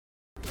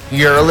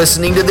You're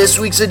listening to this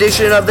week's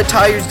edition of the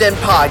Tigers Den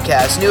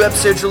podcast. New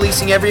episodes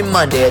releasing every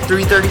Monday at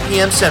 3:30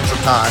 p.m. Central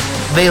Time.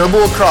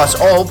 Available across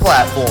all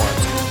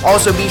platforms.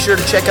 Also, be sure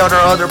to check out our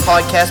other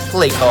podcast,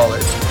 Play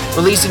Callers,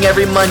 releasing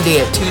every Monday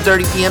at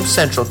 2:30 p.m.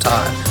 Central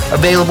Time.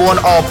 Available on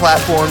all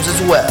platforms as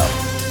well.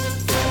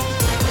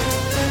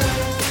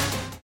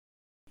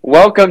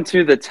 Welcome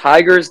to the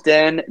Tigers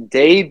Den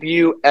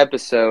debut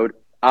episode.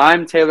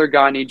 I'm Taylor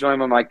Gagne, joined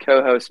by my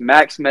co-hosts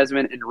Max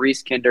Mesman and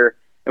Reese Kinder.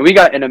 And we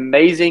got an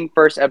amazing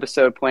first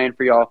episode planned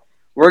for y'all.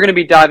 We're going to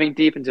be diving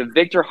deep into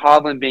Viktor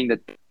Hovland being the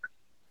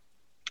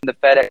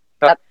FedEx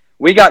Cup.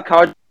 We got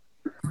college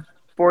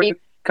for you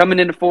coming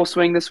into full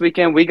swing this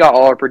weekend. We got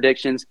all our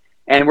predictions.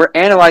 And we're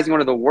analyzing one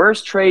of the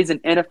worst trades in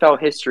NFL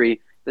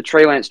history, the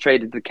Trey Lance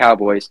trade to the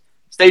Cowboys.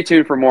 Stay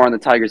tuned for more on the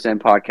Tigers Den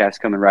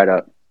podcast coming right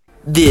up.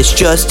 This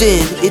just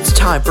in, it's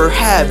time for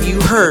Have You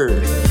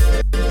Heard?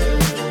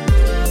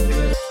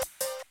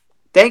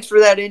 Thanks for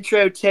that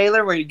intro,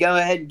 Taylor. We're going to go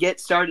ahead and get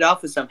started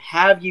off with some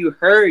Have You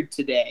Heard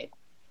today.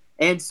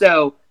 And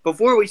so,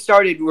 before we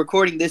started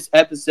recording this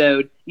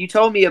episode, you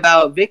told me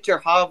about Viktor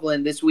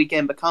Hovland this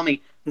weekend becoming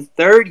the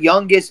third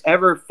youngest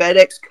ever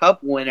FedEx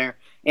Cup winner.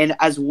 And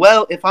as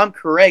well, if I'm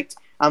correct,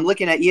 I'm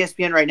looking at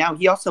ESPN right now,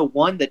 he also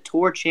won the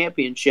Tour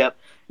Championship.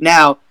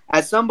 Now,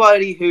 as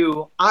somebody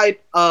who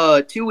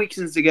 2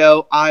 weekends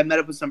ago, I met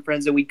up with some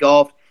friends and we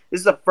golfed.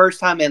 This is the first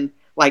time in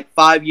like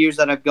 5 years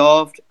that I've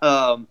golfed.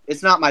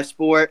 It's not my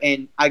sport,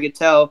 and I could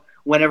tell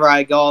whenever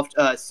I golfed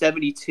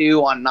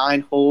 72 on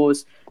 9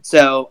 holes.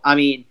 So, I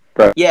mean,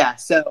 Bro. Yeah.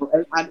 So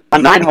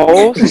On 9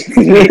 holes?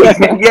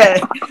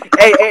 Yeah.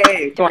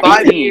 Hey.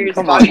 5 years.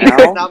 Come on now.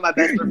 Is not my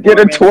best performance. Get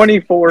a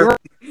 24.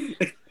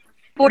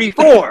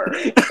 44. What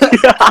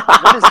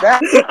is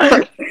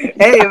that?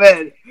 Hey,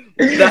 man.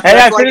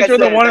 I finished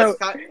with a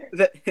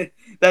 1.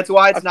 That's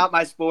why it's not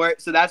my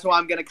sport. So that's why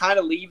I'm going to kind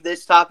of leave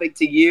this topic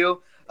to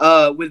you.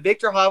 With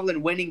Viktor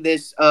Hovland winning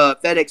this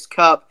FedEx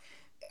Cup,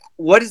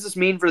 what does this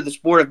mean for the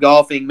sport of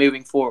golfing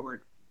moving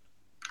forward?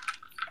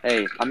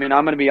 Hey, I mean,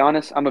 I'm going to be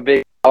honest. I'm a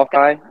big golf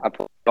guy. I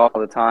play golf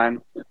all the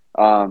time.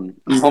 Home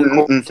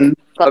court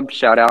club,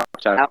 shout out.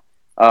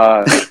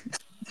 I'm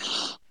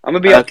going to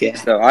be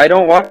honest, though. I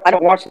don't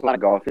watch a lot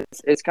of golf.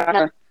 It's kind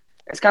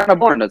of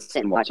boring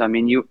to watch. I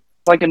mean, it's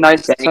like a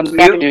nice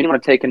Sunday afternoon, you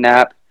want to take a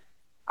nap.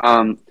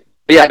 But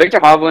yeah, Viktor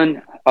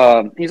Hovland,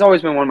 he's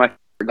always been one of my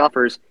favorite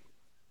golfers.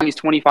 He's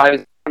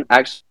 25,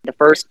 actually the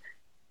first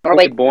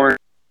Norway-born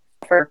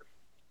golfer.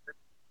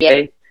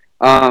 Yeah,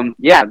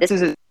 this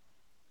is his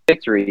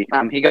victory.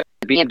 He got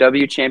the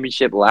BMW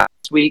championship last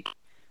week.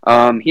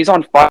 He's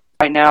on fire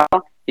right now.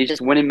 He's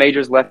just winning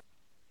majors left.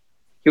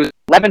 He was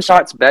 11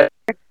 shots better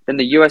than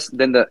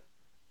the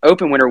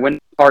Open winner,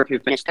 Wyndham Clark, who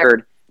finished third.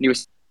 And he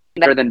was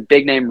better than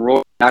big name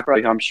Rory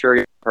McIlroy, who I'm sure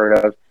you've heard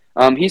of.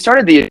 He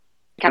started the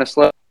kind of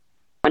slow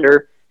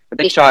under, but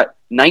they shot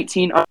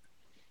 19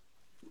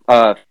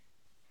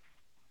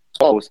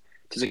 holes.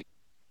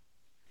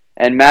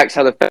 And Max,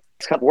 how the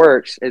FedEx Cup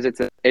works is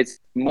it's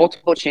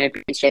multiple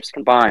championships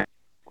combined.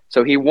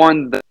 So he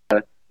won the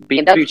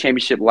BMW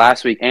championship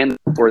last week and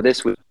for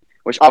this week,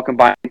 which all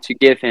combined to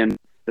give him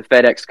the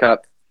FedEx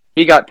Cup.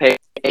 He got paid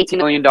 $18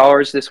 million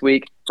this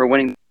week for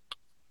winning,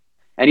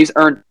 and he's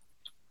earned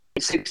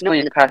 $6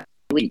 million in the past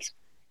 2 weeks.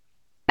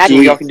 Imagine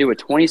what y'all can do with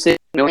 $26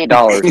 million.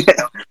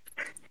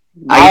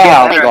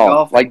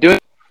 Golf. Like doing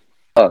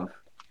love.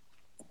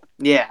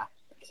 Yeah.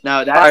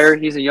 No, that's fire.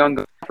 He's a young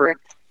golfer.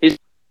 He's a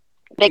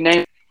big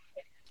name.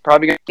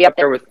 Probably going to be up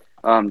there with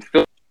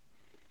Phil,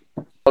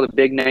 all the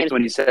big names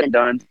when he's said and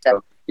done.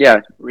 So,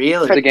 yeah.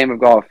 Really? For the game of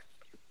golf.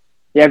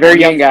 Yeah, very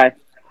young guy.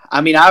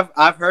 I mean,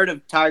 I've heard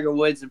of Tiger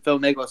Woods and Phil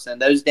Mickelson.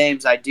 Those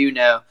names I do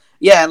know.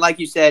 Yeah, and like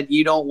you said,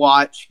 you don't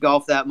watch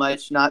golf that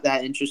much. Not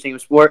that interesting of a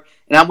sport.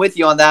 And I'm with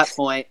you on that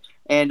point.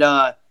 And,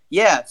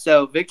 yeah,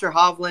 so Viktor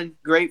Hovland,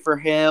 great for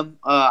him.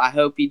 I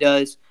hope he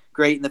does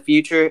great in the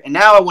future. And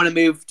now I want to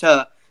move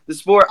to the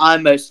sport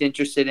I'm most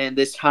interested in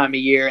this time of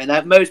year and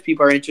that most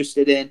people are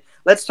interested in.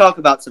 Let's talk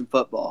about some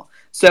football.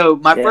 So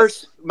my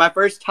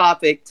first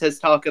topic to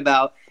talk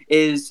about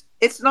is,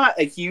 it's not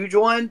a huge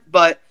one,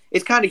 but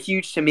it's kind of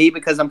huge to me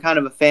because I'm kind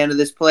of a fan of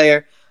this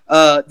player.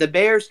 The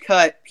Bears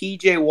cut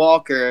P.J.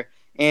 Walker,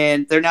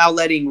 and they're now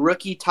letting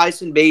rookie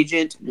Tyson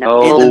Bagent in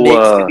the mix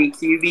to be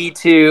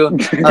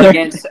QB2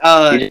 against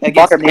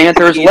Walker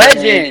Panthers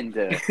legend.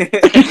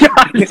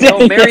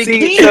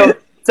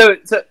 So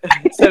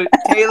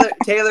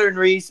Taylor and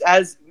Reese,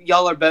 as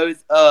y'all are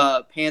both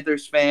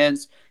Panthers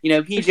fans, you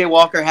know, P.J.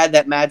 Walker had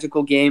that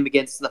magical game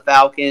against the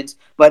Falcons,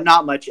 but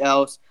not much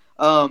else.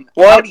 How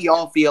do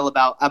y'all feel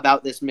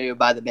about this move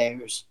by the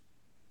Bears?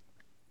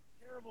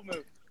 Terrible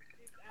move.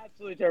 It's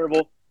absolutely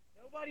terrible.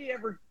 Nobody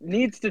ever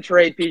needs to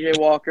trade P.J.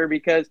 Walker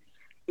because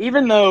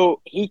even though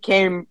he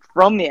came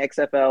from the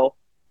XFL,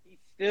 he's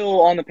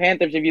still on the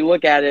Panthers. If you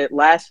look at it,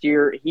 last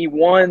year he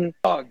won.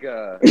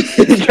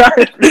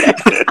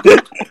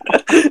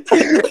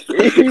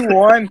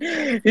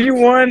 He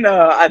won.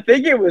 I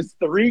think it was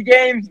 3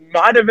 games,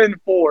 might have been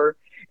 4.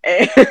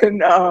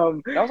 And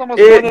that was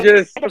almost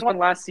one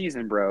last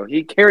season, bro.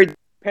 He carried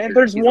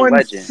Panthers He's a won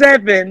legend.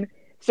 7.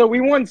 So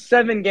we won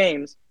 7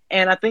 games,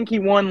 and I think he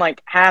won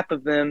like half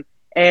of them,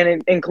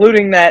 and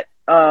including that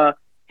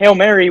Hail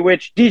Mary,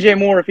 which DJ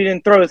Moore, if he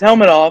didn't throw his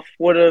helmet off,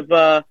 we would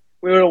have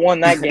won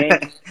that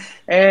game.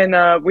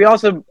 And we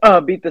also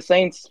beat the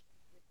Saints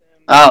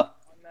Oh, on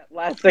that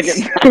last second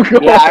field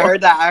goal. yeah, I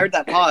heard that. I heard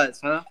that pause,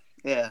 huh?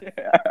 Yeah.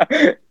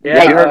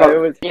 Yeah, you heard about it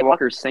was.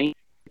 Walker's Saints,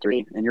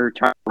 and you're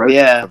trying to roast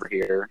Yeah. over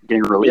here,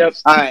 getting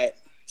released. All right.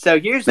 So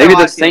here's Maybe how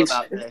the I feel Saints-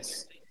 about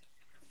this.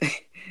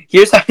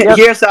 Here's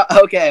how.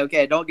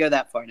 Okay. Don't go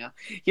that far now.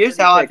 Here's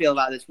how I feel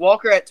about this.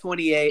 Walker at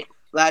 28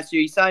 last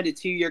year. He signed a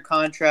 2-year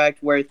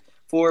contract worth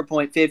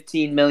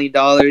 $4.15 million.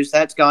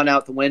 That's gone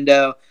out the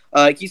window.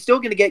 He's still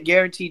going to get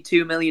guaranteed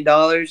 $2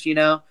 million. You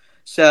know.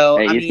 So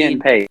Hey, I he's mean, getting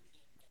paid.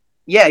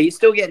 yeah, he's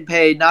still getting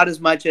paid. Not as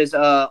much as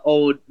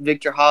old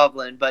Victor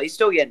Hovland, but he's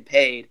still getting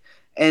paid.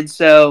 And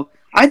so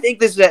I think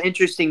this is an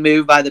interesting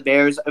move by the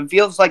Bears. It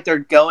feels like they're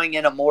going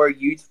in a more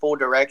youthful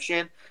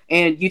direction.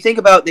 And you think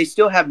about they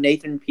still have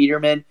Nathan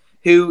Peterman,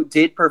 who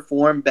did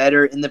perform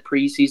better in the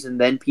preseason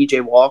than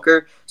PJ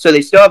Walker. So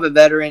they still have a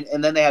veteran,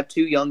 and then they have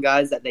 2 young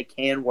guys that they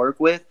can work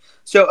with.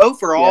 So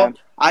overall,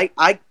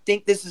 I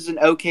think this is an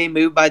okay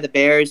move by the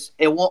Bears.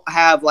 It won't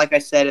have, like I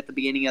said at the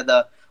beginning of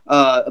the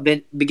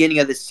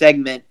this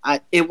segment,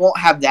 it won't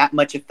have that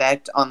much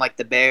effect on like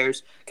the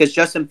Bears because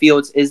Justin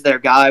Fields is their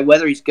guy.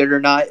 Whether he's good or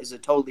not is a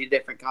totally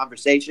different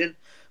conversation.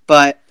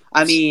 But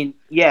I mean,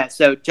 yeah.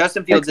 So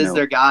Justin Fields is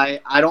their guy.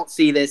 I don't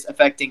see this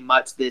affecting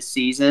much this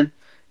season,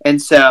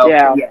 and so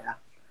Yeah.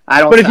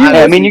 I don't. But if you-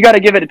 I mean, you got to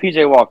give it to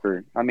PJ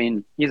Walker. I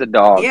mean, he's a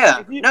dog.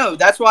 Yeah, no,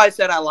 that's why I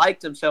said I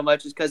liked him so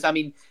much is because I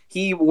mean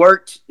he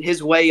worked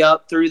his way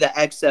up through the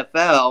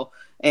XFL.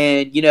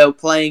 And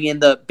playing in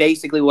the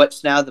basically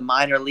what's now the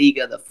minor league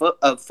of the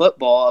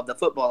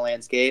football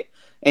landscape,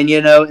 and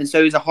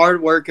so he's a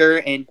hard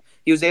worker, and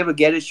he was able to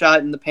get a shot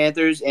in the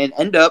Panthers and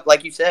end up,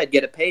 like you said,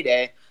 get a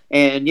payday,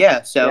 and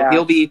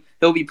he'll be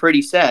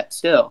pretty set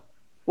still.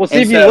 Well,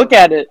 see, if you look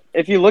at it,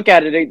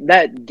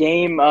 that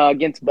game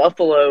against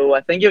Buffalo,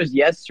 I think it was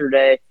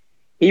yesterday,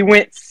 he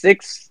went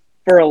 6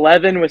 for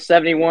 11 with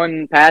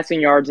 71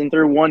 passing yards and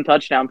threw 1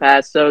 touchdown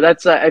pass. So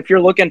that's if you're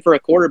looking for a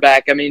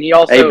quarterback. I mean, he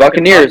also Hey,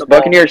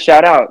 Buccaneers,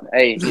 shout out.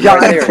 Hey, he's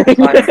right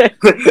there.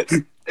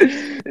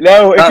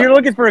 No, if you're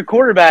looking for a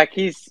quarterback,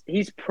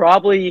 he's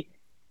probably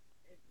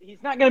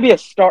not going to be a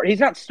start. He's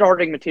not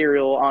starting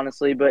material,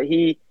 honestly, but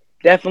he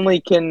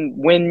definitely can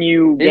win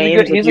you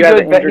games. He's a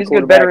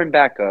good veteran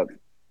backup.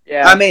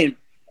 Yeah, I mean,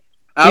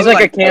 he's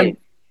like a Cam.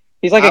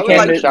 He's like a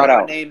Cam. Shout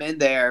out name in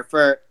there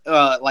for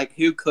like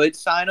who could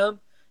sign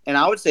him. And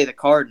I would say the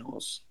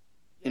Cardinals,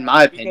 in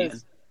my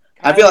opinion.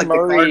 I feel like the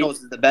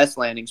Cardinals is the best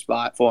landing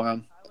spot for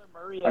him.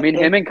 I mean,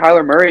 him and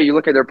Kyler Murray, you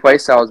look at their play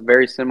style, is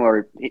very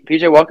similar.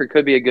 PJ Walker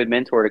could be a good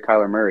mentor to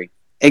Kyler Murray.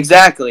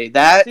 Exactly.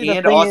 That,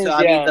 and also,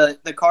 I mean,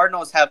 the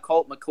Cardinals have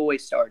Colt McCoy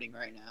starting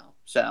right now.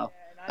 So,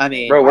 I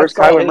mean. Bro, where's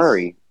Kyler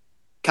Murray?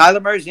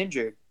 Kyler Murray's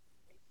injured.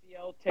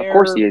 Of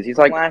course he is. He's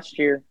like last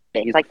year.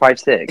 He's like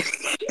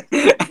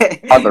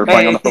 5'6". Toddler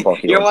playing on the football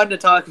field. You're wanting to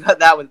talk about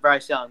that with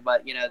Bryce Young,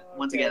 but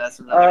once again, that's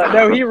another.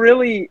 No, he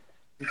really.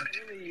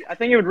 I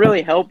think it would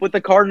really help with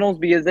the Cardinals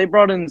because they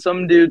brought in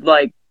some dude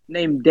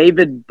named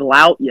David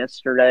Blout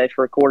yesterday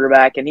for a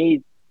quarterback, and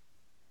he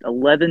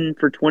 11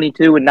 for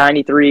 22 with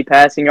 93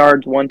 passing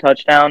yards, 1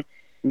 touchdown.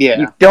 Yeah,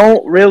 you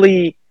don't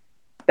really.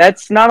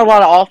 That's not a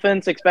lot of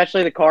offense,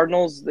 especially the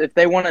Cardinals. If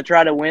they want to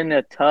try to win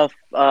a tough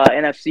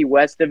NFC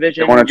West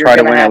division, they want to try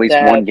to win at least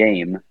one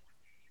game.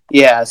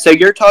 Yeah, so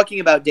you're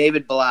talking about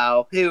David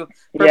Blau, who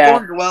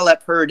performed well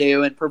at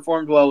Purdue and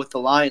performed well with the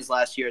Lions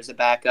last year as a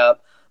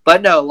backup.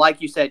 But no,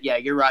 like you said, yeah,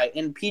 you're right.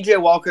 And PJ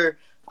Walker,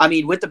 I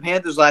mean, with the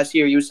Panthers last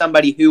year, he was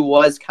somebody who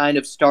was kind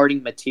of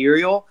starting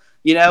material.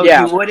 You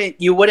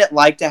wouldn't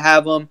like to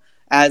have him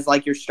as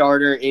like your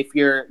starter if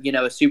you're,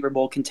 a Super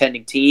Bowl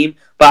contending team.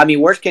 But I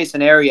mean, worst case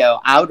scenario,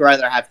 I would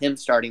rather have him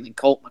starting than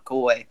Colt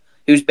McCoy,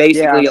 who's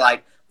basically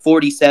like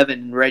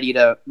 47 ready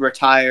to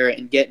retire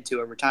and get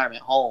into a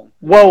retirement home.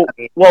 Well,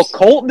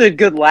 Colt did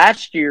good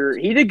last year.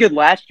 He did good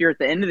last year at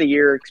the end of the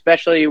year,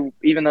 especially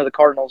even though the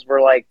Cardinals were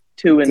like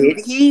 2-15.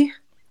 Did he?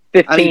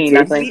 15,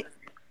 I think.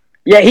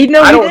 Yeah, he did.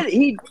 I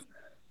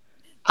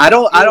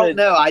don't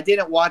know. I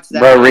didn't watch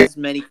as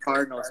many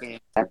Cardinals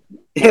games. Good.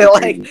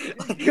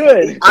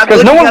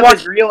 Because no one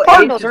watched real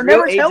Cardinals. age. They're Real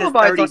never age is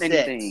televised on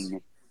 36.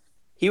 anything.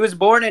 He was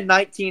born in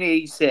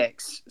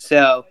 1986.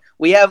 So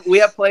we have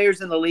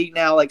players in the league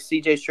now like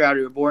C.J. Stroud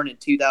who were born in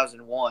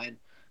 2001.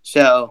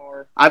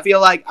 So I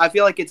feel like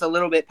it's a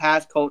little bit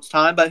past Colt's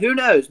time, but who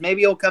knows?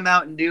 Maybe he'll come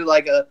out and do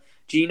like a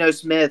Geno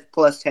Smith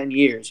plus 10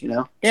 years.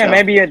 Yeah, so.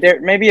 maybe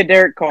a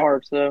Derek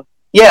Carr. So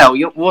yeah,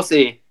 we'll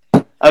see.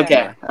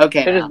 Okay.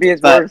 It'll be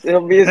his worst.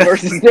 It'll be his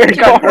worst. Derek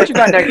Carr. What you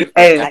got next?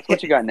 Hey,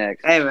 what you got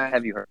next? Hey man,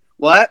 have you heard?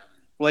 What?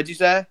 What'd you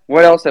say?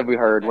 What else have we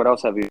heard?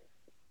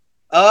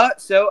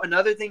 So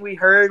another thing we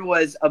heard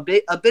was a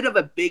bit of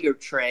a bigger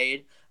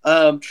trade.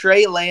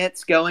 Trey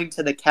Lance going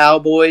to the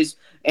Cowboys,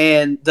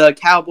 and the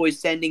Cowboys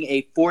sending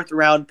a 4th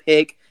round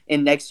pick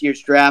in next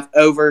year's draft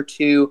over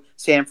to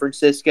San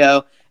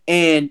Francisco.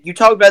 And you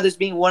talk about this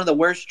being one of the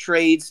worst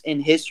trades in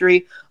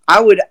history. I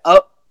would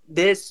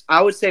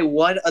say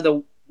one of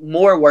the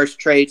more worst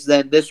trades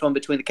than this one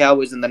between the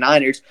Cowboys and the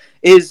Niners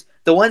is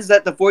the ones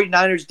that the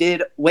 49ers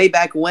did way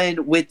back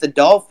when with the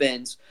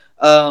Dolphins,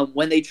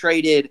 when they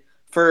traded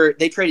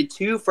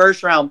 2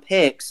 first-round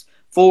picks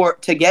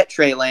to get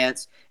Trey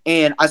Lance.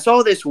 And I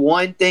saw this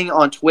one thing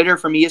on Twitter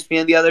from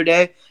ESPN the other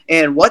day,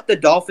 and what the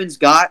Dolphins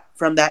got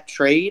from that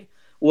trade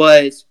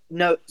was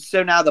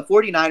so now the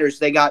 49ers,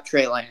 they got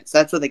Trey Lance.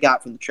 That's what they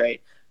got from the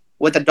trade.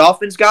 What the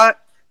Dolphins got,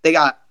 they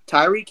got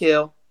Tyreek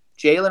Hill,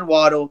 Jalen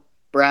Waddle,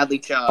 Bradley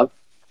Chubb,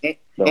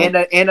 and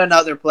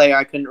another player.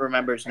 I couldn't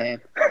remember his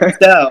name.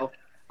 So,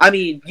 I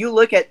mean, you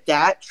look at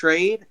that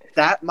trade,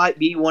 that might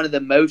be one of the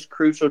most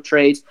crucial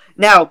trades.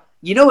 Now,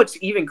 you know what's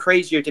even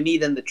crazier to me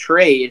than the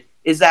trade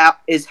is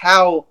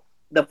how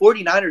the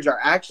 49ers are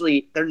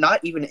actually, they're not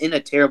even in a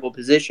terrible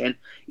position,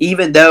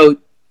 even though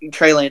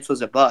Trey Lance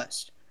was a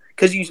bust.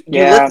 Because you look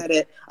at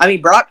it, I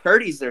mean, Brock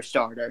Purdy's their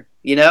starter,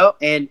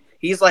 and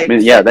he's like,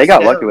 they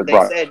got lucky with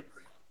Brock.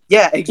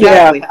 Yeah,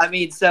 exactly. Yeah. I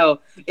mean, so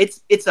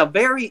it's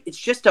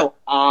just an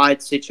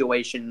odd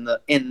situation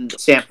in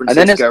San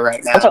Francisco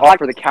right now. That's odd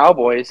for the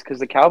Cowboys because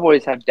the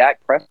Cowboys have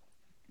Dak Prescott,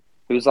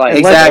 who's like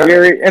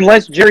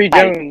unless Jerry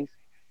Jones.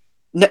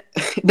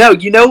 No,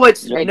 you know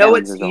what's a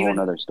whole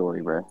other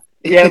story, bro.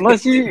 Yeah,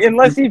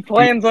 unless he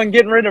plans on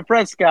getting rid of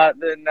Prescott,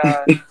 then.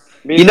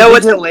 You know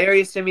what's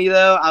hilarious to me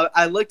though?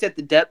 I looked at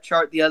the depth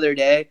chart the other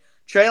day.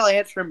 Trey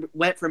Lance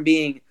went from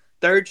being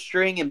third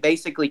string and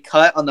basically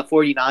cut on the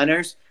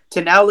 49ers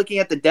to now looking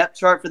at the depth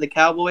chart for the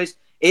Cowboys.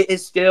 It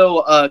is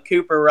still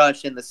Cooper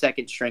Rush in the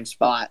second string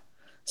spot.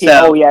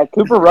 So,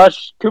 Cooper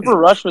Rush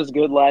was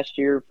good last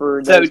year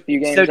for those few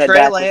games.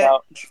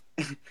 So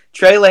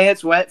Trey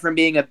Lance went from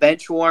being a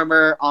bench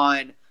warmer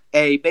on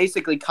a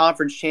basically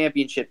conference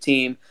championship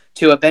team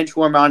to a bench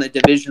warmer on a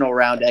divisional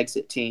round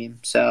exit team.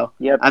 So,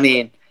 I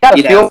mean,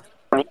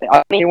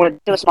 he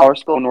went to a smaller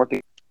school in North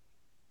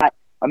Dakota.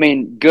 I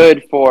mean,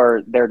 good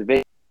for their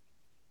division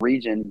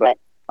region, but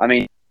I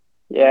mean,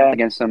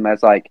 against them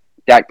as like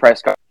Dak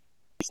Prescott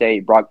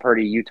State, Brock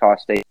Purdy, Utah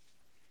State,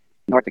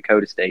 North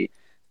Dakota State.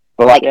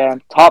 But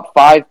top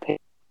 5 pick,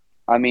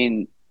 I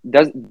mean,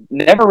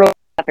 never really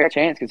have a fair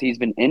chance because he's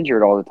been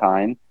injured all the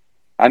time.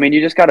 I mean,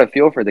 you just got to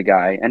feel for the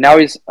guy, and now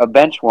he's a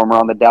bench warmer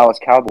on the Dallas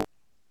Cowboys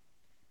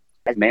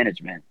as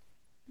management.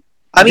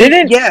 I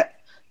mean,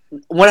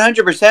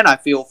 100% I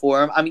feel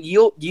for him. I mean,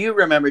 you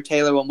remember,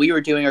 Taylor, when we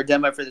were doing our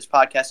demo for this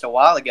podcast a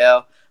while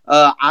ago,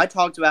 I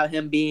talked about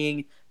him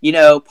being,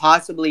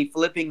 possibly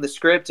flipping the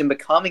script and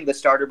becoming the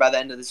starter by the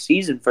end of the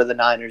season for the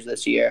Niners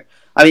this year.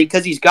 I mean,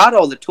 because he's got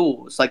all the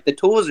tools. Like, the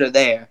tools are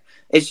there.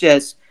 It's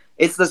just,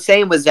 it's the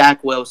same with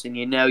Zach Wilson,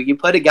 You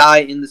put a guy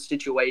in the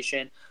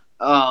situation,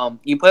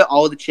 you put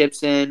all the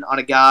chips in on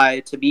a guy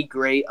to be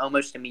great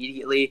almost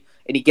immediately,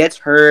 and he gets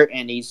hurt,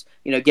 and he's,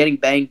 getting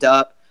banged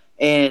up.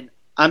 And,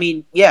 I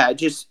mean, it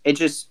just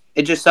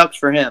sucks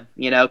for him,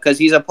 because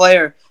he's a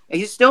player, and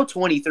he's still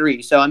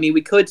 23. So, I mean,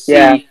 we could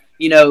see,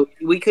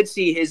 we could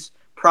see his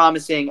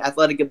promising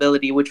athletic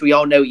ability, which we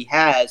all know he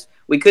has.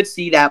 We could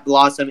see that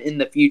blossom in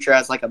the future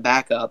as like a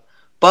backup.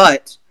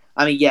 But,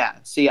 I mean,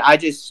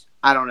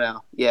 I don't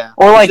know. Yeah.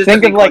 Or like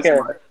think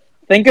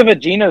of a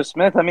Geno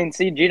Smith. I mean,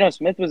 Geno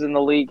Smith was in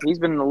the league. He's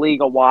been in the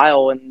league a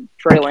while, and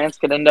Trey Lance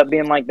could end up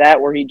being like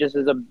that, where he just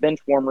is a bench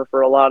warmer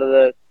for a lot of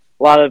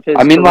his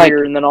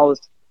career, and then all of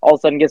a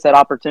sudden gets that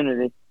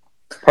opportunity.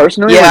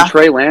 Personally, when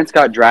Trey Lance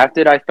got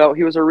drafted, I felt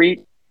he was a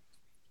reach.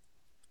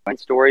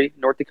 Story,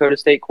 North Dakota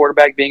State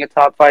quarterback being a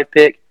top 5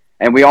 pick,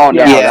 and we all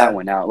know how that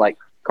went out. Like,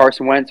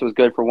 Carson Wentz was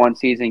good for one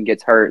season,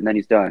 gets hurt, and then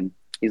he's done.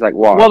 He's like,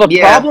 wow. Well,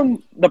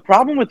 the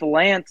problem with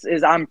Lance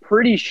is I'm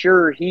pretty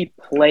sure he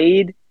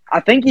played. I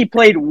think he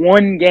played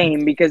one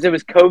game because it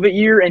was COVID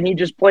year, and he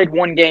just played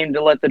one game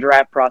to let the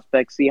draft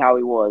prospects see how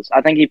he was.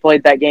 I think he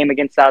played that game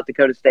against South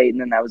Dakota State,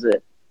 and then that was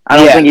it. I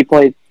don't think he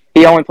played.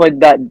 He only played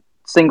that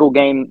single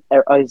game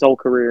his whole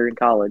career in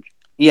college.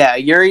 Yeah,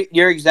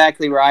 you're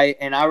exactly right,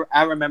 and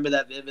I remember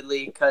that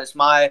vividly because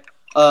my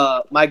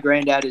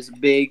granddad is a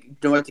big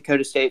North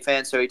Dakota State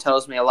fan, so he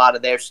tells me a lot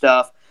of their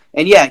stuff.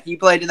 And he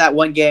played in that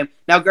one game.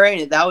 Now,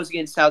 granted, that was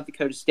against South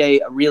Dakota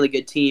State, a really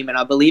good team, and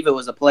I believe it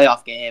was a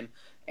playoff game.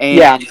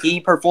 And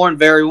he performed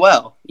very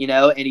well, and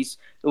it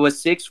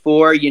was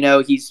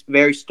 6'4", he's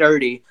very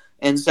sturdy,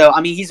 and so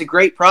I mean he's a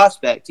great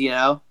prospect,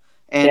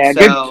 And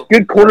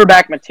good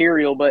quarterback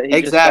material, but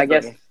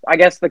exactly. I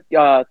guess the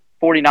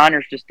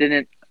 49ers just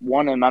didn't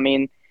want him. I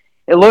mean,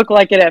 it looked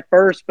like it at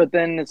first, but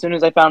then as soon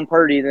as they found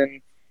Purdy,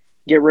 then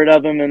get rid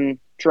of him and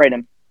trade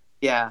him.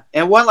 Yeah,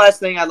 and one last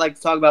thing I'd like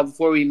to talk about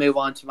before we move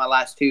on to my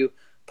last 2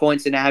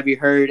 points, and have you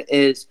heard,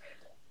 is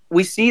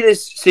we see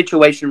this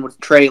situation with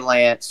Trey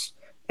Lance,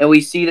 and we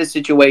see this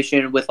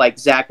situation with like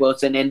Zach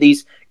Wilson, and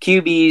these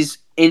QBs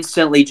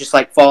instantly just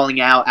like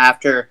falling out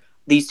after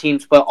these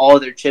teams put all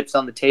of their chips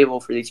on the table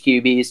for these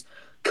QBs.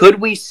 Could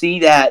we see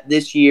that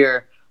this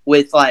year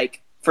with,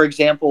 like, for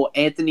example,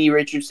 Anthony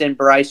Richardson,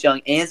 Bryce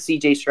Young, and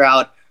C.J.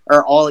 Stroud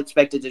are all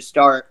expected to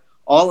start?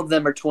 All of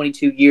them are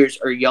 22 years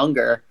or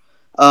younger.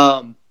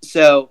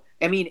 So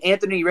I mean,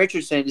 Anthony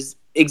Richardson is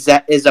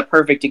a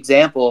perfect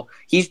example.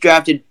 He's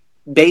drafted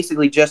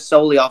basically just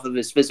solely off of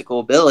his physical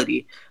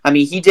ability. I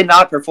mean, he did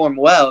not perform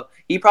well.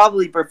 He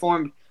probably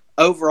performed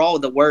overall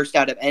the worst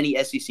out of any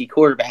SEC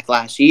quarterback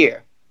last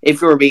year,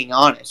 if we're being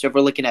honest, if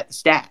we're looking at the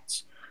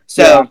stats.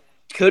 So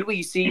could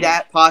we see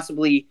that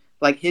possibly,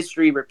 like,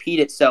 history repeat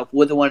itself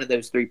with one of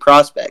those three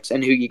prospects,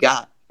 and who you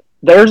got?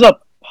 There's a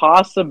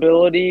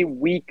possibility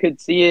we could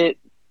see it.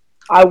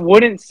 I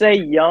wouldn't say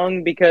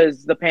young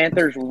because the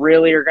Panthers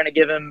really are going to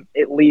give him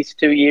at least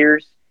 2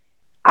 years.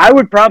 I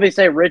would probably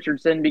say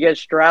Richardson because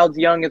Stroud's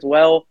young as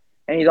well,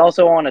 and he's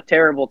also on a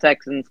terrible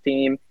Texans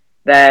team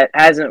that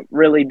hasn't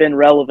really been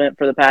relevant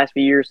for the past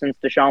few years since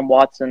Deshaun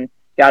Watson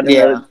got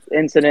into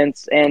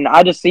incidents. And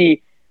I just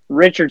see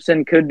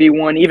Richardson could be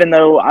one, even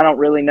though I don't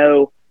really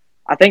know.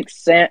 I think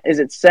Sam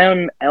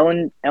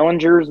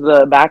Ellinger's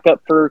the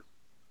backup for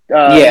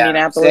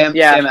Indianapolis? Sam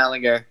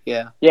Ehlinger,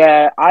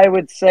 Yeah, I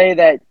would say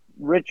that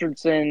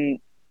Richardson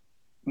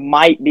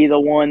might be the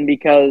one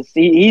because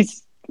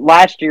he's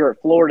last year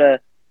at Florida,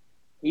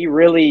 he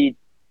really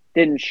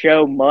didn't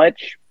show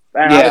much.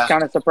 And I was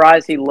kind of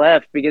surprised he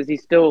left because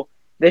he's still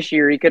this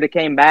year he could have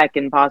came back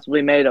and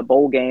possibly made a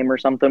bowl game or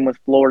something with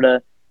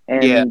Florida,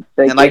 and he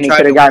could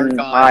have gotten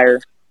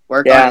higher.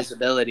 Work on his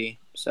ability.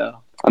 So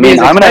I mean,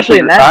 I'm gonna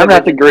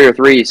have to agree with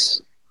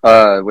Reese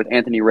with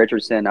Anthony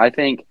Richardson. I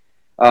think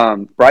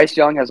Bryce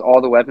Young has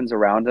all the weapons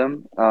around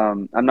him.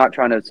 I'm not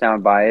trying to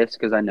sound biased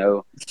because I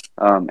know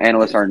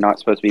analysts are not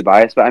supposed to be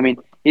biased, but I mean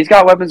he's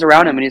got weapons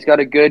around him and he's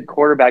got a good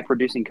quarterback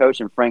producing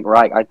coach in Frank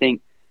Reich. I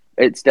think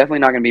it's definitely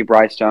not going to be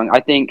Bryce Young. I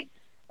think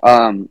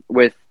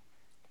with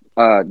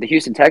the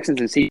Houston Texans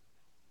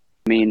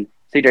and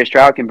CJ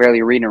Stroud can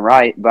barely read and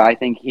write, but I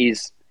think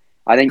he's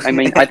got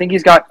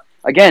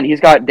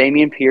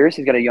Dameon Pierce.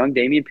 He's got a young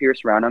Dameon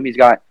Pierce around him. He's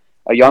got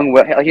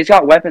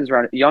weapons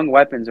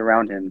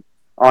around him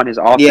on his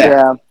offense.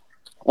 Yeah.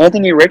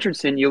 Anthony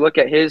Richardson, you look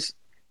at his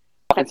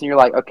offense and you're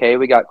like, okay,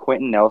 we got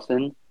Quentin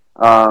Nelson.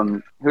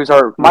 Who's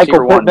our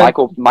receiver one?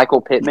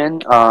 Michael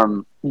Pittman.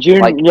 Who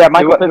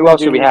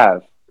else do we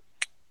have?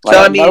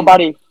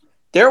 Nobody.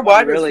 Their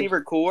wide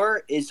receiver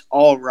core is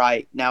all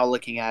right now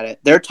looking at it.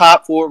 Their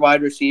top 4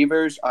 wide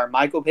receivers are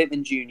Michael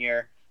Pittman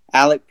Jr.,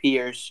 Alec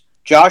Pierce,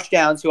 Josh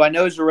Downs, who I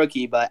know is a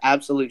rookie, but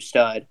absolute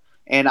stud,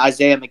 and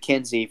Isaiah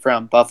McKenzie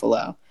from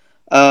Buffalo.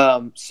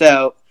 But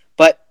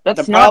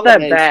that's not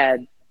that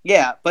bad.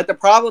 Yeah, but the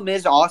problem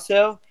is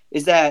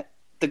that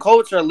the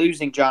Colts are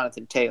losing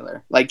Jonathan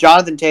Taylor. Like,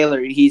 Jonathan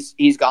Taylor, he's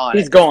gone.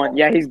 He's gone.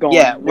 Yeah, he's gone.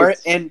 Yeah,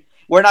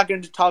 we're not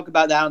going to talk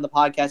about that on the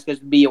podcast because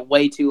it would be a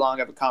way too long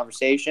of a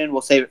conversation.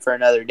 We'll save it for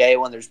another day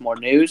when there's more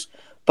news.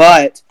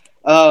 But,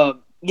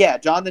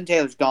 Jonathan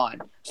Taylor's gone.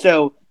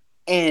 So,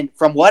 and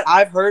from what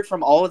I've heard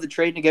from all of the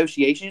trade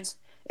negotiations,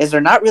 is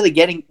they're not going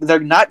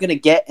to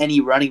get any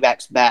running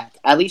backs back,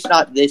 at least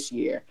not this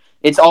year.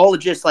 It's all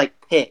just like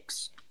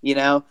picks, you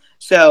know?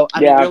 So, I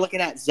mean, you're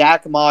looking at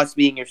Zach Moss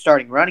being your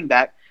starting running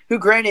back, who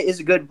granted is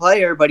a good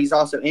player, but he's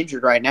also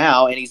injured right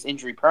now and he's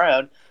injury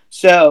prone.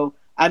 So,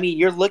 I mean,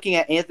 you're looking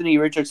at Anthony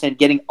Richardson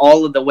getting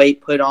all of the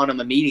weight put on him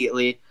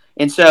immediately.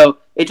 And so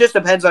it just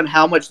depends on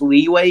how much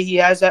leeway he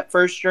has at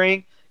first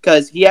string,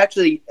 because he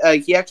actually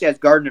has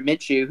Gardner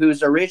Minshew, who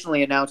was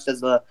originally announced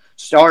as the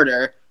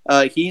starter.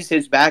 He's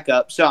his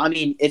backup. So, I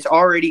mean, it's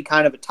already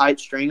kind of a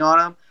tight string on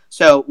him.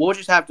 So we'll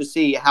just have to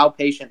see how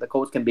patient the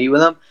Colts can be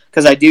with him,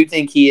 because I do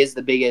think he is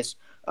the biggest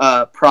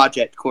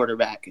project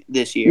quarterback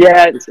this year.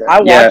 Yeah, sure.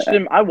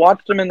 I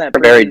watched him in that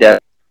very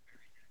depth.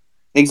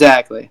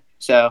 Exactly.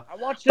 So I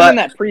watched him in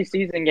that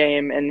preseason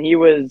game, and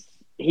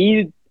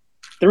he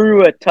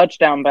threw a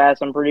touchdown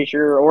pass, I'm pretty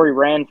sure, or he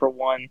ran for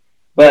one.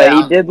 But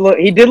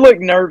he did look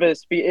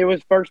nervous. It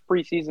was first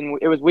preseason.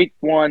 It was week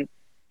 1,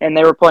 and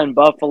they were playing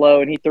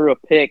Buffalo, and he threw a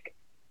pick.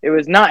 It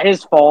was not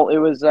his fault. It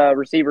was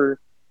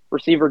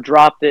receiver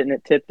dropped it, and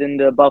it tipped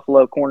into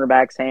Buffalo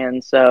cornerback's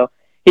hands. So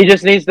he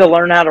just needs to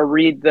learn how to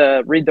read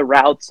the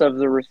routes of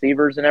the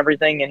receivers and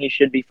everything, and he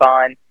should be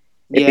fine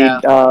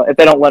if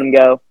they don't let him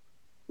go.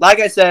 Like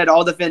I said,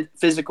 all the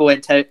physical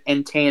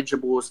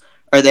intangibles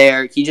are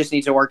there. He just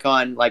needs to work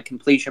on like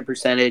completion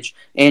percentage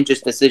and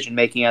just decision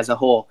making as a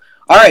whole.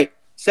 All right,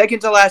 second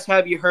to last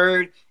have you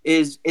heard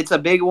it's a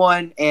big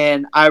one,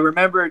 and I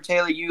remember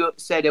Taylor, you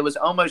said it was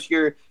almost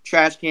your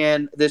trash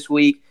can this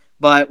week,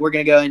 but we're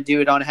gonna go and do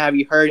it on have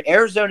you heard.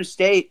 Arizona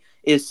State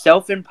is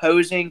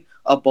self-imposing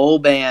a bowl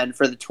ban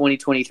for the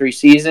 2023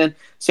 season.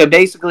 So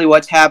basically,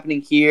 what's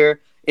happening here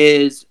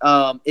is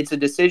it's a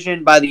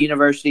decision by the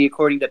university,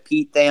 according to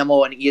Pete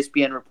Thamel, an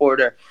ESPN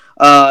reporter,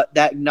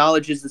 that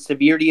acknowledges the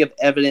severity of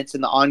evidence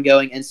in the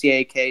ongoing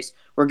NCAA case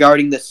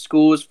regarding the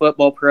school's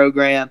football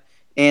program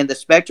and the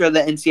specter of the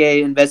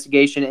NCAA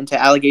investigation into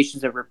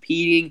allegations of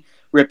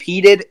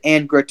repeated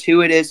and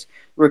gratuitous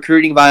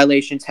recruiting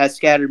violations has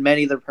scattered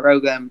many of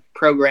the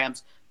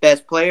program's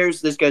best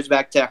players. This goes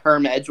back to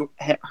Herm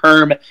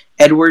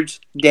Edwards'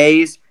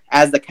 days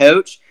as the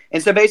coach.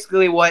 And so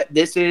basically what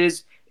this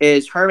is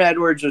Herm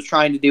Edwards was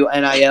trying to do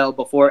NIL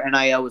before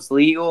NIL was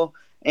legal.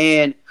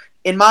 And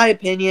in my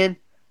opinion,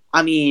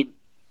 I mean,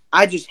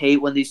 I just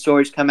hate when these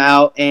stories come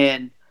out,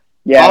 and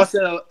Yeah.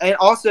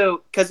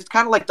 also because it's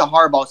kind of like the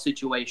Harbaugh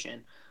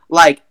situation.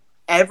 Like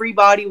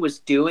everybody was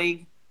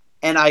doing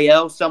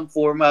NIL, some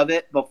form of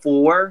it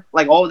before,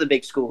 like all the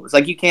big schools.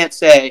 Like you can't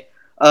say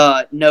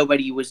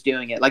nobody was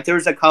doing it. Like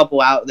there's a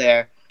couple out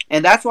there,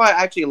 and that's why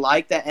I actually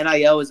like that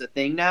NIL is a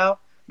thing now,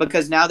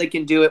 because now they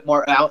can do it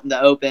more out in the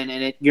open,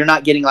 and you're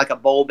not getting like a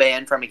bowl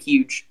ban from a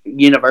huge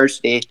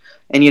university,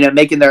 and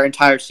making their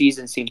entire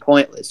season seem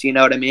pointless. You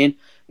know what I mean?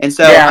 And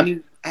so Yeah. I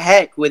mean,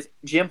 heck, with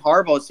Jim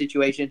Harbaugh's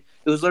situation,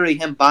 it was literally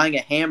him buying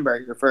a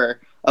hamburger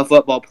for a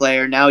football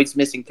player. Now he's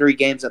missing 3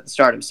 games at the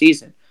start of the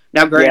season.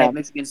 Now, granted, Yeah.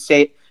 Michigan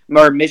State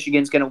or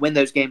Michigan's going to win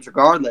those games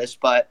regardless,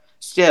 but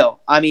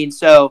still, I mean,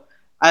 so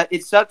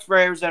it sucks for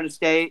Arizona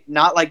State.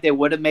 Not like they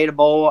would have made a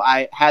bowl.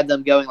 I had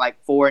them going like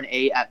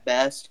 4-8 at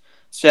best.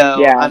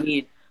 So Yeah. I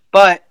mean,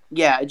 but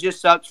yeah, it just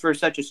sucks for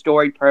such a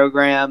storied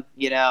program,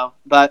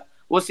 But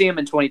we'll see them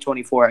in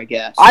 2024, I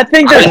guess. I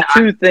think there's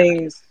two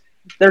things.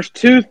 There's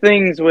two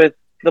things with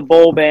the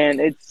bowl ban.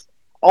 It's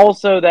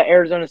also that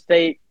Arizona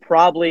State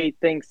probably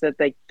thinks that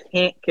they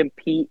can't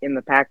compete in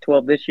the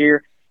Pac-12 this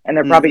year, and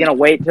they're probably going to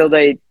wait till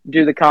they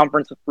do the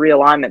conference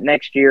realignment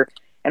next year.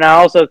 And I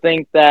also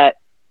think that,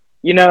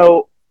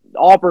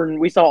 Auburn.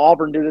 We saw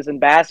Auburn do this in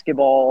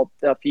basketball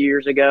a few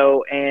years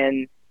ago,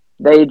 and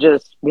they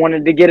just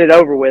wanted to get it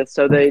over with.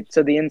 So the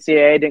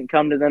NCAA didn't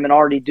come to them and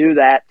already do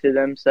that to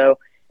them. So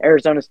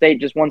Arizona State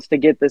just wants to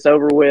get this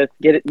over with,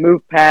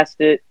 move past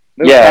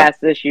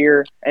this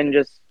year, and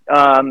just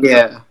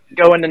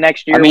go into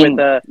next year with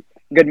a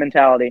good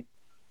mentality.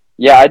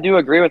 Yeah, I do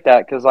agree with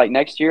that because, like,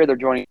 next year they're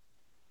joining.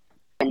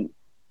 I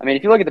mean,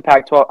 if you look at the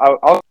Pac-12,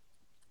 I'll a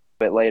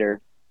bit later,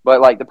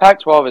 but like the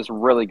Pac-12 is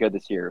really good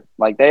this year.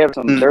 Like they have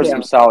there's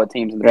some solid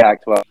teams in the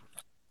Pac-12.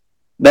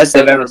 Best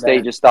they've ever Arizona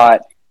State just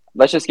thought,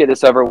 let's just get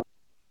this over with.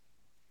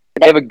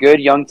 They have a good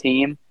young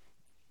team.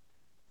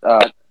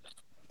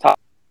 Top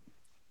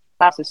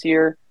class this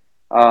year.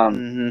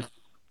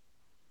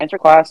 Enter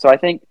class. So I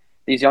think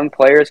these young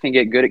players can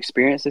get good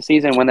experience this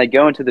season when they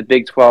go into the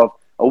Big 12,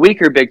 a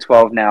weaker Big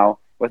 12 now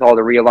with all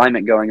the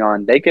realignment going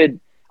on. They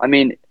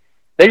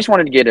just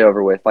wanted to get it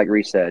over with, like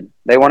Reese said.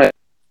 They want to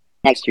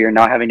next year,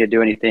 not having to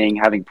do anything,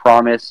 having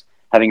promise,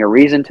 having a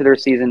reason to their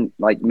season,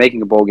 like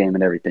making a bowl game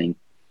and everything.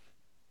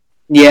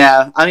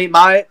 Yeah, I mean,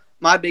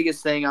 my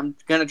biggest thing, I'm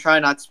going to try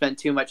not to spend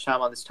too much time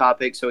on this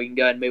topic so we can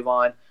go ahead and move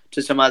on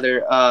to some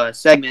other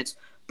segments.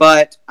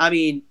 But, I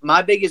mean,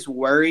 my biggest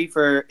worry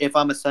for if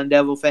I'm a Sun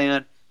Devil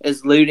fan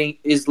is losing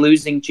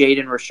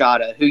Jaden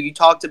Rashada, who you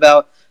talked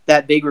about,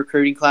 that big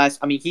recruiting class.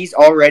 I mean, he's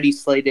already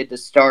slated to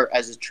start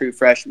as a true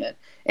freshman.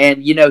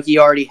 And, he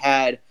already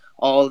had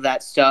all of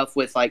that stuff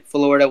with, like,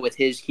 Florida with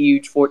his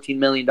huge $14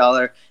 million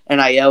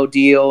NIL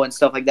deal and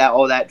stuff like that,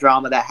 all that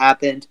drama that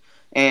happened.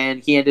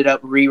 And he ended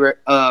up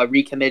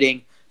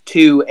recommitting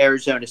to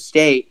Arizona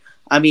State.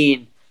 I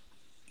mean,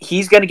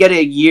 he's going to get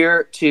a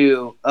year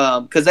to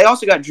because they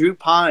also got Drew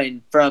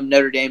Pine from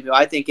Notre Dame, who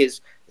I think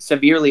is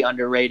severely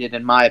underrated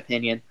in my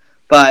opinion.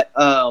 But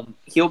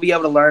he'll be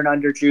able to learn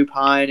under Drew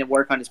Pine and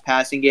work on his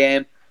passing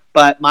game.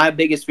 But my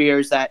biggest fear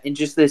is that in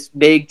just this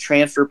big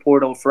transfer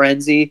portal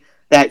frenzy,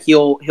 that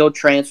he'll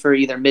transfer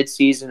either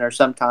midseason or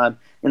sometime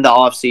in the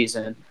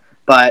offseason.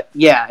 But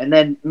yeah, and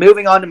then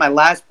moving on to my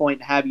last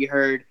point, have you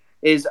heard,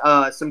 is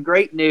some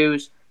great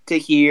news to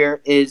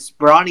hear is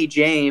Bronny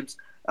James.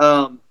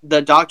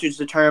 The doctors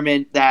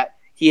determined that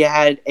he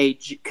had a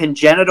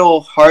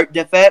congenital heart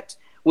defect,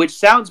 which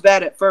sounds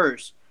bad at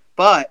first,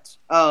 but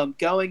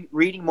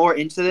reading more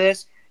into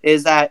this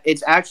is that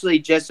it's actually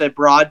just a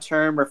broad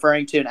term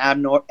referring to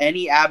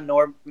any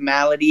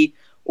abnormality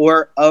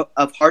or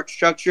of heart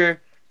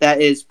structure that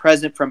is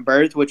present from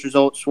birth, which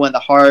results when the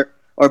heart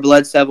or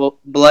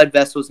blood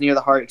vessels near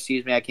the heart,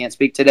 I can't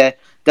speak today,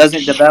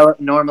 doesn't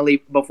develop normally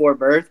before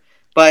birth.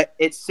 But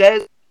it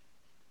says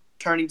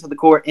turning to the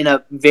court in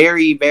a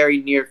very,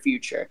 very near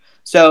future.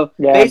 So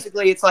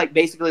basically, it's like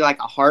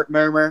a heart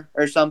murmur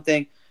or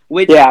something,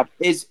 which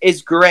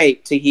is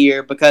great to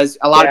hear because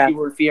a lot of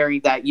people were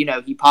fearing that,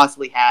 he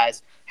possibly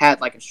has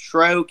had like a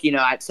stroke,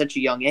 at such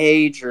a young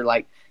age, or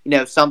like,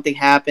 something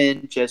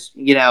happened, just,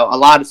 a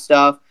lot of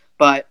stuff.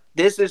 But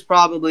this is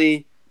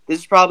probably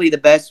the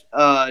best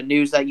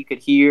news that you could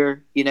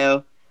hear,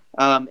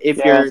 if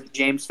you're the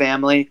James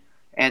family.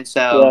 And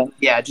so,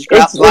 just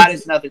glad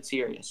it's nothing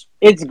serious.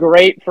 It's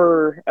great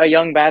for a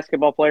young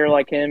basketball player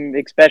like him,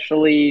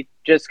 especially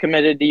just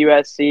committed to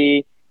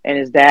USC, and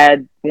his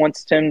dad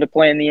wants him to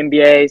play in the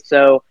NBA.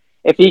 So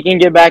if he can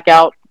get back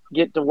out,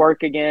 get to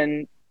work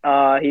again,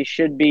 he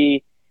should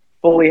be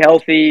fully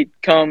healthy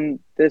come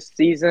this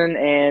season,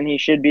 and he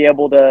should be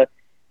able to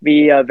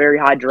be a very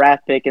high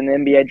draft pick in the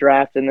NBA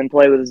draft and then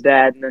play with his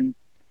dad. And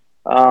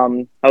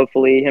then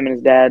hopefully him and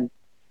his dad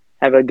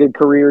have a good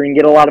career and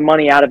get a lot of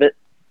money out of it.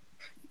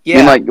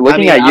 Yeah, at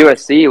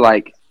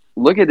USC,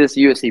 look at this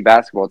USC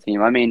basketball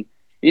team. I mean,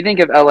 you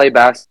think of LA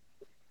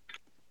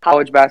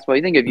college basketball,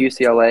 you think of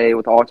UCLA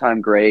with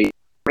all-time great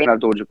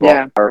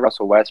Abdul-Jabbar,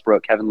 Russell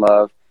Westbrook, Kevin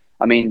Love.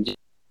 I mean,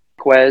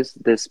 Quez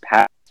this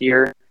past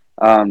year,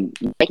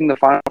 making the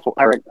Final Four.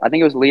 I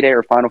think it was Elite Eight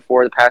or Final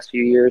Four the past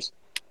few years.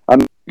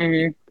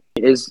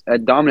 Is a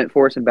dominant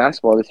force in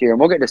basketball this year, and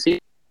we'll get to see.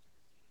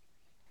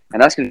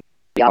 And that's going to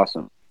be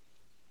awesome.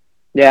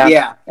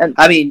 Yeah. And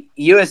I mean,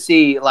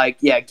 USC,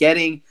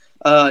 getting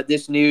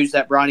this news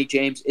that Bronny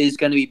James is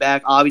going to be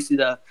back. Obviously,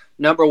 the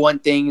number one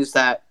thing is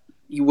that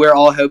we're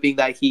all hoping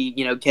that he,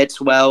 gets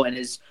well and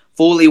is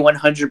fully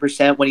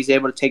 100% when he's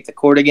able to take the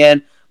court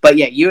again. But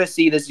yeah,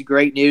 USC, this is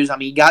great news. I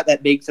mean, you got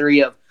that big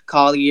three of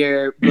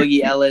Collier,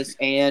 Boogie Ellis,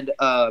 and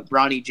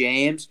Bronny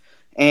James.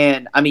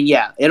 And, I mean,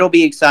 yeah, it'll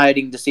be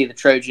exciting to see the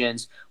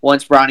Trojans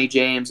once Bronny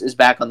James is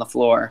back on the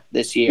floor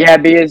this year. Yeah,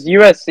 because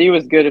USC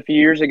was good a few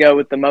years ago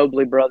with the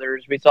Mobley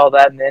brothers. We saw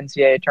that in the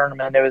NCAA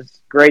tournament. It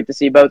was great to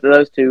see both of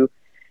those two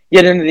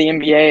get into the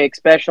NBA,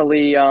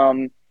 especially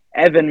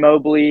Evan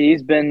Mobley.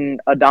 He's been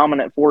a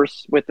dominant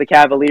force with the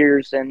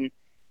Cavaliers, and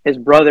his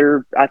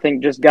brother, I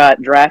think, just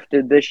got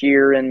drafted this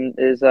year and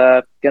is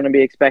going to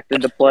be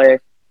expected to play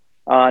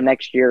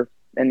next year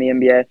in the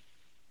NBA.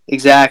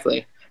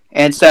 Exactly.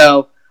 And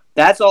so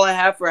that's all I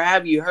have for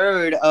Have You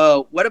Heard.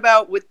 What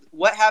about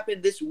what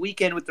happened this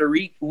weekend with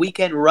the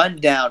weekend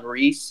rundown,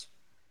 Reese?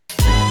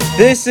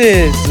 This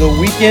is the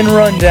weekend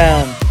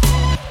rundown.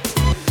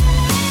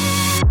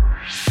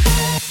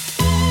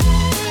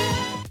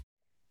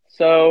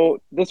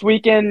 So this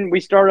weekend we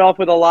started off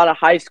with a lot of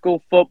high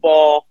school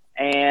football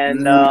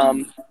and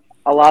a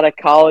lot of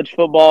college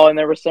football, and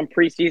there was some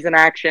preseason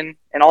action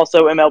and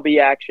also MLB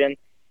action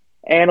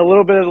and a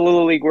little bit of the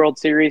Little League World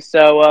Series.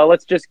 So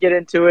let's just get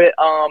into it.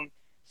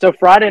 So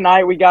Friday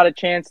night we got a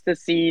chance to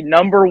see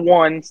number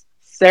one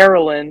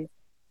Saraland,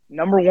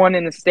 number one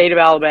in the state of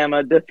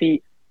Alabama,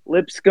 defeat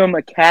Lipscomb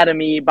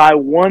Academy by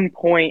 1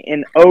 point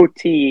in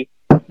OT.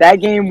 That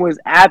game was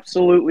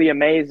absolutely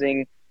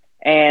amazing,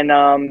 and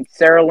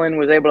Saraland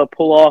was able to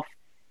pull off.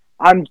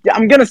 I'm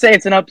gonna say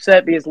it's an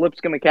upset because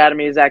Lipscomb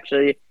Academy is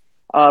actually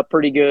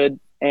pretty good,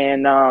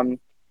 and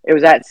it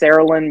was at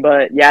Saraland.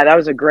 But yeah, that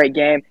was a great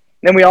game.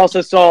 Then we also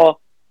saw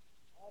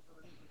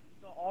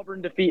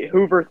Auburn defeat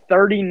Hoover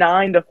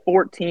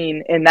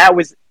 39-14, and that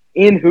was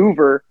in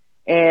Hoover.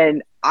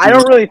 And I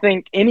don't really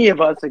think any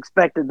of us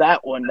expected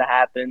that one to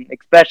happen,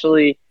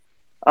 especially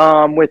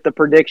with the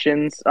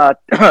predictions,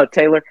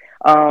 Taylor.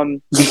 Yeah.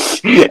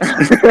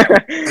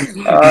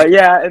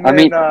 And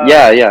then,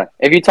 yeah.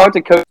 If you talk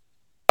to Coach,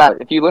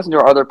 if you listen to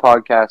our other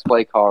podcast,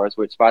 Play Cars,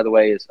 which by the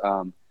way is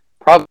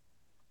probably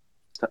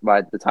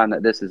by the time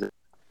that this is,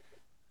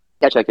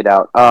 check it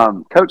out.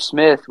 Coach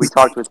Smith, we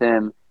talked with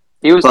him.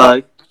 He was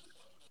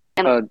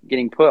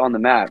getting put on the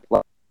map,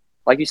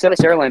 like you said,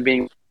 Saraland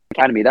being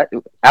academy. That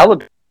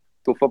Alabama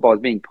football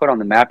is being put on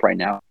the map right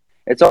now.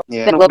 It's all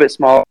a little bit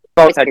small.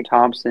 You always had your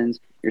Thompsons,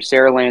 your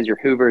Saralands, your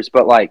Hoovers,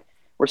 but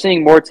we're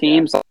seeing more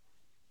teams. Like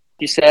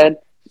you said,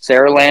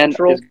 Saraland.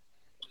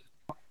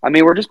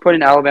 We're just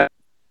putting Alabama on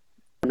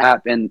the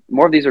map, and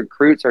more of these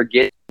recruits are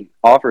getting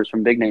offers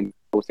from big name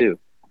schools too.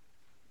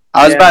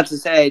 I was about to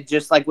say,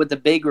 just like with the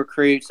big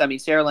recruits, I mean,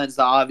 Saraland's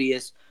the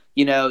obvious,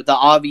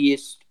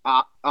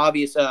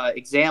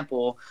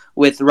 example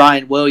with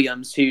Ryan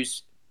Williams,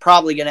 who's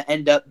probably going to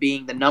end up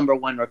being the number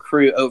one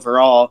recruit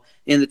overall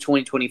in the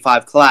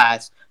 2025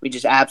 class. We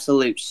just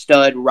absolute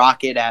stud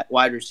rocket at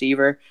wide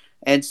receiver.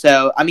 And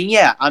so,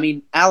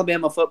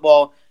 Alabama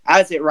football,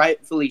 as it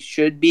rightfully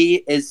should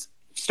be, is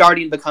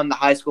starting to become the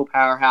high school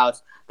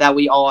powerhouse that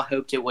we all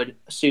hoped it would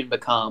soon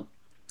become.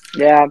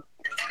 Yeah.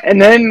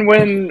 And then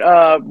when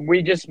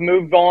we just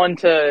moved on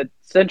to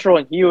Central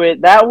and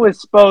Hewitt, that was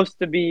supposed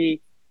to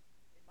be,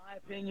 in my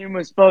opinion,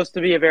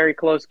 a very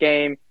close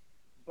game,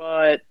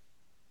 but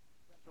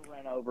Central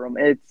ran over them.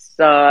 It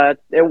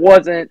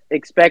wasn't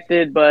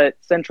expected, but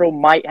Central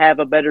might have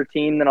a better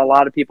team than a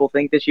lot of people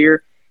think this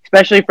year,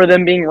 especially for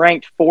them being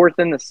ranked fourth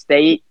in the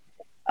state.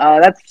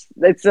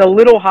 It's a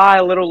little high,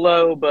 a little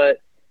low,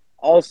 but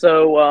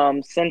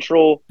also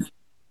Central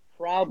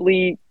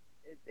probably.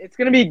 It's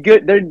going to be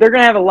good. They're going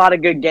to have a lot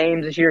of good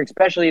games this year,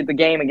 especially the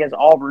game against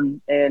Auburn,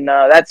 and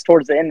that's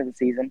towards the end of the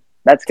season.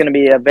 That's going to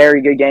be a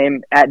very good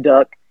game at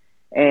Duck,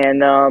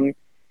 and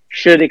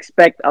should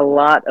expect a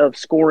lot of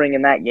scoring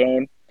in that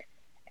game.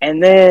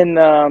 And then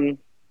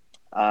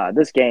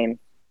this game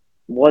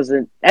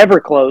wasn't ever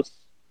close.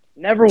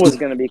 Never was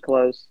going to be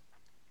close.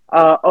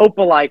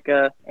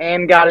 Opelika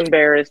and got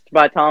embarrassed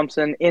by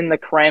Thompson in the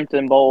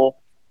Crampton Bowl.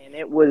 And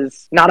it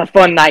was not a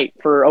fun night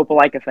for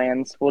Opelika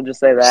fans. We'll just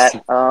say that.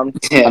 I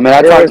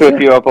talked to a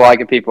few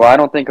Opelika people. I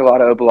don't think a lot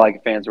of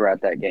Opelika fans were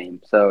at that game.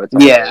 So it's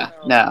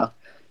no.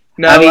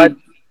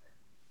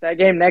 That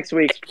game next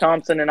week,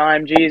 Thompson and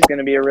IMG is going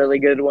to be a really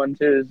good one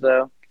too.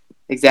 So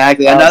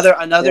exactly, another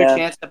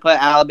chance to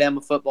put Alabama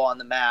football on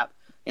the map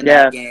in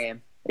that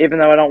game. Even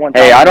though I don't want.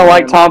 I don't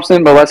like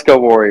Thompson, but let's go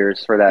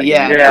Warriors for that.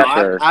 Yeah, game. Yeah,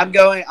 sure. I'm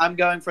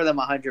going for them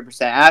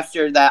 100%.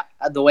 After that,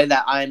 the way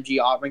that IMG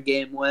Auburn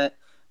game went.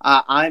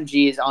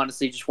 IMG is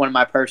honestly just one of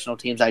my personal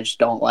teams I just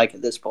don't like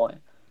at this point.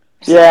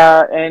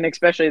 Yeah, and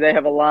especially they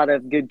have a lot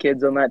of good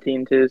kids on that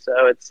team too,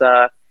 so it's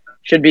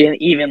should be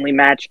an evenly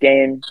matched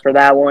game for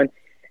that one.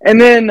 And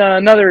then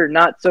another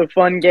not so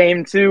fun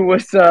game too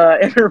was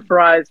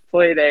Enterprise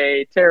played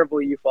a terrible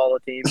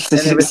Eufaula team,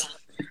 and it was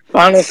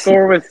final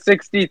score was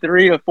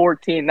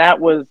 63-14. That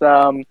was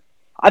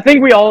I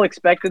think we all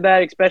expected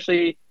that,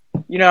 especially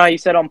how you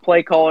said on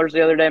Play Callers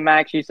the other day,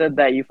 Max. You said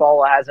that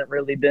Eufaula hasn't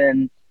really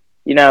been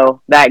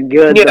that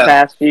good the Yeah.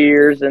 past few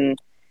years, and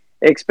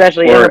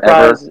especially Or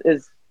Enterprise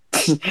is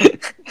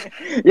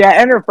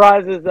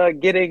Enterprise is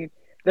getting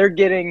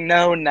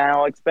known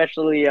now,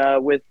 especially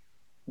with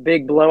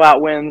big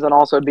blowout wins and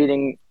also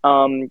beating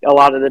a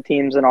lot of the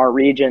teams in our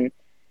region.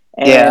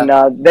 And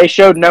they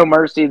showed no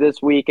mercy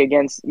this week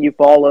against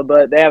Eufaula,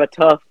 but they have a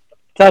tough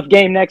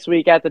game next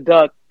week at the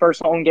Duck,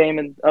 first home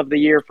game of the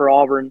year for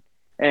Auburn.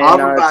 And,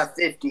 Auburn by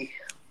 50.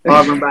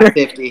 Auburn by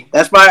 50.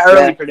 That's my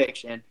early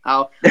prediction.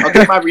 I'll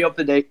get my real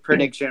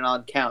prediction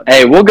on countdown.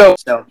 Hey, we'll go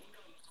So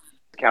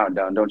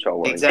countdown. Don't y'all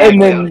worry. exactly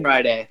And then- on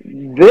Friday.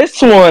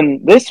 This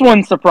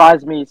one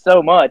surprised me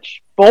so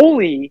much.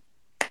 Foley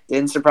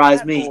Didn't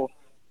surprise me.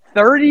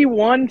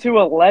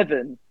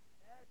 31-11.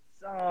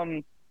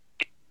 That's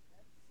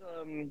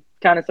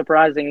kind of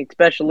surprising,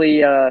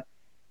 especially how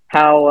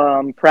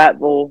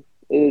Prattville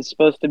is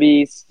supposed to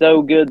be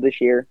so good this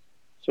year.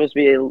 Supposed to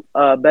be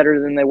better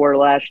than they were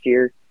last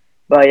year.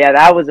 But yeah,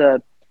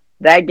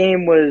 that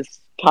game was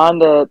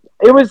kind of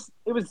it was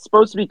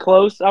supposed to be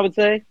close, I would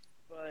say,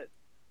 but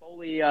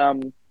Foley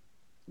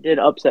did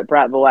upset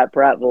Prattville at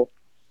Prattville.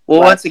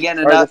 Well, once again,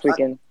 this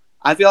weekend.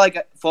 I feel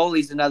like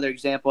Foley's another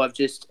example of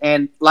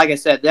and like I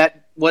said,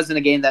 that wasn't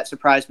a game that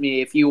surprised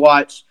me. If you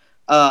watch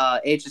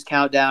H's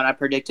Countdown, I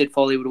predicted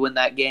Foley would win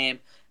that game.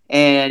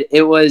 And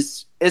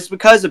it's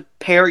because of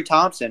Perry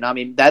Thompson. I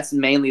mean, that's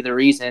mainly the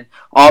reason.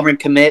 Auburn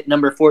commit,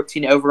 number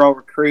 14 overall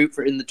recruit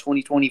in the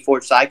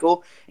 2024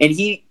 cycle. And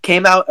he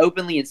came out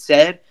openly and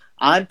said,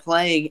 I'm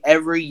playing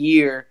every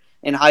year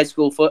in high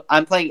school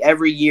I'm playing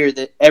every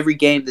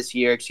game this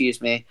year,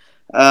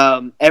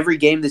 every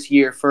game this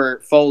year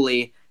for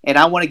Foley. And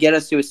I want to get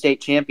us to a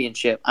state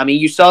championship. I mean,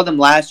 you saw them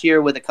last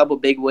year with a couple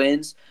big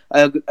wins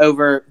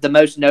over the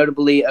most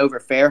notably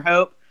over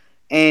Fairhope.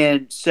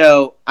 And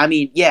so, I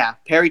mean, yeah,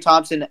 Perry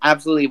Thompson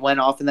absolutely went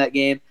off in that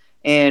game.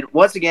 And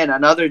once again,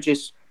 another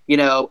just,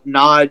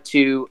 nod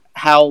to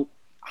how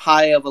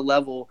high of a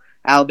level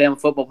Alabama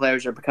football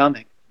players are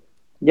becoming.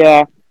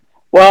 Yeah.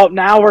 Well,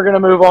 now we're going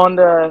to move on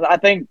to, I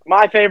think,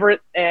 my favorite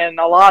and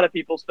a lot of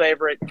people's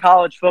favorite,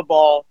 college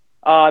football.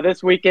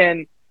 This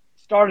weekend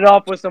started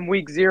off with some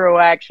week 0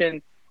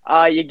 action.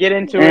 You get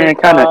into it.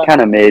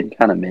 Kind of mid.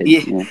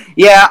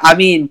 Yeah, I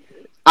mean,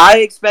 I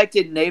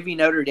expected Navy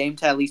Notre Dame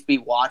to at least be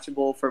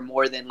watchable for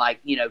more than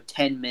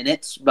 10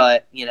 minutes,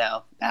 but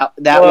that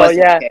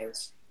wasn't the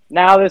case.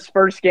 Now this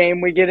first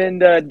game, we get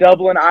into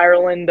Dublin,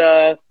 Ireland.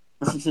 A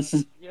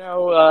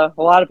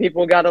lot of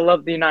people got to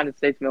love the United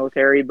States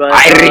military, but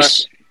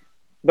Irish.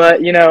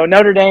 But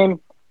Notre Dame,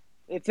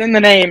 it's in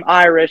the name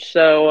Irish,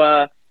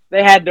 so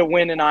they had to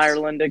win in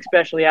Ireland,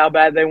 especially how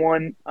bad they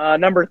won.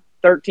 Number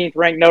 13th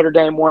ranked Notre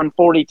Dame won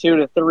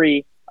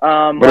 42-3.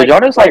 But did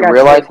y'all just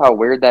realize how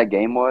weird that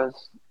game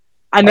was?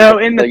 I know.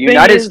 The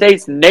United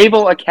States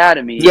Naval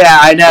Academy. Yeah,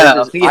 I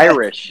know.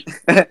 Irish,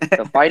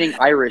 the Fighting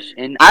Irish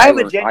in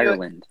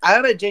Ireland. I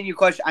have a genuine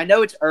question. I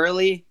know it's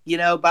early,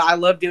 but I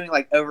love doing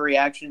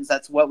overreactions.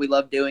 That's what we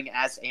love doing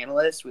as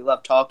analysts. We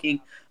love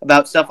talking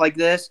about stuff like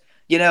this.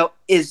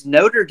 Is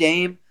Notre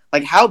Dame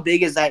how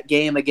big is that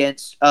game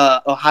against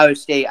Ohio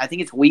State? I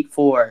think it's week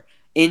 4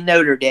 in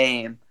Notre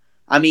Dame.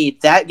 I mean,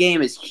 that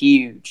game is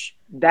huge.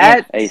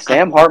 Hey,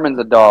 Sam Hartman's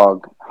a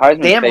dog.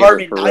 Sam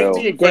Hartman,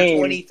 19 for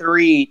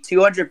 23,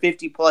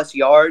 250 plus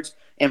yards,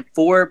 and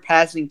 4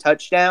 passing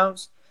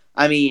touchdowns.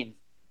 I mean,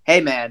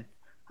 hey man,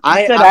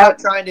 I'm not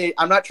trying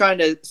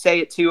to say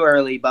it too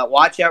early, but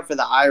watch out for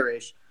the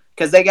Irish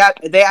because they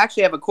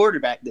actually have a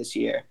quarterback this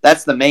year.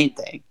 That's the main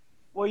thing.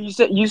 Well,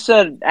 you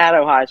said at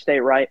Ohio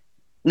State, right?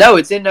 No,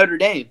 it's in Notre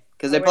Dame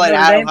because they played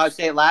at Ohio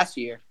State last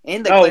year,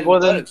 and they played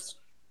close.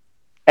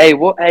 Hey,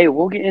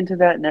 we'll get into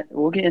that.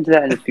 We'll get into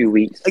that in a few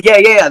weeks.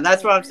 Yeah.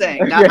 That's what I'm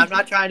saying. I'm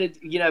not trying to,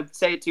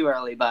 say it too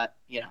early, but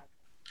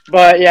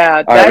But yeah,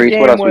 all that right, Reese,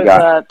 game what else was.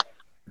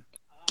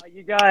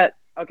 We got?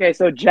 You got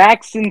so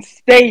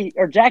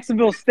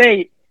Jacksonville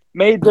State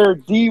made their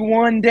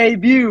D1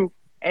 debut,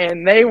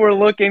 and they were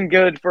looking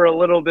good for a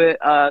little bit.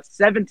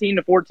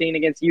 17-14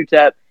 against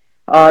UTEP.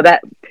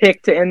 That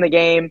pick to end the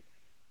game.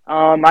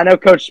 I know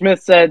Coach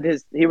Smith said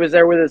he was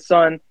there with his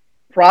son.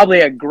 Probably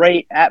a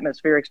great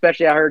atmosphere,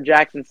 especially I heard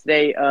Jackson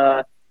State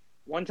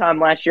one time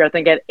last year, I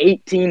think had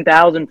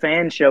 18,000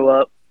 fans show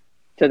up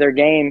to their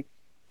game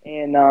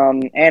in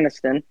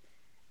Anniston.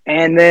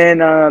 And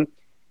then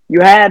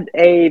you had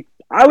I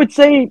would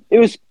say it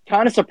was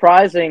kind of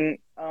surprising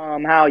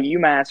how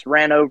UMass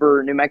ran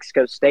over New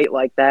Mexico State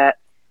like that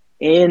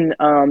in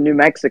New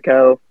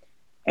Mexico.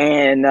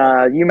 And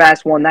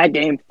UMass won that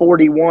game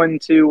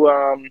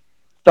 41-30,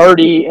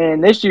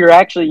 and this year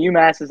actually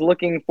UMass is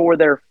looking for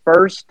their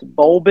first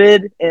bowl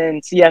bid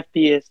in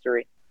CFP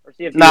history.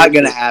 Not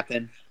going to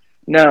happen.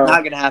 No,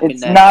 Not gonna happen.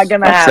 it's next. not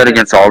gonna happen. Upset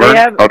against Auburn? They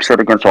have- Upset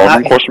against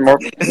Auburn? Question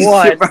mark.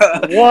 What? Bro,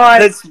 What?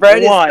 The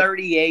spread What? is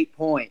 38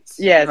 points.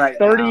 Yes, right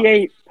now.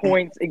 38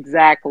 points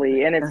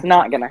exactly, and it's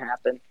not going to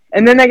happen.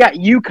 And then they got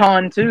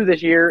UConn too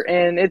this year,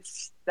 and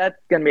that's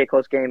going to be a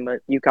close game, but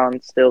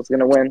UConn still is going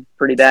to win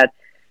pretty bad,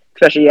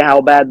 especially how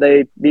bad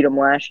they beat them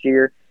last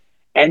year.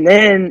 And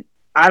then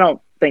I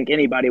don't think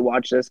anybody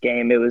watched this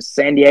game. It was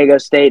San Diego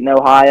State and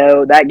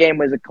Ohio. That game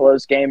was a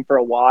close game for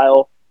a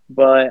while,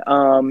 but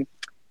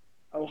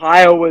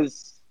Ohio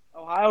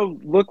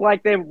looked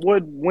like they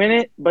would win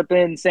it, but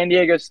then San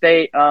Diego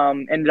State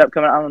ended up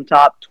coming out on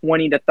top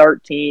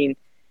 20-13.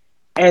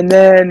 And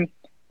then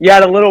you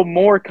had a little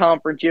more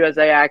Conference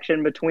USA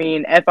action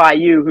between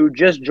FIU, who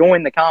just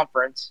joined the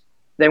conference.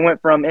 They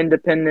went from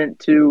independent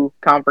to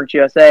Conference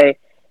USA,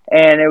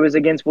 and it was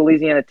against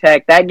Louisiana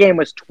Tech. That game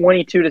was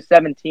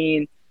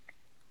 22-17,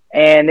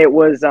 and it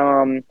was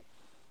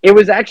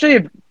actually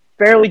a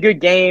fairly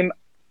good game.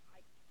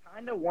 I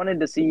kind of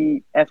wanted to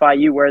see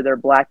FIU wear their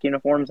black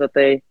uniforms that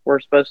they were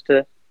supposed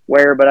to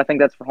wear, but I think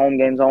that's for home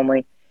games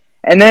only.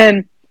 And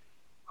then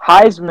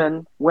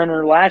Heisman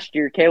winner last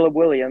year, Caleb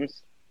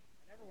Williams.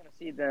 I never want to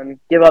see them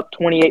give up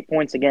 28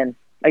 points again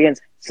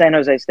against San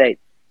Jose State.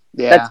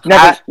 Yeah,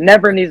 That's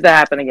never needs to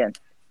happen again.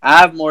 I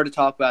have more to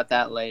talk about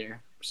that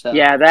later. So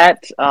Yeah,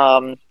 that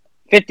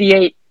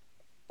 58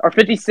 or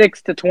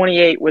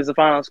 56-28 was the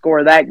final score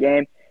of that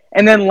game.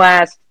 And then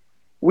last,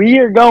 we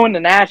are going to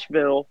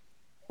Nashville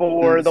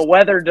for the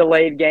weather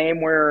delayed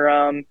game where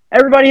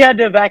everybody had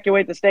to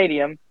evacuate the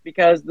stadium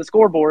because the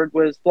scoreboard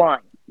was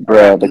flying.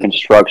 Bruh, the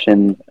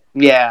construction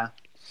yeah,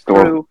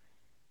 True.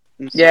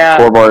 Yeah.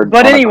 scoreboard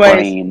But on anyways- a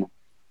plane.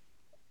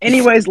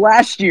 Anyways,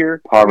 last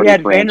year Poverty we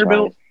had franchise.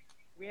 Vanderbilt.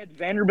 We had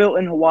Vanderbilt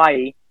in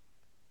Hawaii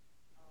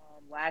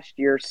last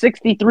year,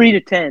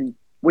 63-10,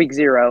 week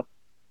 0.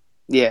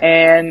 yeah.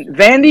 And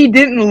Vandy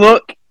didn't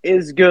look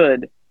as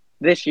good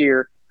this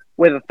year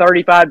with a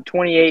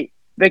 35-28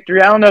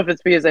 victory. I don't know if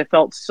it's because they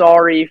felt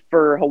sorry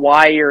for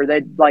Hawaii or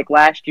they like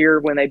last year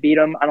when they beat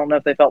them. I don't know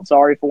if they felt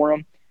sorry for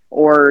them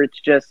or it's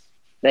just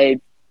they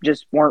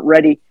just weren't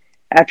ready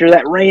after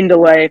that rain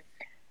delay.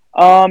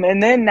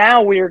 And then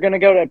now we are going to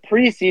go to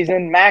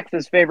preseason.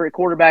 Max's favorite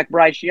quarterback,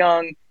 Bryce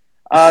Young,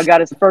 got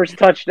his first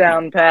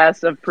touchdown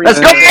pass of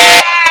preseason.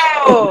 Let's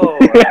go!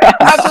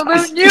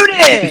 Absolute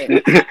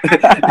unit!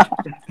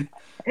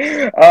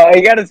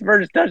 He got his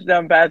first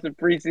touchdown pass of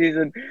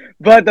preseason,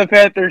 but the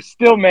Panthers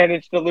still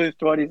managed to lose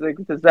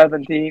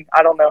 26-17.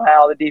 I don't know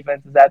how the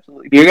defense is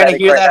absolutely. You're gonna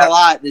pathetic hear right that now. a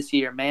lot this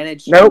year.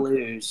 Manage Nope. to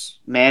lose.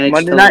 Manage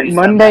Monday to night, lose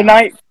Monday somehow.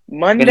 night,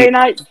 Monday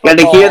night. Gonna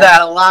Football. hear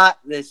that a lot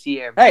this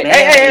year. Hey,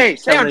 Manage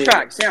stay to on lose.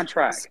 track. Stay on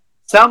track.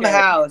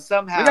 Somehow. We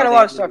got a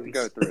lot of stuff to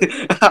go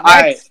through. All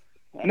right.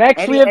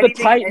 Next, we have the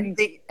Titans.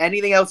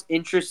 Anything else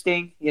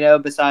interesting?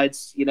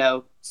 Besides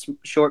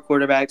short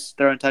quarterbacks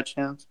throwing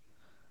touchdowns.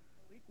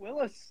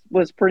 Willis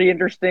was pretty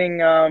interesting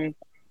against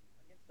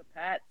the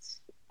Pats.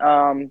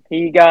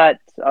 He got,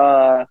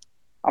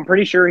 I'm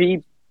pretty sure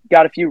he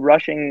got a few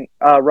rushing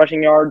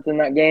yards in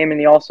that game, and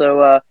he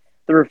also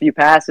threw a few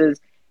passes.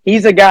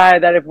 He's a guy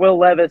that if Will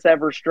Levis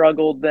ever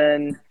struggled,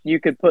 then you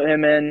could put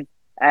him in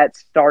at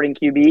starting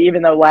QB,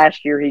 even though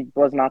last year he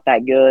was not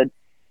that good.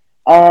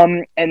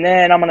 And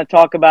then I'm going to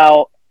talk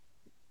about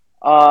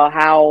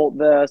how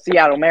the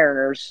Seattle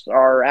Mariners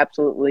are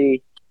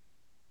absolutely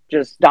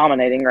just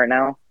dominating right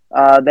now.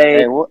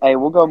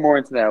 We'll go more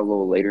into that a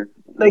little later.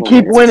 They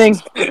keep winning.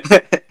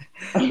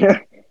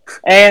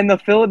 And the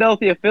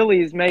Philadelphia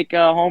Phillies make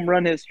home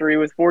run history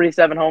with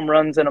 47 home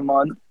runs in a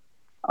month.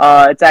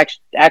 It's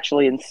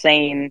actually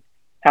insane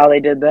how they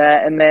did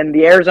that. And then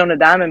the Arizona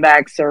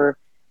Diamondbacks are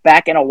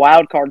back in a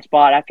wild card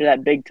spot after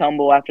that big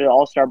tumble after the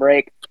All-Star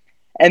break.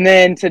 And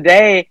then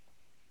today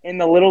in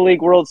the Little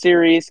League World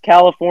Series,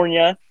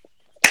 California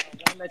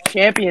won the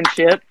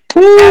championship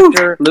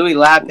after Louis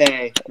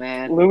Lappe,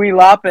 man. Louis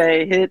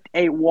Lappe hit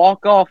a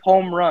walk-off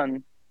home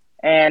run.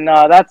 And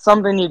that's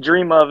something you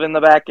dream of in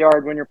the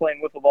backyard when you're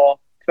playing wiffle ball,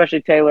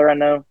 especially Taylor. I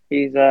know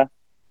he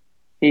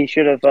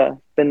should have been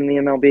in the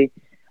MLB.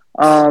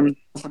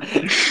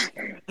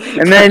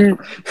 And then,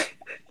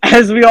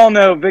 as we all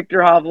know, Victor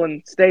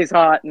Hovland stays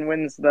hot and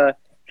wins the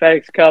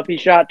FedEx Cup. He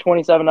shot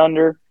 27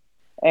 under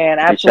and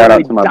Hey, absolutely shout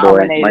out to my boy,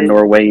 dominated. my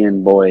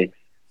Norwegian boy.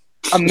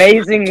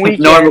 Amazing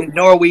weekend.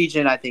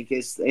 Norwegian, I think,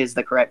 is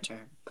the correct term.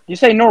 You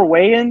say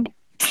Norwegian?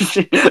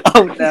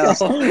 Oh no,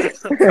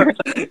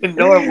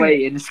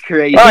 Norwegian is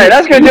crazy. All right,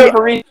 that's going to do it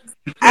for Reese.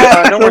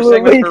 No more Absolutely.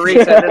 segments for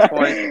Reese at this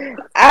point.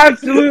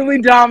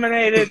 Absolutely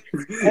dominated.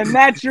 And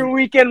that's your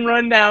weekend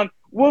rundown.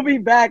 We'll be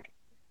back.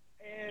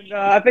 And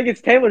I think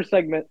it's Taylor's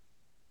segment.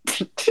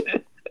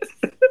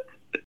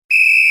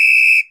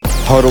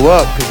 Huddle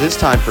up, because it's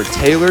time for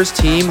Taylor's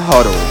Team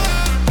Huddle.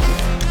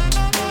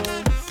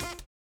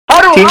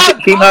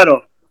 Team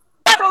huddle.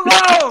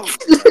 Hello!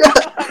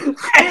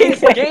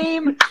 It's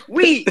game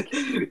week.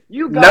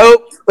 You got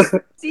Nope.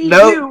 TCU.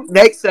 Nope.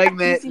 Next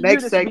segment. TCU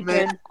Next this segment.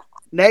 weekend.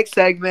 Next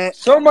segment.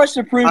 So much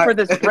to prove All for right.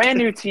 this brand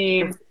new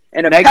team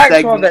and a Next Pac-12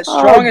 segment. that's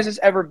strong as it's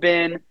ever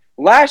been.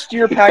 Last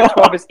year,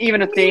 Pac-12 is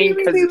even a thing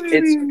because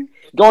it's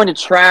going to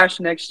trash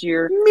next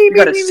year. We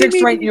got a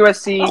 6th-ranked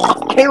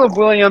USC, Caleb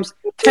Williams,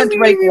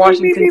 10th-ranked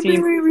Washington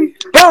team.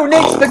 Bo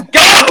Nix, the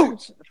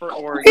GOAT for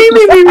Oregon.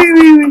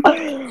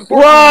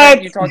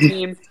 14th-ranked Utah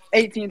team,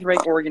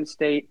 18th-ranked Oregon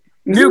State.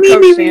 New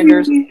coach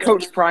Sanders,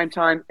 coach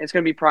primetime. It's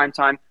going to be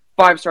primetime.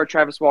 5-star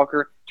Travis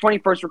Walker,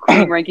 21st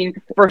recruiting ranking,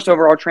 1st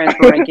overall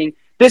transfer ranking.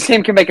 This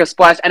team can make a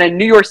splash, and a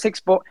New Year's Six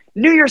bowl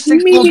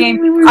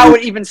game. I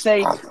would even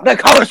say the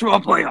college football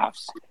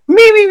playoffs.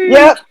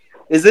 Yep.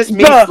 Is this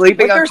me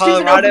sleeping with on their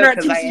season Colorado? opener at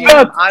Because I TCU.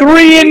 am. I'm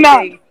 3-9.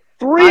 sleeping.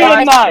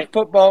 3-9.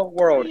 Football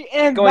world.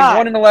 3-9. Going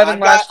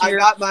 1-11 last year.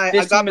 I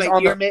This got team is my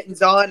on ear the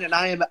mittens on, and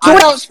I'm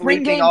sold-out spring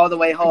sleeping game. all the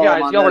way home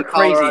Guys, on y'all the are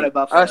crazy. Colorado A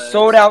Buffaloes.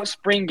 sold-out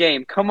spring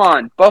game. Come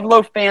on.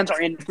 Buffalo fans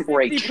are in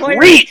for a 50 players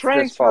treat this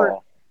transferred.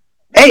 fall.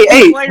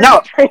 Hey, Players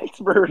no.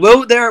 transferred.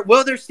 Will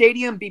their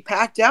stadium be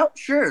packed out?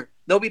 Sure.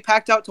 They'll be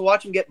packed out to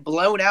watch them get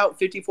blown out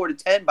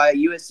 54-10 by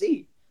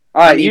USC.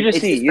 All right, I mean, you just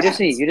it's see. just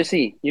You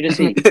just facts.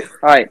 see.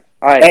 All right.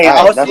 Hey,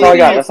 I'll That's see all I you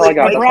got. next That's all I week.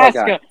 got.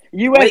 Nebraska,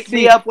 Wake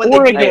me USC, up when they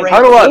Oregon, get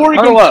Huddle up.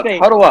 Oregon Huddle up.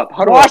 State, Huddle up.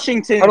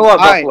 Washington, Huddle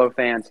up, All right. Buffalo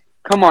fans.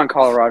 Come on,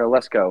 Colorado.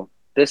 Let's go.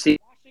 This season.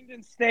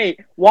 Washington State,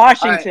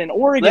 Washington,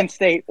 Oregon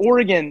State,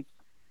 Oregon.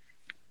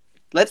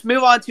 Let's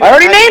move on to. I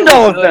already actually named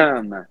all of good-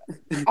 them.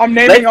 I'm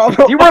naming all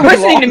the You were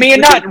listening to me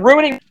and not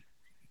ruining.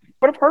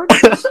 Would have heard.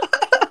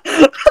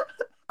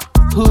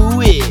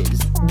 Who is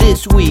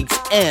this week's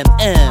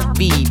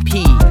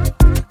MMVP?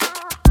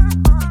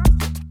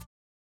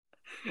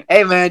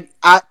 Hey, man.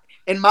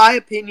 In my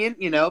opinion,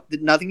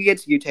 nothing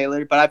against you,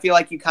 Taylor, but I feel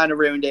like you kind of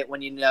ruined it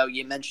when you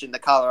mentioned the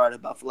Colorado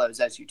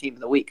Buffaloes as your team of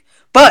the week.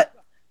 But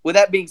with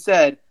that being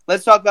said,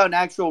 let's talk about an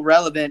actual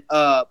relevant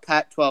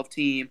Pac-12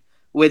 team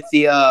with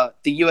the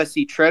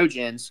USC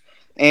Trojans.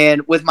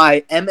 And with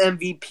my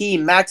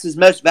MMVP, Max's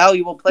Most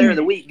Valuable Player of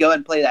the Week, go ahead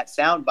and play that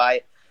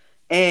soundbite.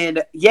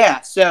 And yeah,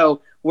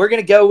 so we're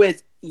gonna go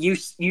with you.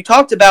 You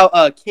talked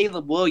about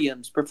Caleb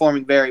Williams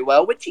performing very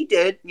well, which he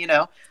did.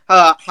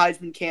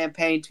 Heisman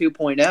campaign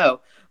 2.0.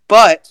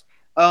 But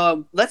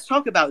let's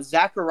talk about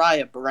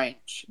Zachariah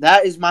Branch.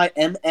 That is my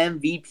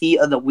MMVP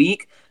of the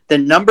week. The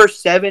number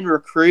 7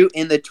 recruit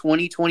in the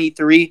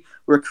 2023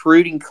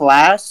 recruiting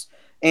class.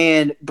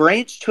 And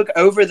Branch took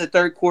over the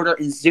third quarter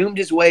and zoomed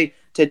his way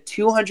to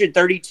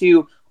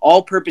 232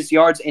 all-purpose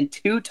yards and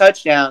 2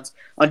 touchdowns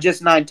on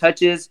just 9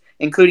 touches,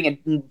 including a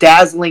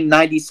dazzling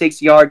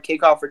 96-yard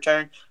kickoff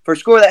return for a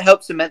score that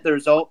helped cement the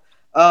result.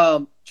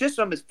 Just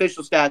some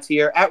official stats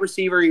here. At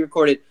receiver, he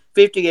recorded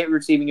 58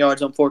 receiving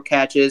yards on 4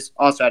 catches,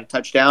 also had a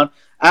touchdown.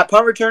 At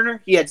punt returner,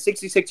 he had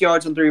 66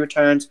 yards on 3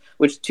 returns,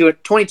 which to a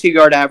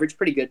 22-yard average,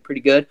 pretty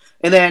good.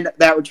 And then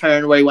that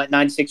return where he went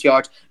 96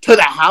 yards to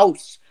the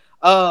house.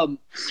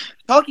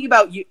 Talking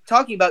about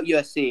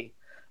USC,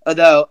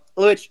 though,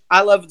 which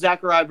I love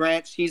Zachariah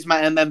Branch. He's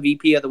my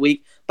MMVP of the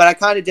week. But I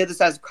kind of did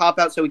this as a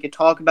cop-out so we could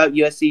talk about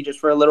USC just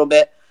for a little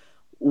bit.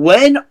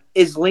 When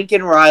is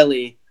Lincoln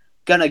Riley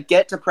going to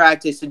get to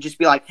practice and just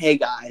be like, hey,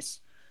 guys,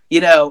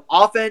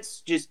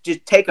 offense, just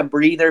take a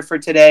breather for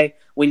today.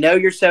 We know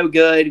you're so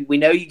good. We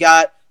know you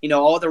got,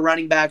 all the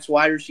running backs,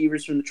 wide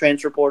receivers from the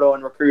transfer portal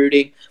and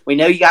recruiting. We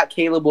know you got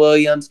Caleb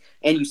Williams,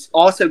 and you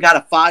also got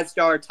a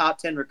 5-star top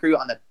 10 recruit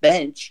on the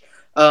bench.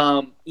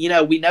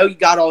 We know you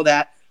got all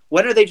that.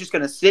 When are they just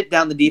going to sit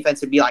down the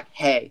defense and be like,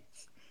 hey,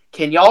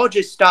 can y'all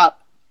just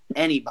stop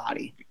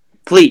anybody?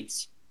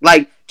 Please.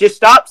 Just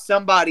stop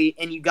somebody,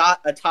 and you got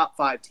a top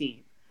 5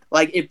 team.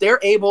 If they're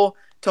able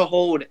to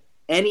hold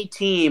any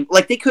team,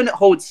 they couldn't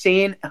hold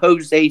San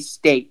Jose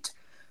State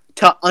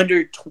to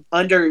under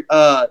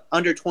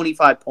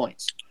 25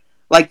 points.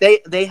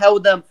 They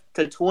held them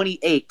to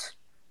 28,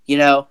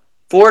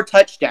 4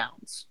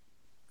 touchdowns.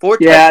 4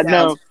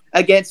 touchdowns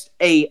against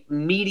a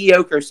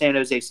mediocre San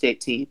Jose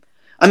State team.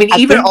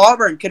 Even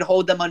Auburn could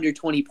hold them under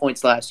 20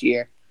 points last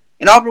year.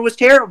 And Auburn was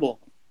terrible.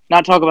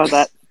 Not talk about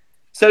that.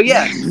 So,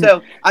 yeah.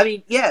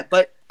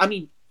 But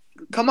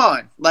come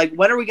on.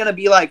 When are we going to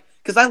be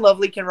because I love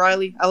Lincoln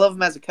Riley. I love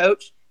him as a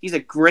coach. He's a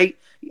great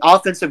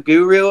offensive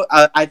guru.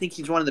 I think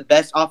he's one of the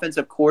best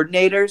offensive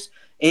coordinators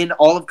in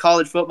all of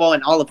college football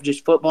and all of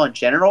just football in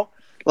general.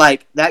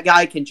 That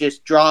guy can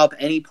just draw up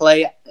any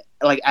play,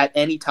 at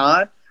any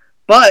time.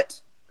 But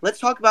let's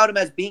talk about him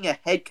as being a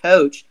head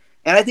coach.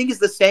 And I think it's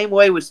the same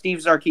way with Steve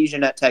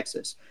Sarkisian at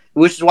Texas,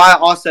 which is why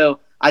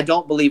I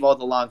don't believe all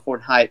the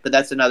Longhorn hype, but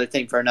that's another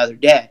thing for another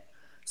day.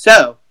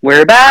 So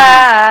we're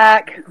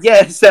back.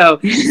 Yeah. So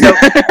see,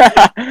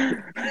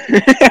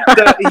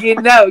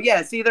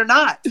 they're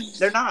not.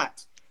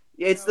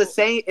 It's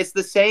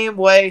the same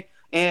way,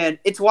 and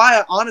it's why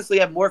I honestly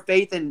have more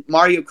faith in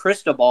Mario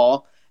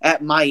Cristobal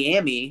at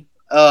Miami.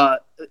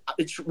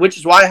 Which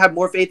is why I have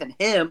more faith in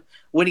him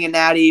winning a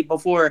natty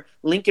before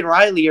Lincoln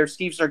Riley or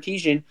Steve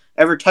Sarkisian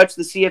ever touched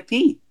the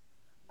CFP.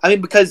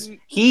 Because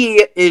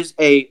he is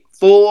a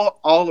full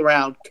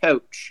all-around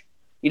coach.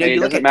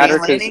 You look at matter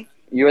Dan Lanning.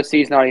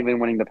 USC is not even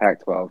winning the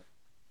Pac-12.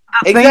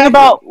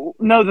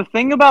 The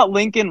thing about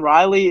Lincoln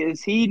Riley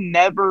is he's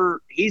never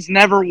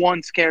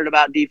once cared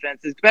about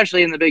defense,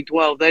 especially in the Big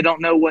 12. They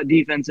don't know what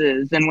defense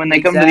is, and when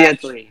they come to the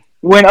SEC,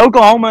 when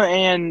Oklahoma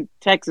and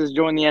Texas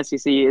join the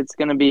SEC, it's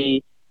gonna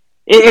be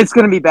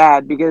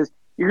bad because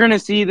you're gonna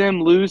see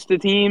them lose to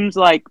teams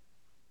like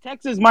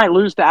Texas might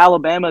lose to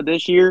Alabama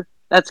this year.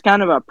 That's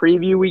kind of a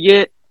preview we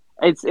get.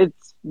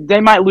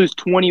 They might lose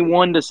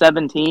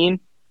 21-17.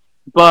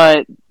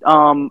 But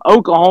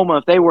Oklahoma,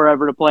 if they were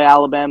ever to play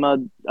Alabama,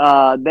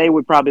 they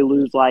would probably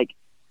lose like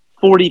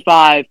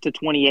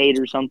 45-28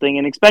 or something.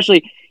 And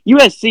especially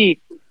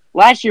USC,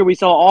 last year we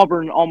saw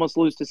Auburn almost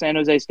lose to San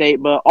Jose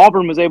State, but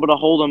Auburn was able to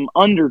hold them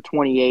under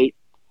 28.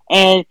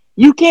 And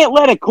you can't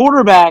let a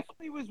quarterback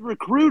who was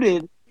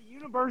recruited at the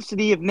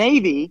University of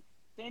Navy,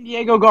 San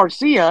Diego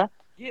Garcia,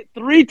 get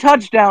 3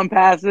 touchdown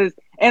passes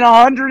and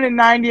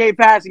 198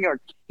 passing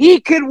yards. He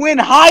could win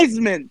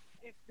Heisman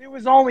if it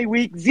was only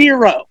week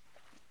 0.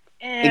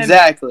 And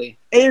exactly.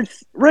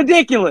 It's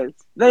ridiculous.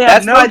 They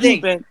have no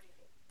defense.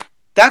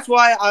 That's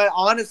why I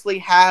honestly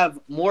have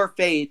more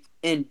faith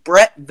in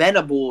Brett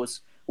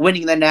Venables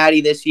winning the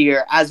Natty this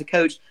year as a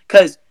coach,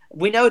 because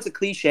we know it's a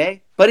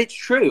cliche, but it's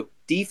true.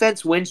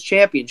 Defense wins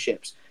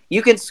championships.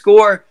 You can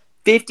score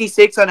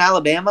 56 on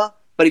Alabama,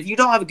 but if you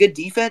don't have a good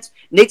defense,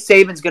 Nick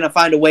Saban's going to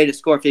find a way to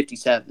score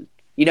 57.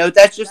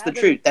 That's just the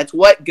truth. That's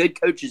what good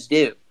coaches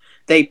do.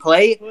 They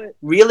play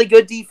really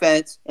good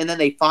defense, and then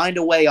they find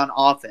a way on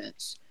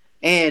offense.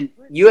 And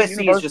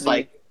USC is just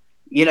like,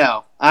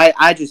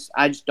 I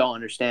just don't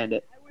understand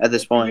it at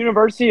this point.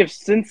 University of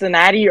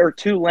Cincinnati or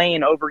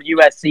Tulane over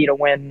USC to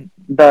win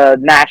the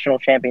national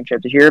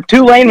championship this year. If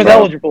Tulane was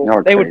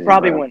eligible, they would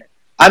probably win it.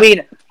 I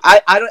mean,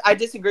 I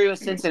disagree with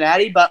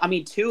Cincinnati, but I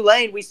mean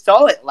Tulane, we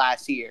saw it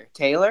last year,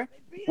 Taylor.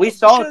 We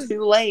saw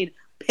Tulane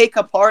pick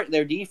apart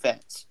their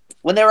defense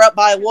when they were up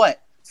by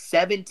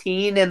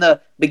 17 in the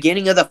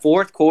beginning of the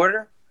fourth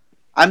quarter.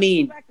 I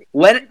mean,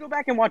 when you go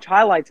back and watch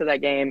highlights of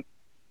that game,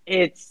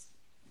 it's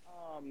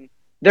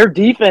their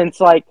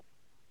defense, like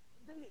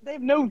they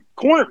have no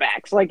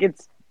cornerbacks. Like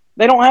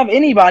they don't have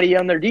anybody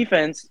on their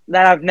defense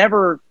that I've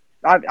never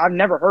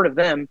heard of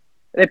them.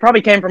 They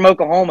probably came from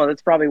Oklahoma.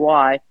 That's probably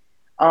why.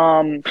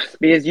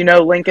 Because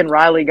Lincoln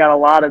Riley got a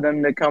lot of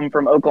them to come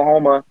from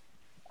Oklahoma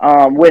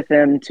with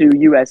him to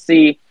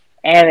USC,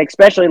 and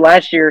especially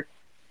last year,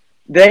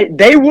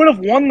 they would have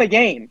won the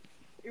game.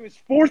 It was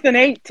 4th and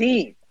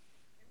 18. They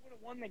would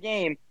have won the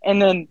game,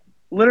 and then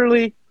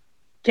literally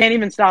can't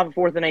even stop a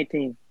 4th and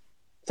 18.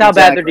 That's how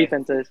bad their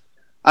defense is.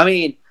 I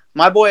mean,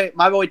 my boy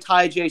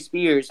Ty J.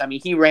 Spears. I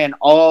mean, he ran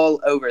all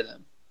over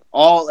them,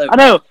 all over. I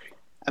know.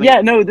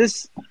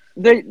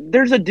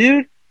 There's a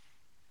dude.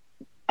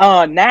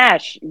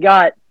 Nash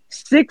got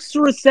 6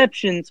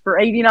 receptions for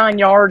 89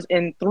 yards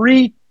and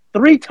three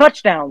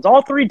touchdowns.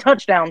 All 3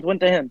 touchdowns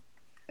went to him.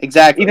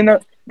 Exactly. Even though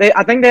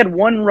I think they had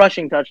 1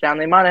 rushing touchdown.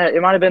 It might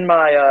have been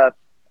by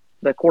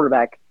the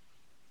quarterback.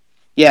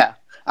 Yeah,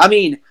 I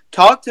mean,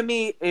 talk to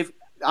me. If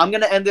I'm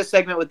going to end this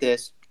segment with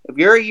this, if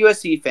you're a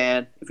USC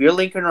fan, if you're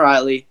Lincoln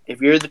Riley,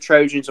 if you're the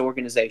Trojans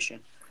organization,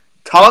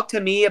 talk to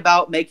me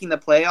about making the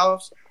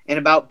playoffs and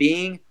about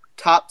being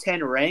top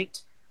 10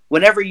 ranked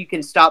whenever you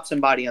can stop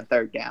somebody on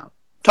 3rd down.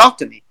 Talk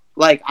to me.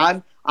 Like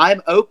I'm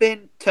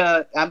open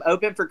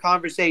for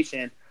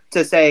conversation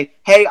to say,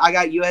 hey, I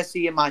got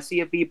USC in my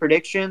CFB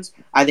predictions.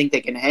 I think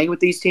they can hang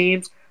with these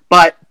teams.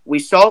 But we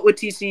saw it with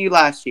TCU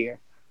last year.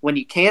 When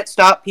you can't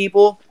stop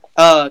people,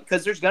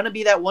 because there's going to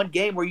be that one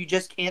game where you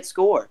just can't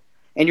score.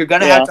 And you're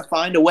going to have to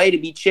find a way to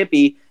be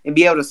chippy and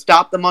be able to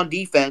stop them on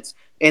defense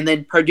and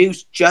then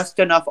produce just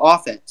enough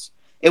offense.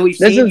 And we've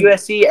seen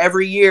USC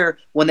every year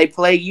when they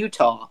play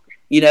Utah.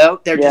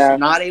 They're just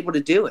not able to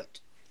do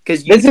it.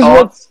 Because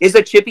Utah is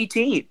a chippy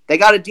team. They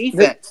got a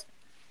defense.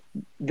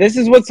 This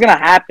is what's going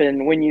to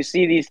happen when you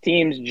see these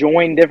teams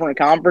join different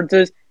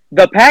conferences.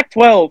 The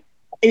Pac-12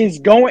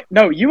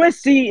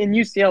 USC and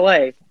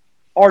UCLA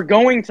are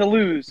going to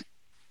lose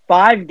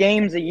 5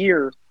 games a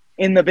year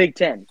in the Big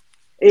Ten.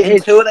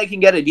 Until they can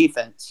get a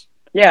defense.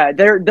 Yeah,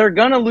 they're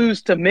going to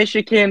lose to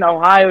Michigan,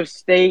 Ohio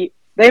State.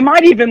 They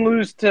might even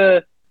lose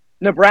to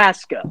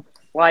Nebraska.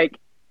 Like,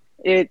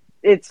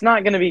 it's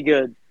not going to be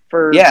good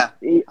for. Yeah,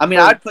 I mean,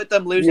 I'd put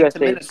them losing to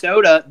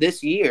Minnesota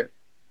this year.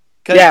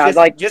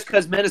 Just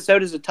because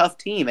Minnesota's a tough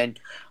team and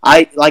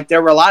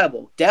they're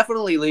reliable.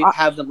 Definitely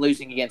have them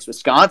losing against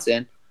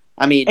Wisconsin.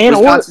 I mean,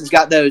 Wisconsin's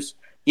got those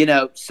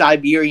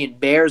Siberian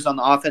bears on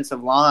the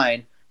offensive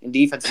line and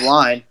defensive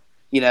line.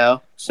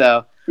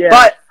 So. Yeah.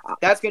 But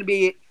that's going to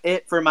be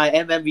it for my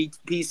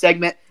MVP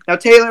segment. Now,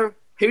 Taylor,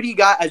 who do you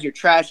got as your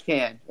trash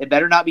can? It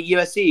better not be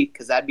USC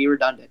because that'd be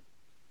redundant.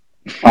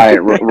 All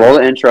right, roll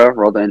the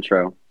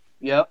intro.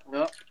 Yep.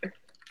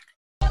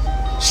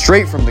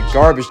 Straight from the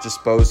garbage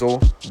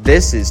disposal,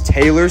 this is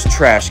Taylor's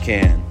Trash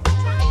Can.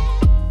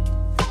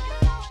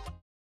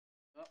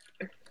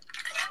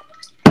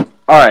 All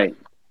right.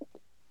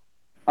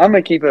 I'm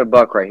going to keep it a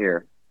buck right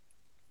here.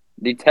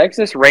 The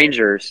Texas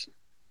Rangers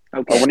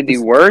Okay. one of the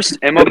worst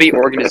MLB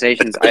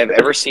organizations I have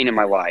ever seen in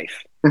my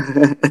life.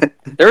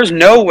 There's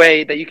no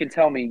way that you can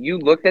tell me you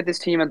looked at this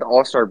team at the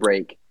All-Star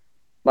break,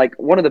 like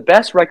one of the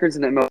best records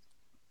in the MLB,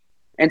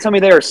 and tell me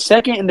they are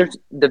second in their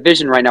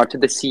division right now to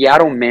the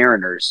Seattle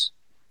Mariners.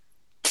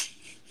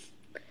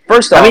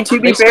 First off, I mean, to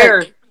be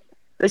fair,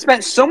 they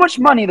spent so much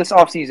money this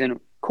offseason.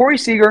 Corey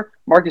Seager,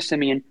 Marcus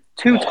Semien,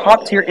 two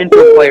top-tier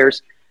infield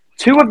players,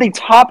 two of the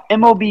top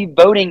MLB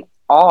voting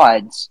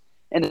odds,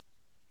 and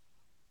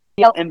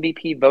the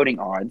MVP voting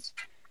odds.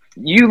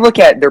 You look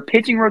at their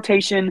pitching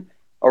rotation,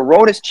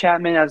 Aroldis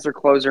Chapman as their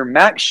closer,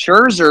 Max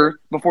Scherzer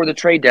before the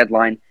trade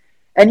deadline,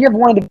 and you have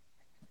one of the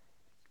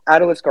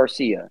Adolis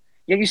Garcia.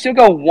 Yet you still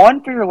go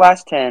 1 for your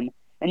last 10,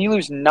 and you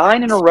lose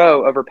 9 in a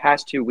row over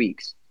past 2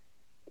 weeks.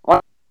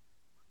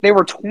 They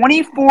were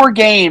 24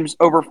 games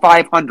over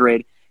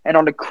 500 and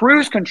on the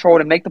cruise control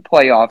to make the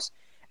playoffs.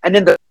 And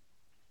then the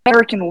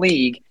American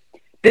League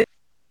did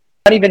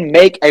not even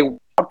make a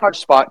wildcard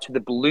spot to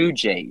the Blue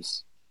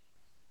Jays.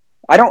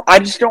 I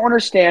just don't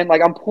understand.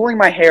 Like, I'm pulling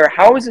my hair.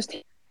 How is this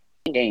team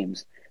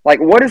games? Like,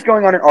 what is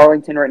going on in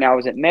Arlington right now?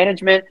 Is it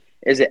management?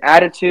 Is it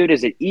attitude?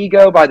 Is it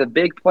ego by the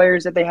big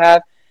players that they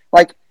have?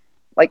 Like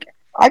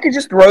I could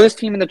just throw this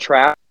team in the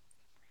trash.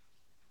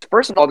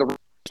 First of all, the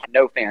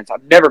no fans.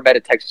 I've never met a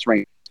Texas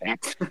Rangers fan.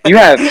 You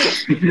have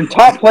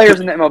top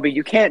players in the MLB.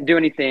 You can't do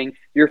anything.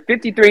 You're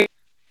 53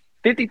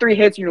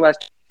 hits in your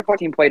last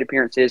 14 plate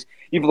appearances.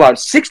 You've allowed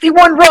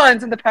 61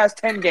 runs in the past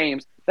 10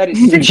 games. That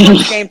is 6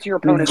 runs a game to your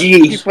opponents.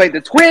 You played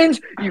the Twins.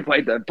 You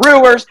played the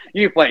Brewers.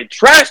 You played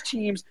trash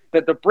teams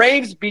that the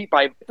Braves beat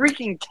by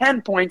freaking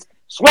 10 points.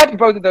 Swept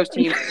both of those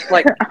teams.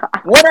 Like,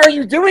 what are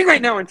you doing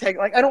right now in Texas?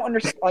 Like, I don't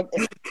understand. Like,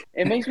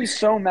 it makes me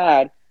so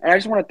mad. And I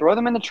just want to throw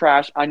them in the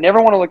trash. I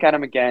never want to look at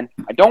them again.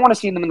 I don't want to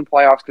see them in the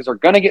playoffs because they're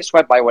going to get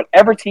swept by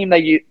whatever team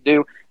they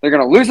do. They're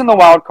going to lose in the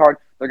wild card.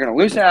 They're going to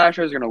lose to the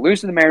Astros. They're going to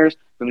lose to the Mariners.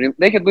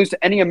 They could lose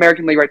to any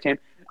American League right team.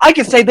 I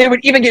could say they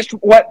would even get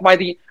swept by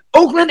the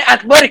Oakland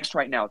Athletics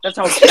right now. That's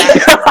how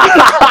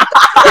bad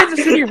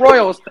Kansas City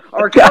Royals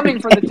are coming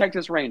for the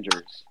Texas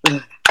Rangers.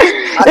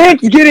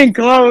 It's getting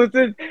close.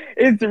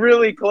 It's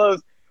really close.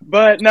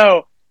 But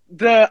no,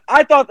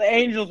 I thought the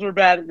Angels were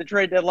bad at the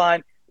trade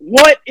deadline.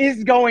 What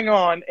is going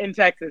on in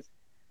Texas?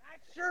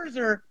 Max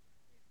Scherzer,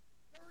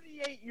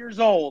 38 years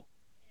old,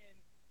 and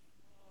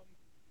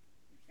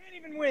you can't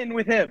even win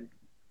with him.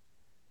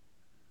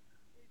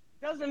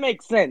 It doesn't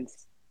make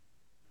sense.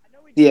 I know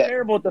he's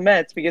terrible at the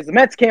Mets because the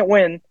Mets can't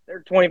win. They're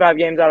 25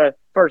 games out of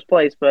first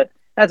place, but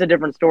that's a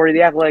different story.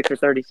 The Athletics are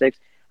 36.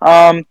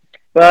 But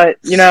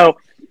yeah.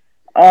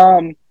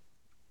 Right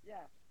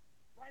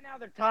now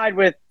they're tied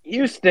with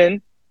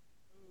Houston,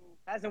 who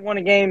hasn't won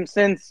a game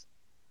since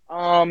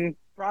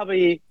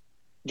probably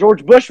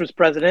George Bush was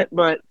president.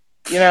 But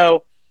yeah.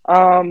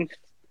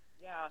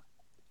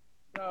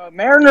 The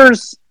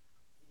Mariners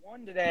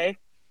won today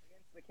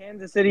against the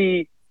Kansas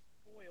City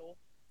Royals,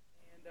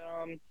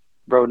 and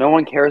Bro, no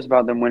one cares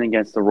about them winning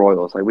against the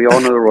Royals. Like, we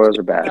all know the Royals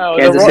are bad. No,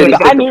 Kansas the City Royals-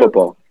 stick I to knew-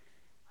 football.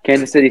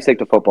 Kansas City stick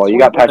to football. You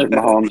got Patrick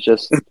Mahomes.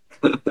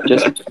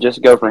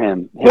 Just go for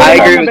him. I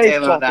him agree on with the Taylor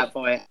baseball on that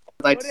point.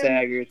 I'd like to Put say him-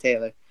 I agree with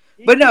Taylor.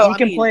 But no, he I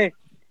can mean, play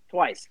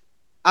twice.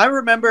 I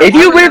remember. If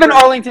you live in remember-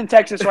 Arlington,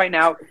 Texas right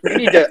now, you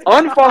need to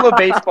unfollow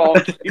baseball.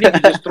 You need to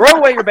just throw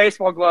away your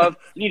baseball glove.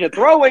 You need to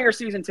throw away your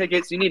season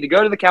tickets. You need to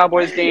go to the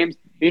Cowboys games.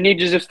 You need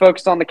to just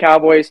focus on the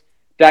Cowboys,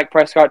 Dak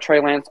Prescott,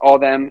 Trey Lance, all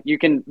them. You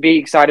can be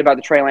excited about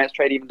the Trey Lance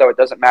trade even though it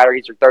doesn't matter.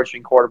 He's your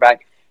third-string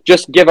quarterback.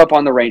 Just give up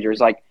on the Rangers.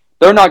 Like,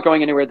 they're not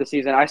going anywhere this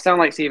season. I sound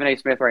like Stephen A.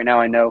 Smith right now,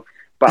 I know.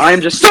 But I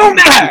am just so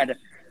mad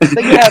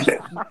that you have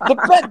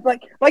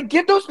the like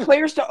give those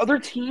players to other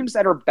teams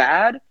that are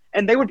bad,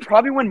 and they would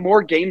probably win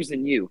more games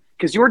than you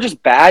because you're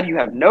just bad. You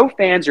have no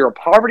fans. You're a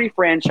poverty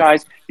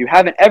franchise. You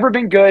haven't ever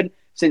been good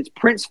since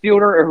Prince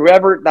Fielder or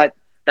whoever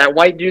that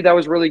white dude that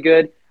was really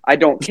good. I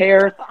don't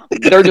care.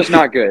 They're just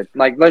not good.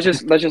 Like, let's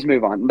just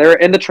move on. They're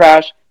in the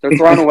trash. They're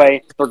thrown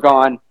away. They're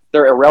gone.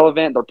 They're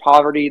irrelevant. They're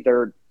poverty.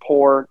 They're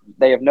poor.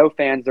 They have no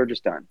fans. They're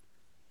just done.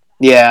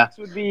 Yeah.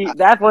 The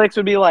Athletics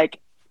would be like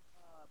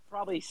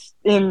probably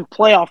in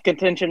playoff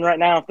contention right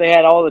now if they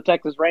had all the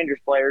Texas Rangers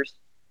players.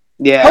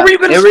 Yeah. How are you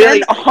going to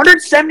It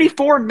spend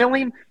 $174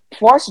 million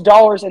plus in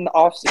the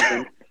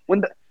offseason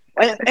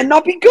and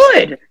not be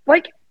good?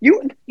 Like, you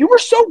were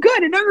so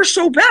good and now you're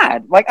so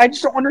bad. Like, I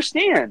just don't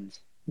understand.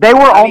 They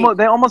were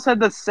they almost had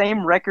the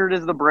same record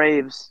as the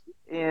Braves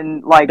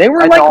in like They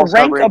were at the like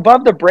All-Star ranked break.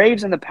 above the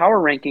Braves in the power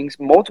rankings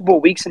multiple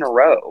weeks in a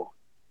row.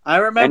 I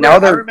remember. And now I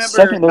they're remember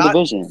second in their not,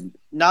 division.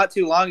 not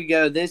too long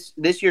ago. This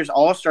year's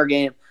All-Star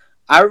game.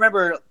 I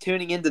remember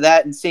tuning into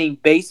that and seeing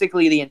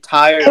basically the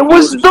entire. It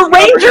was the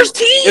Rangers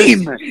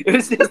team. It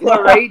was just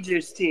the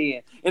Rangers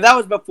team, and that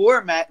was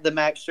before the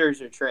Max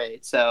Scherzer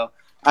trade. So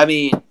I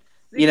mean,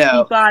 you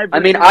know,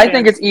 I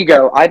think it's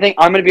ego. I'm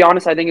going to be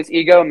honest. I think it's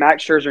ego.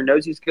 Max Scherzer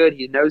knows he's good.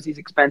 He knows he's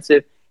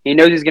expensive. He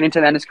knows he's getting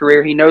to the end of his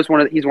career. He knows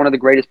he's one of the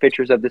greatest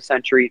pitchers of this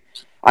century.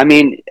 I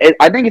mean,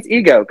 I think it's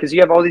ego because you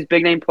have all these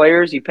big name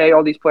players. You pay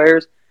all these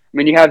players. I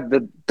mean, you have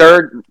the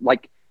third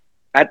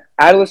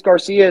Adolis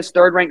Garcia is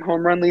third-ranked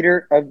home run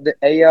leader of the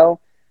AL.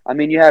 I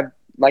mean, you have,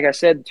 like I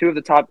said, two of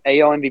the top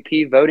AL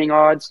MVP voting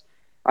odds.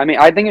 I mean,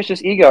 I think it's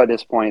just ego at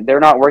this point. They're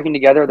not working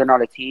together. They're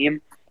not a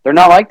team. They're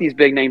not like these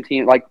big-name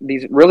teams, like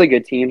these really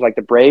good teams like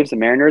the Braves, the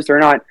Mariners. They're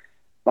not,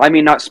 I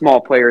mean, not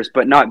small players,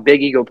 but not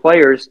big ego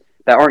players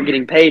that aren't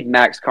getting paid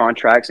max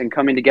contracts and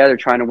coming together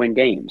trying to win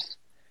games.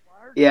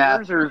 Yeah.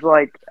 Scherzer's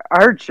like,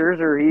 I heard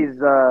Scherzer,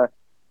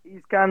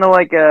 he's kind of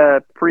like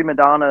a prima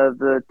donna of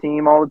the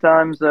team all the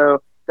time.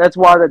 So that's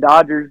why the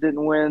Dodgers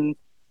didn't win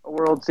a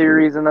World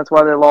Series, and that's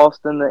why they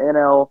lost in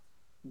the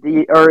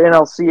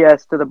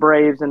NLCS to the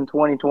Braves in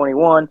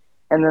 2021.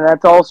 And then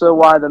that's also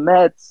why the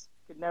Mets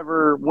could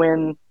never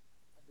win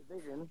a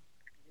division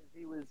because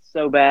he was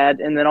so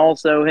bad. And then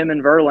also him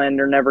and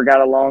Verlander never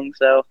got along,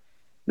 so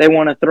they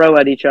want to throw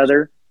at each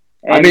other.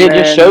 And I mean, it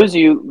just shows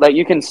you that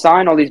you can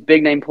sign all these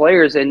big-name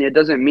players, and it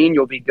doesn't mean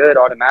you'll be good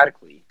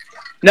automatically.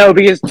 No,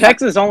 because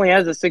Texas only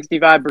has a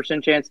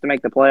 65% chance to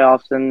make the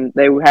playoffs, and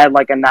they had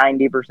like a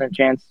 90%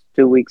 chance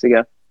 2 weeks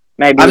ago.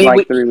 Maybe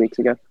 3 weeks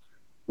ago.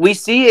 We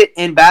see it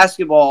in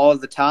basketball all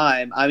the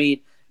time. I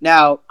mean,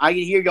 now I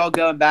can hear y'all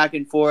going back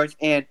and forth,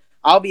 and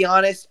I'll be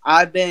honest,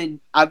 I've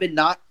been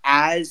not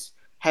as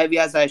heavy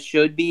as I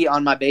should be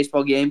on my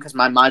baseball game because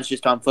my mind's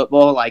just on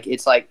football. Like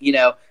it's like, you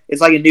know,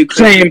 it's like a new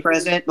Christmas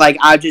present. Like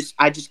I just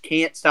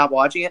can't stop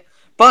watching it.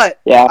 But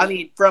Yeah. I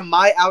mean, from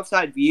my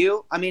outside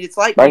view, I mean, it's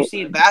like Right. you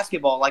see in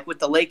basketball, like with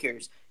the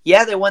Lakers.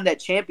 Yeah, they won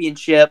that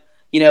championship,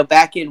 you know,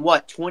 back in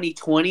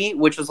 2020,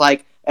 which was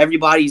like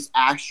everybody's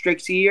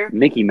asterisk year.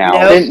 Mickey Mouse.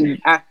 You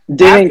know,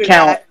 Didn't after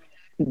count.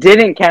 that-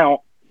 Didn't count.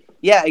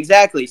 yeah,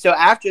 exactly. So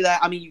after that,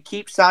 I mean, you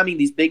keep signing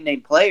these big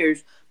name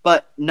players,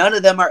 but none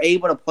of them are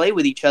able to play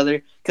with each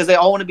other because they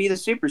all want to be the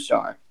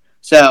superstar.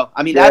 So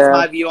I mean, that's Yeah.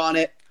 my view on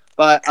it.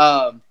 But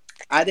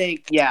I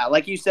think, yeah,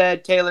 like you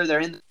said, Taylor, they're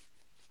in. I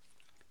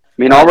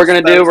mean, all we're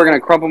going to do, we're going to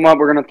crumple them up.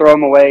 We're going to throw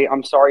them away.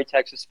 I'm sorry,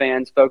 Texas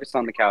fans. Focus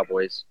on the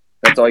Cowboys.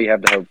 That's all you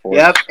have to hope for.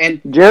 Yep,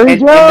 and Jerry and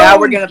Jones. now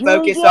we're gonna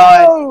Jerry focus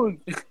on-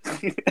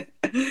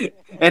 Jones!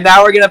 and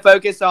now we're gonna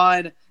focus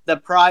on the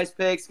prize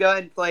picks. Go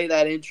ahead and play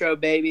that intro,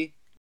 baby.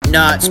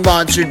 Not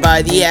sponsored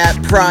by the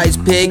app Prize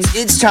Picks.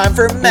 It's time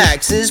for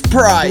Max's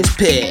Prize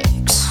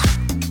Picks.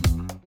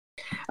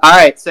 All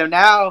right, so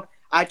now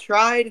I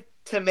tried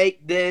to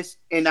make this,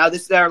 and now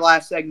this is our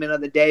last segment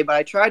of the day, but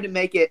I tried to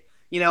make it,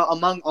 you know,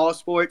 among all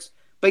sports,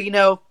 but, you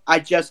know, I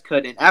just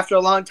couldn't. After a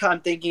long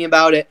time thinking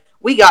about it,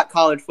 we got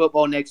college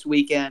football next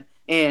weekend,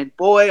 and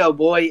boy, oh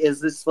boy,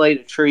 is this slate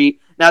a treat.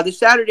 Now, the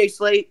Saturday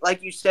slate,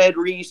 like you said,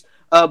 Reese,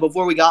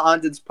 before we got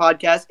onto this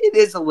podcast, it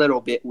is a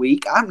little bit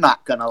weak. I'm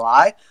not going to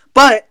lie,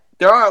 but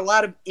there are a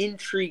lot of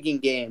intriguing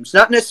games.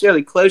 Not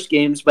necessarily close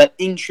games, but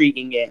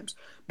intriguing games.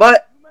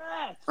 But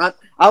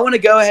I want to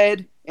go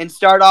ahead and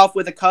start off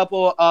with a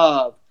couple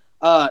of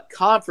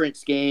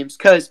conference games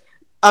because,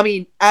 I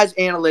mean, as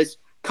analysts,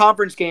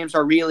 conference games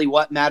are really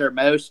what matter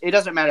most. It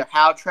doesn't matter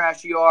how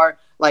trash you are.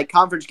 Like,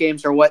 conference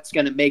games are what's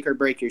going to make or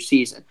break your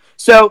season.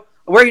 So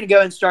we're going to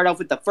go and start off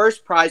with the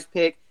first prize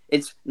pick.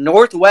 It's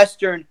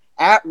Northwestern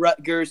at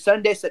Rutgers,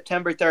 Sunday,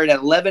 September 3rd at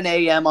 11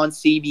 a.m. on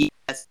CBS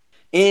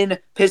in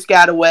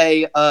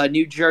Piscataway,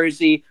 New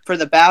Jersey, for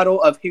the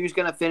battle of who's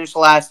going to finish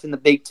last in the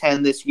Big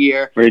Ten this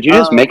year. Did you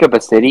just make up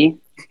a city?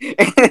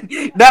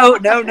 No,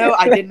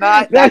 I did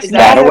not. That's is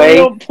not a Piscataway?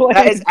 real place.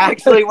 That is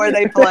actually where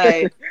they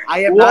play.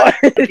 I am not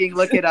joking.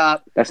 Look it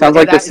up. That sounds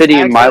like the That is city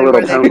in My actually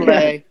Little where they Pony.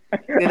 play.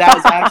 That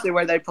is actually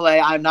where they play.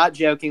 I'm not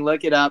joking.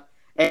 Look it up.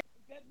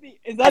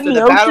 Is that So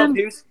the the battle of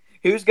ocean?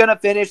 who's going to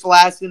finish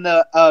last in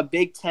the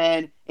Big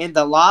Ten, and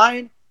the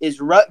line is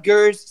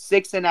Rutgers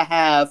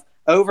 6.5,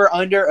 over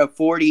under of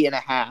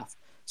 40.5.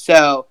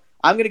 So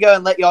I'm going to go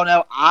and let y'all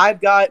know I've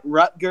got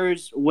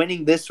Rutgers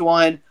winning this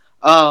one.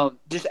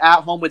 Just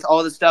at home with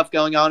all the stuff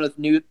going on with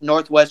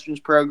Northwestern's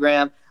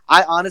program.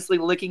 I honestly,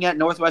 looking at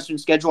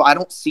Northwestern's schedule, I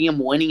don't see them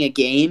winning a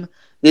game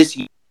this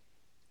year.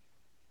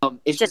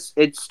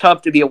 It's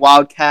tough to be a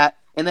Wildcat.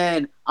 And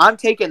then I'm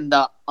taking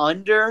the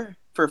under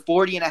for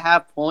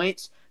 40.5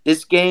 points.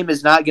 This game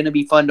is not going to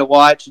be fun to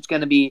watch. It's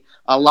going to be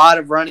a lot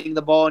of running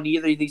the ball.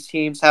 Neither of these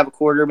teams have a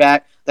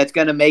quarterback that's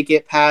going to make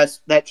it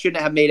past, that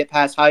shouldn't have made it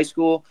past high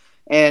school.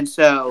 And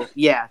so,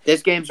 yeah,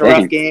 this game's a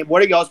rough game.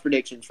 What are y'all's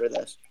predictions for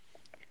this?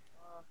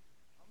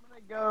 I'm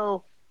going to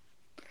go.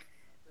 If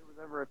there was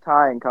ever a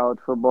tie in college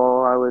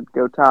football, I would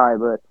go tie.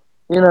 But,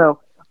 you know,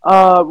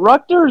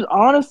 Rutgers,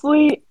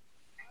 honestly,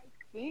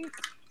 I think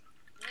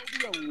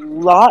they'll be a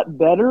lot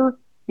better.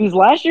 Because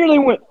last year they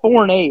went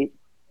 4-8.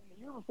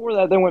 Before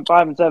that, they went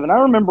 5-7. I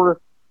remember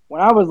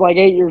when I was like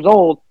 8 years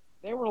old,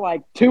 they were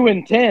like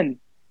 2-10.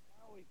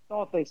 I always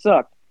thought they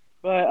sucked,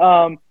 but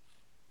no,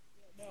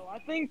 I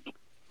think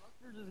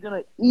Rutgers is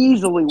gonna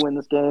easily win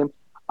this game.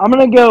 I'm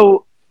gonna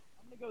go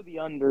the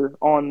under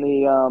on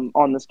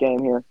this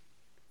game here.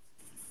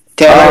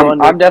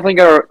 I'm definitely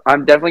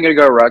gonna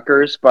go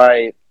Rutgers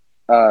by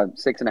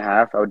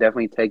 6.5. I would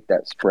definitely take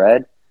that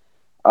spread.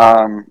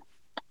 I'm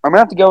gonna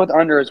have to go with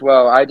under as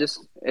well.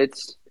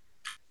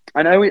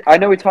 I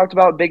know we talked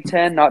about Big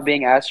Ten not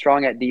being as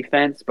strong at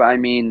defense, but I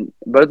mean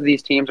both of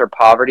these teams are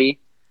poverty,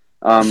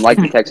 like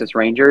the Texas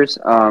Rangers.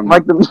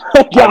 Like the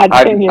God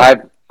dang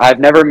it. I've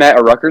never met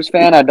a Rutgers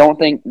fan. I don't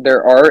think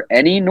there are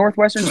any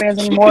Northwestern fans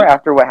anymore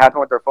after what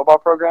happened with their football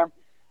program.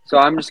 So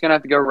I'm just gonna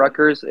have to go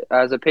Rutgers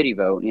as a pity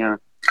vote. Yeah.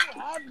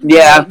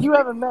 Yeah. You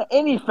haven't met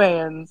any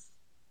fans.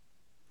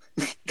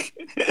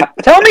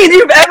 Tell me if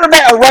you've ever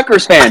met a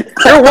Rutgers fan.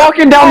 You're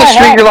walking down the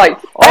street. You're like,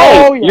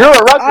 "Hey, Oh, yeah. you're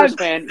a Rutgers I've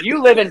fan.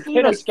 You live in seen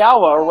it.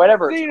 Peninsula or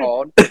whatever I've it's seen it.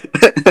 called."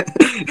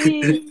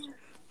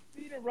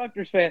 Be a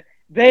Rutgers fan.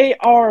 They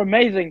are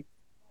amazing.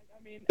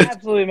 I mean,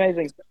 absolutely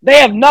amazing. They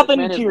have nothing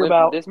to cheer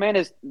about. This man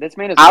is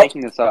I-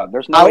 making this up.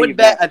 There's no I way would you've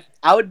met. bet.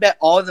 I would bet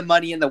all the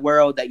money in the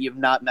world that you've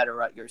not met a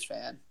Rutgers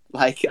fan.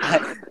 Like,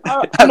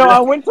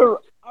 I went to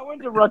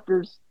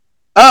Rutgers.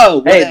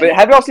 Oh, well Hey, then- but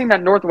have y'all seen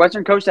that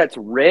Northwestern coach that's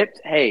ripped?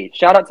 Hey,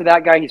 shout out to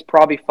that guy. He's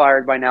probably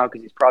fired by now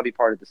because he's probably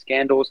part of the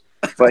scandals.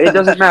 But it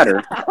doesn't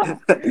matter.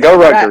 Go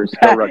Rutgers.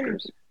 Go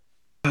Rutgers.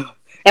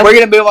 And we're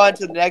going to move on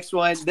to the next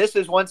one. This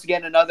is once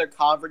again another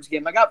conference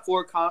game. I got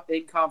 4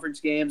 in-conference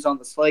games on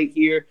the slate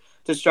here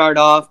to start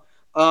off.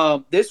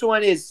 This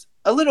one is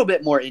a little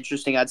bit more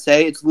interesting, I'd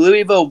say. It's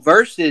Louisville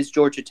versus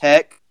Georgia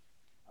Tech,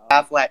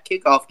 half-flat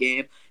kickoff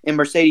game in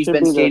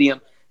Mercedes-Benz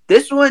Stadium.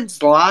 This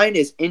one's line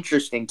is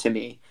interesting to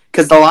me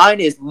because the line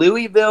is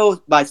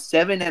Louisville by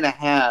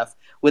 7.5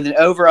 with an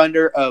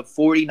over-under of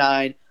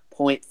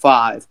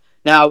 49.5.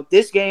 Now,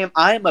 this game,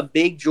 I am a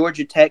big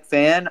Georgia Tech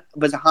fan,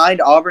 but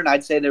behind Auburn,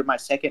 I'd say they're my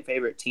second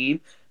favorite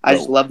team. I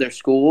just love their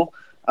school.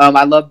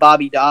 I love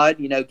Bobby Dodd.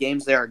 You know,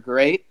 games there are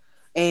great.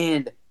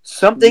 And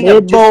something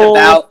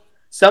about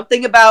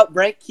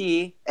Brent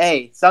Key.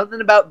 Hey,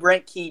 something about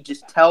Brent Key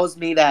just tells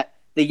me that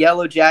the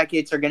Yellow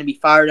Jackets are going to be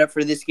fired up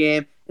for this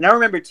game. And I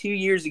remember 2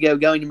 years ago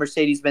going to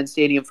Mercedes-Benz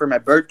Stadium for my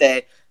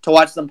birthday to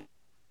watch them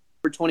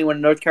for 21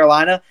 in North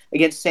Carolina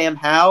against Sam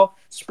Howell.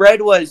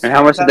 Spread was... And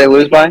how much did they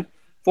lose by?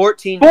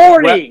 14.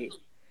 40.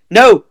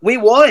 No, we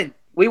won.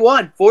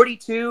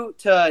 42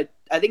 to,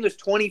 I think it was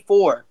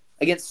 24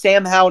 against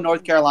Sam Howell,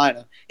 North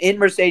Carolina in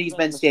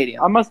Mercedes-Benz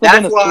Stadium. I must have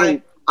That's been why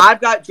asleep. I've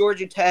got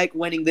Georgia Tech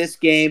winning this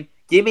game.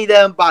 Give me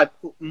them by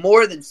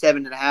more than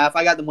 7.5.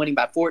 I got them winning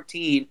by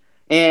 14.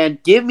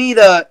 And give me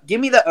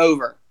the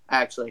over,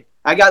 actually.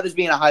 I got this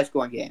being a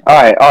high-scoring game. All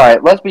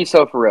right. Let's be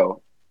so for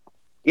real.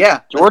 Yeah.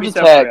 Georgia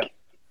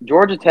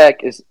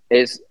Tech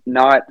is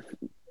not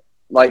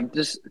like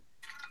just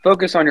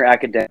focus on your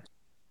academics.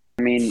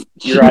 I mean,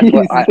 you're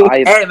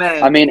Hey,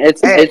 man. I mean,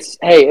 it's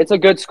a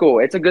good school.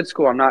 It's a good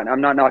school. I'm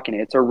not knocking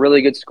it. It's a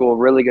really good school,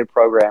 really good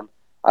program.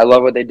 I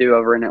love what they do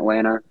over in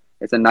Atlanta.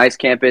 It's a nice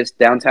campus,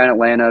 downtown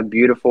Atlanta,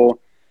 beautiful.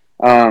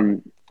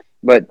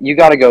 But you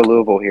got to go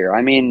Louisville here.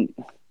 I mean,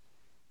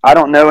 I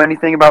don't know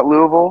anything about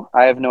Louisville.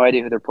 I have no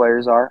idea who their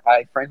players are.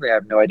 I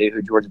have no idea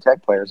who Georgia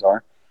Tech players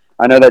are.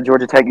 I know that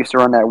Georgia Tech used to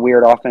run that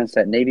weird offense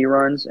that Navy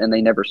runs, and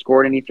they never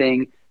scored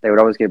anything. They would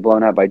always get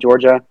blown out by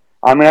Georgia.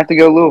 I'm going to have to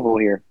go Louisville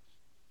here.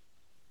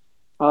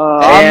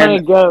 I'm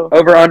gonna go.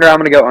 Over under, I'm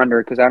going to go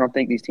under because I don't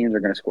think these teams are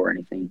going to score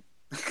anything.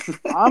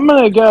 I'm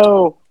gonna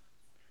go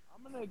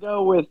with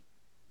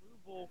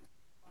Louisville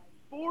by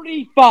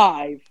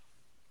 45.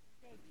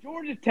 Because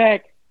Georgia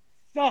Tech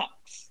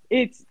sucks.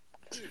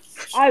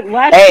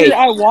 Last year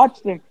I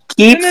watched them.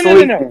 Keep No.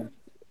 sleeping.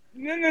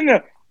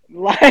 No.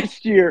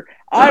 Last year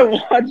I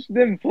watched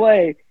them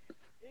play.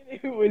 And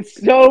it was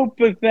so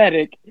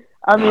pathetic.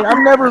 I mean, I've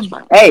never.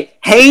 Hey,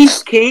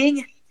 Haynes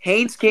King.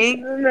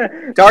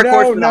 Dark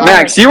horse for the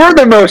Max, you are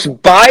the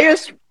most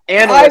biased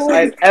analyst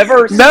I've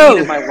ever seen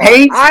in my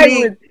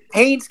life.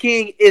 Haynes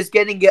King is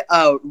going to get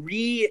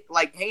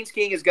Haynes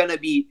King is going to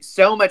be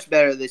so much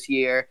better this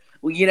year.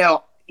 Well, you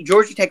know,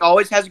 Georgia Tech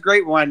always has a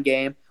great run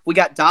game. We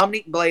got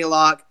Dominic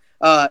Blaylock.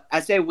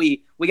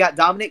 We got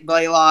Dominic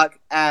Blaylock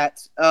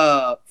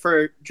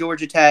for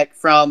Georgia Tech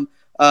from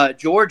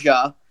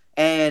Georgia,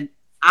 and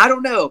I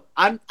don't know.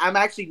 I'm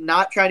actually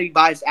not trying to be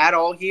biased at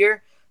all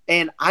here,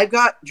 and I've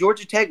got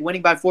Georgia Tech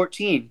winning by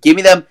 14. Give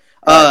me them.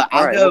 We'll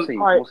see.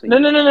 All right.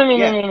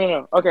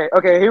 No.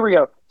 Okay, here we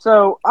go.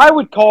 So I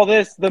would call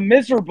this the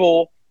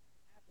miserable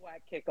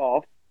flat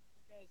kickoff.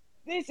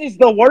 This is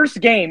the worst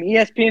game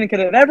ESPN could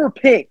have ever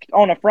picked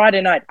on a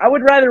Friday night. I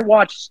would rather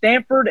watch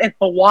Stanford and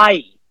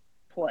Hawaii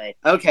play.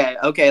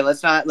 Okay.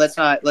 Let's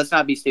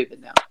not be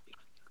stupid now.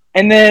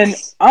 And then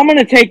I'm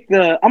gonna take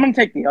the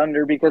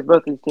under because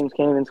both these teams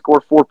can't even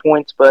score 4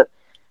 points. But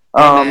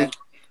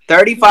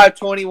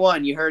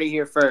 35-21. You heard it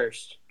here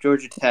first.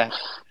 Georgia Tech.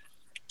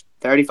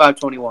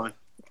 35-21. All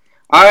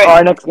all right.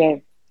 right, next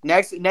game.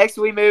 Next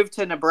we move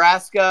to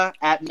Nebraska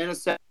at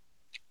Minnesota.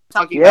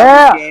 Talking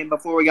about this game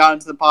before we got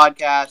into the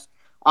podcast.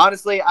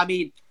 Honestly, I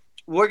mean,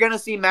 we're going to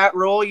see Matt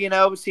Rule,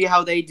 see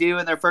how they do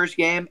in their first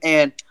game.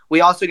 And we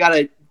also got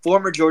a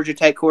former Georgia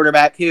Tech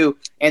quarterback who,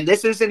 and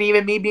this isn't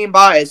even me being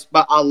biased,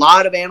 but a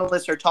lot of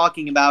analysts are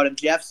talking about him,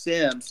 Jeff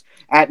Sims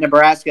at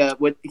Nebraska.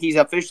 He's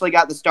officially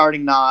got the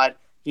starting nod,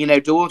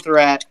 dual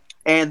threat.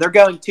 And they're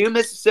going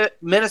to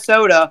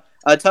Minnesota,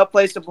 a tough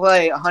place to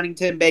play,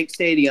 Huntington Bank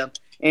Stadium.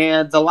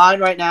 And the line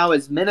right now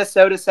is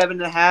Minnesota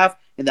 7.5.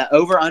 and the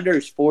over-under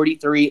is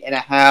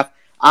 43.5.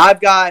 I've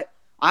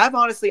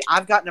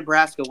got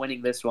Nebraska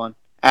winning this one,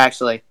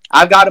 actually.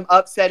 I've got them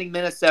upsetting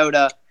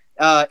Minnesota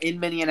in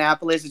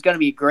Minneapolis. It's going to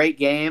be a great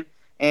game,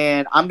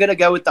 and I'm going to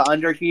go with the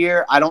under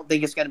here. I don't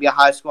think it's going to be a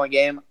high-scoring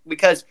game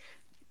because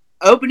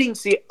opening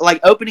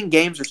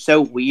games are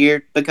so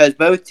weird because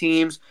both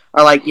teams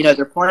are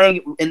they're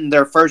playing in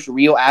their first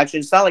real action.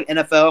 It's not like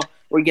NFL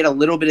where you get a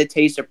little bit of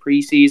taste of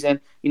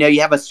preseason.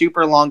 You have a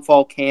super long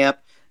fall camp.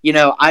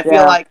 I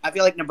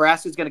feel like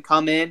Nebraska's going to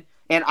come in,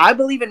 and I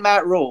believe in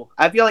Matt Rule.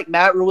 I feel like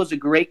Matt Rule is a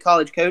great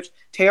college coach,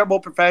 terrible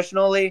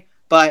professionally,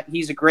 but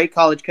he's a great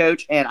college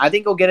coach, and I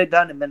think he'll get it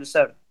done in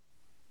Minnesota.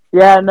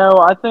 Yeah, no,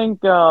 I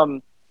think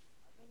Nebraska.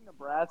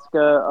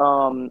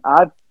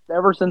 I've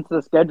ever since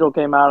the schedule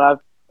came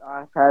out,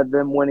 I've had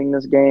them winning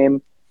this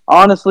game.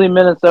 Honestly,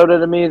 Minnesota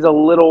to me is a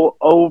little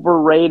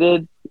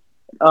overrated.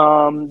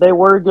 They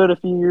were good a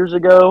few years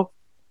ago,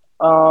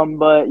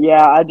 but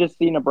yeah, I just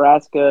see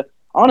Nebraska.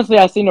 Honestly,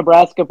 I see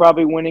Nebraska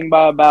probably winning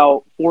by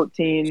about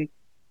 14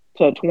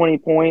 to 20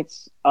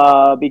 points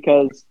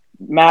because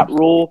Matt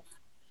Rule.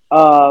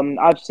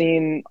 I've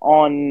seen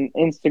on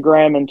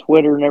Instagram and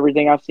Twitter and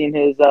everything. I've seen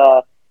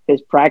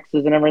his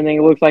practices and everything.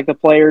 It looks like the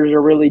players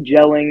are really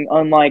gelling,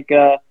 unlike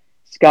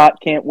Scott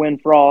Can't Win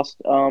Frost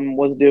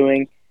was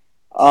doing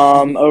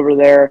over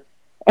there.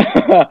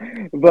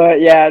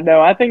 But yeah,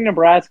 no, I think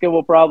Nebraska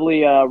will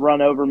probably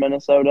run over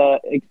Minnesota,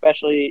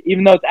 especially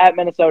even though it's at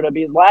Minnesota.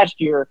 Because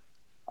last year,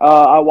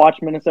 I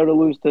watched Minnesota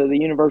lose to the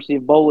University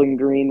of Bowling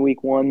Green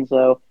week 1.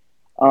 So,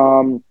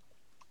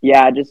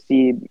 yeah, I just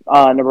see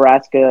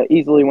Nebraska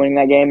easily winning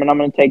that game, and I'm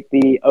going to take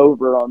the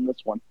over on this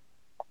one.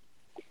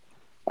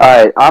 All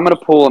right, I'm going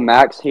to pull a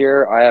Max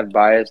here. I have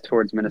bias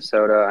towards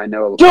Minnesota. I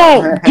know.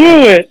 Don't do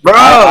it, bro.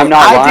 I'm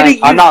not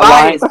lying. I'm not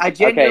lying.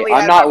 Okay,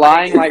 I'm not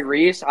lying like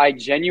Reese. I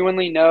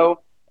genuinely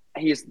know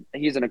he's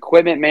an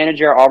equipment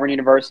manager at Auburn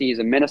University. He's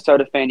a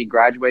Minnesota fan. He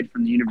graduated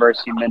from the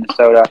University of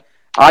Minnesota.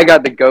 I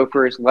got the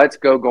Gophers. Let's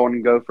go,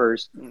 Golden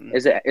Gophers.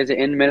 Is it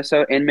in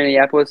Minnesota? In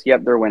Minneapolis?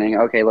 Yep, they're winning.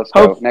 Okay, let's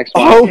go. Next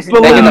one.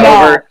 Hopefully Taking the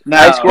not. over. No.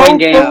 High-scoring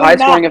game.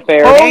 High-scoring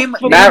affair.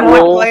 Matt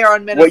Rule.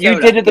 What you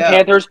did to the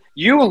Panthers,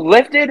 you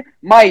lifted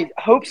my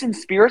hopes and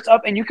spirits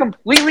up, and you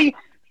completely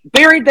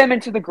buried them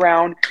into the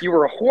ground. You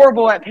were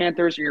horrible at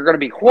Panthers. You're going to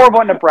be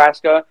horrible at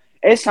Nebraska.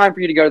 It's time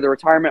for you to go to the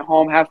retirement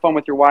home, have fun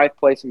with your wife,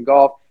 play some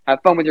golf,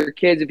 have fun with your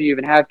kids if you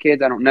even have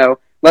kids. I don't know.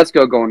 Let's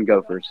go, Golden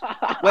Gophers.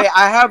 Wait,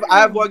 I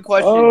have one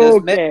question.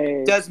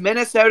 Okay. Does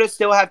Minnesota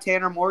still have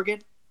Tanner Morgan?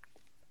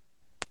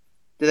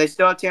 Do they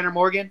still have Tanner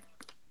Morgan?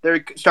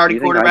 Their starting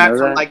quarterback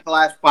for like the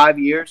last 5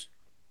 years?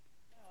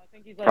 I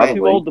think he's like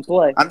too old to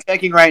play. I'm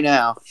checking right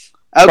now.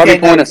 Probably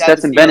pulling a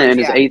Stetson Bennett in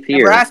his 8th year.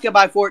 Nebraska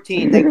by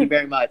 14. Thank you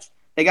very much.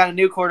 They got a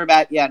new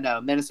quarterback. Yeah,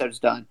 no, Minnesota's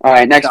done. All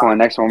right, next one.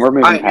 We're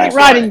moving past.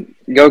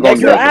 Go,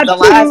 Golden You're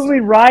Gophers. absolutely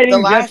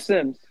riding Jeff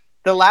Sims.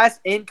 The last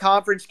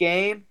in-conference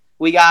game,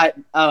 we got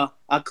a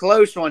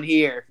close one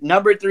here.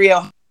 Number 3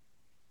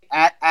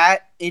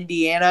 at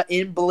Indiana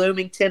in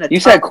Bloomington. You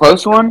said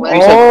close one? You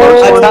A said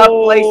close one? tough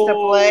place to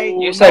play.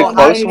 You said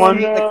close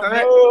one?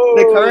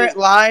 The current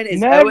line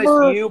is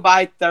OSU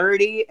by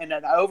 30 and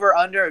an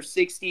over-under of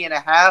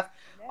 60.5.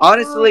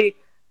 Honestly,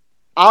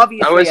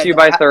 obviously. OSU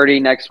by 30,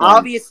 next one.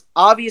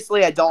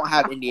 Obviously, I don't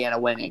have Indiana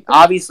winning.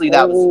 Obviously,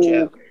 that was a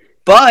joke.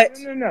 But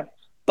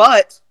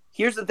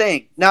here's the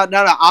thing. No.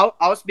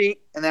 I'll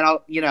speak, and then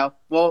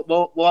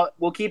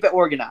we'll keep it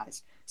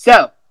organized.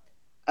 So,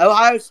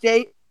 Ohio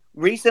State.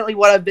 Recently,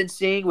 what I've been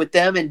seeing with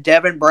them and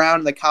Devin Brown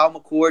and the Kyle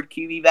McCord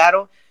QB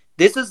battle,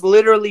 this is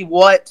literally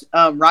what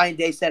Ryan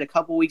Day said a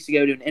couple weeks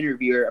ago to an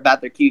interviewer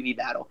about their QB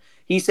battle.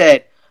 He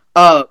said,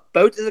 both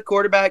of the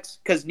quarterbacks,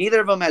 because neither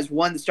of them has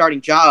won the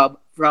starting job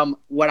from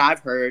what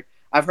I've heard.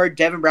 I've heard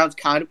Devin Brown's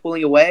kind of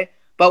pulling away,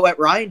 but what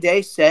Ryan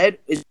Day said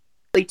is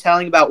really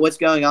telling about what's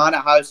going on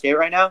at Ohio State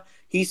right now.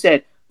 He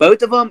said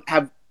both of them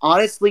have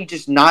honestly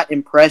just not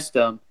impressed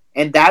them,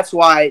 and that's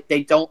why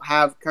they don't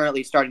have currently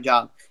a starting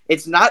job.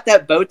 It's not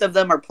that both of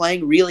them are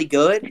playing really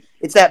good.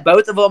 It's that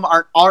both of them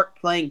aren't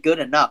playing good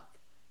enough.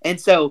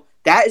 And so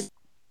that is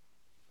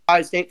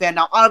Ohio State fan.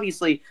 Now,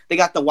 obviously, they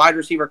got the wide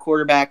receiver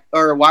quarterback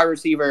or wide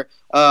receiver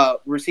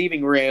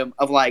receiving room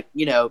of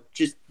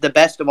just the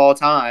best of all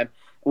time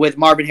with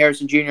Marvin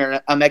Harrison Jr.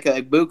 and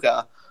Emeka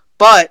Egbuka.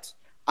 But,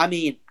 I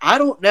mean, I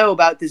don't know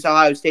about this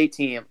Ohio State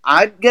team.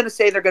 I'm going to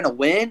say they're going to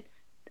win.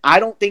 I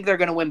don't think they're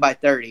going to win by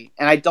 30.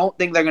 And I don't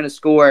think they're going to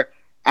score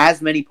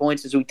as many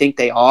points as we think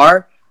they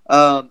are.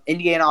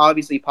 Indiana,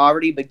 obviously,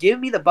 poverty, but give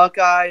me the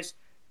Buckeyes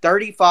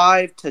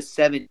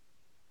 35-7.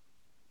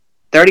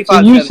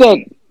 35-17. So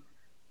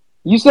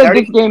you said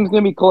this game's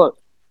gonna be close.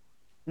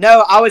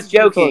 No, I was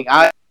joking.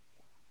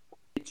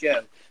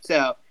 Joke.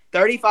 So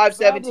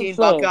 35-17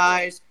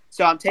 Buckeyes.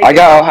 So I'm taking. I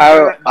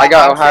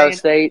got Ohio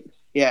State.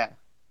 Yeah.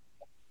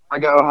 I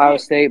got Ohio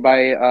State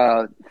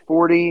by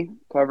 40,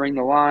 covering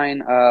the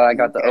line. I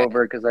got the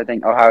over because I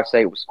think Ohio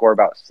State will score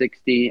about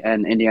 60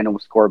 and Indiana will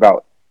score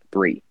about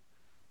 3.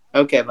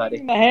 Okay,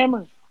 buddy.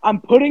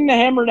 I'm putting the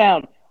hammer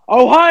down.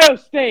 Ohio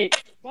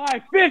State by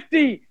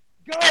 50.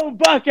 Go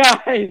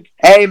Buckeyes!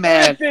 Hey,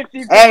 man.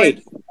 50 Hey.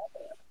 points.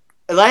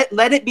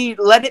 Let it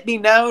be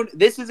known.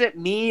 This isn't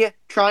me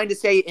trying to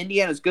say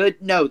Indiana's good.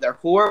 No, they're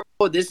horrible.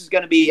 This is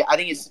going to be. I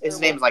think his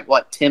name is like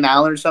what, Tim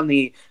Allen or something.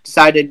 He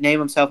decided to name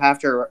himself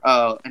after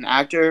an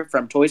actor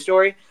from Toy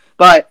Story.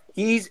 But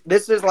this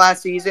is his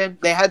last season.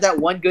 They had that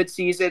one good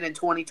season in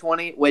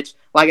 2020, which,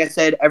 like I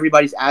said,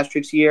 everybody's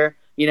asterisk year.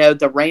 You know,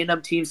 the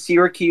random team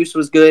Syracuse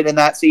was good in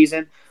that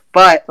season.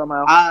 But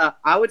Somehow.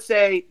 I would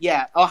say,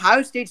 yeah,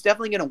 Ohio State's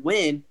definitely going to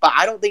win. But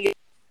I don't think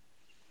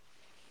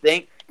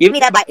give me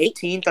that by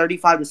 18,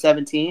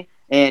 35-17,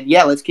 and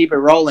yeah, let's keep it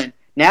rolling.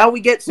 Now we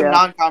get some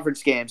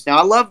non-conference games. Now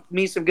I love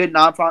me some good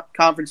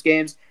non-conference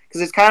games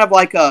because it's kind of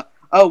like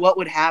what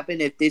would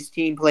happen if this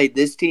team played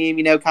this team,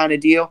 you know, kind of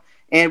deal.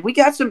 And we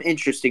got some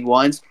interesting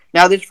ones.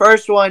 Now this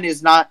first one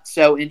is not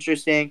so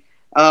interesting,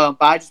 but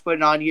I just put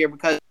it on here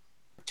because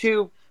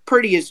two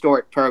pretty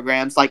historic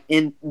programs, like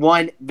in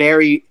one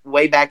very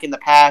way back in the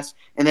past,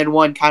 and then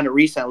one kind of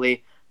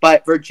recently.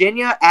 But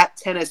Virginia at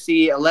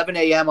Tennessee, 11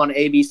 a.m. on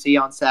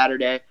ABC on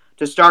Saturday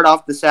to start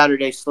off the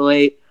Saturday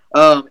slate.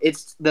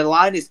 The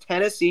line is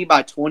Tennessee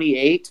by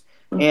 28,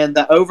 and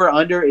the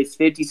over/under is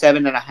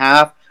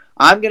 57.5.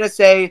 I'm gonna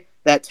say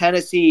that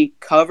Tennessee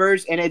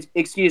covers, and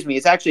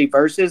it's actually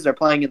versus. They're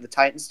playing in the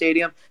Titan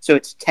Stadium, so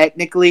it's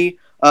technically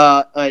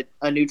a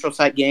neutral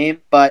site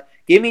game. But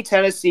give me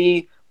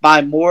Tennessee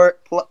by more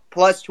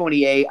plus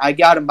 28. I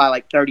got him by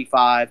like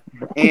 35.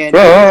 And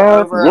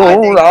over,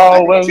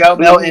 I think Joe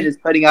Milton is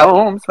putting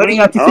up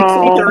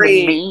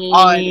 63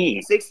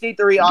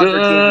 on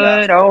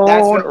Virginia.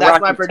 That's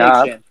my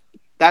prediction.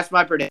 That's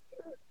my prediction.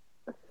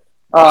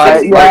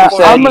 Like you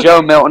said,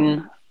 Joe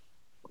Milton.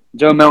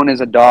 Joe Milton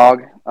is a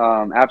dog,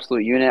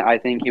 absolute unit. I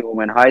think he will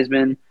win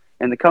Heisman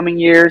in the coming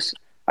years.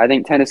 I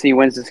think Tennessee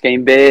wins this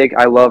game big.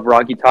 I love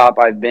Rocky Top.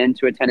 I've been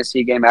to a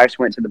Tennessee game. I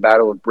actually went to the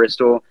Battle of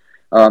Bristol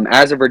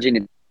as a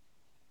Virginia,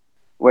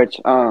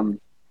 which love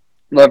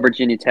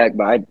Virginia Tech,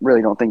 but I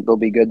really don't think they'll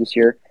be good this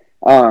year.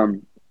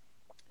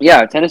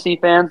 Yeah, Tennessee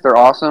fans, they're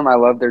awesome. I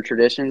love their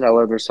traditions. I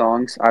love their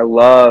songs. I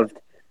loved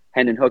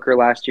Hendon Hooker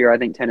last year. I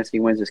think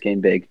Tennessee wins this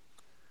game big.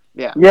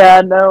 Yeah.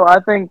 Yeah, no, I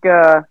think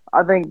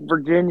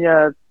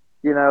Virginia,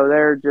 you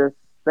know,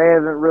 they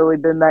haven't really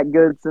been that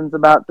good since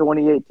about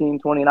 2018,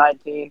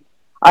 2019.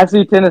 I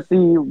see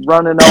Tennessee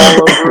running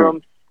all over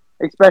them,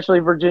 especially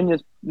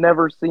Virginia's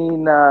never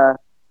seen an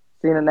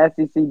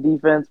SEC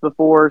defense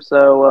before,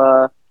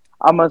 so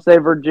I'm gonna say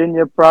I'm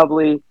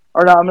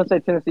gonna say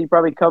Tennessee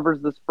probably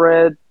covers the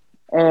spread,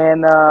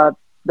 and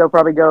they'll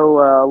probably go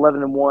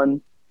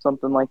 11-1,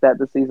 something like that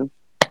this season.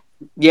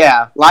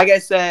 Yeah, like I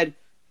said,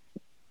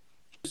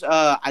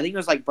 I think it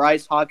was like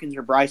Bryce Hawkins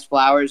or Bryce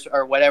Flowers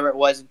or whatever it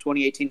was in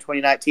 2018,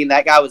 2019.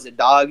 That guy was a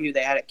dog who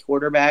they had at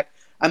quarterback.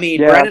 I mean,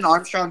 Brennan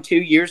Armstrong 2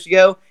 years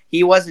ago,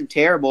 he wasn't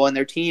terrible, and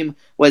their team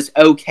was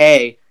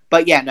okay.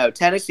 But yeah, no,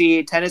 this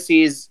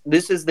is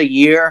the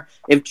year.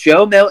 If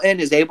Joe Milton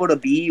is able to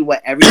be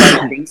what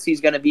everybody thinks he's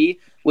going to be,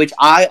 which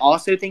I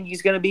also think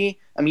he's going to be,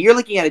 I mean, you're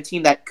looking at a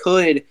team that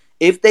could,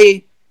 if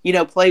they, you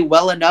know, play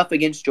well enough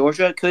against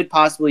Georgia, could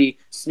possibly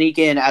sneak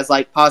in as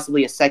like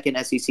possibly a second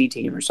SEC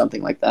team or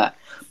something like that.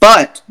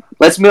 But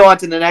let's move on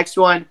to the next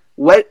one.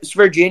 West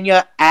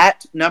Virginia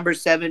at number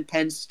 7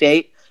 Penn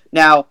State.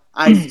 Now,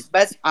 I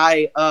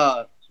specified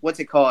the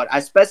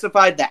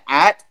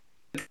at.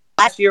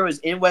 Last year was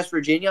in West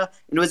Virginia,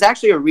 and it was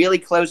actually a really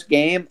close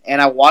game,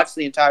 and I watched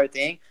the entire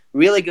thing.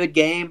 Really good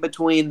game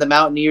between the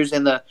Mountaineers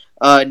and the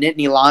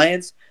Nittany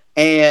Lions.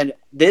 And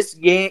this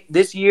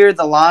year,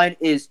 the line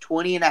is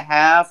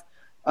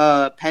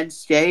 20.5 Penn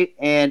State,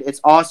 and it's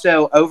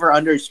also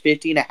over/under is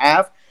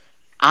 50.5.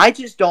 I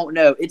just don't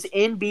know. It's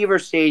in Beaver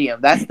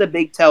Stadium. That's the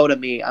big tell to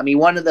me. I mean,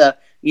 one of the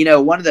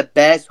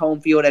best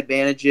home field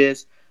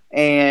advantages,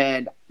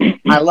 and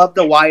I love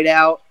the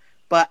whiteout,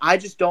 but I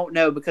just don't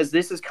know because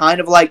this is kind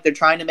of like they're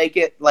trying to make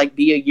it like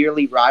be a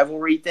yearly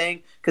rivalry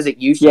thing because it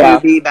used to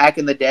be back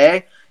in the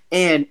day,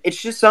 and it's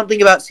just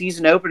something about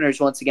season openers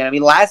once again. I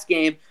mean, last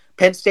game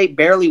Penn State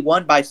barely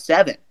won by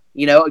 7,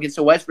 you know, against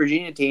a West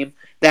Virginia team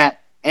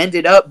that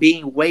ended up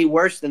being way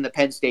worse than the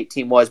Penn State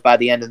team was by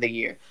the end of the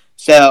year.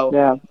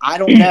 So, I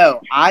don't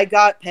know. I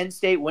got Penn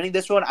State winning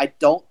this one. I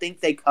don't think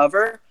they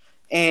cover,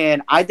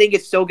 and I think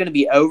it's still going to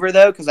be over,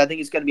 though, because I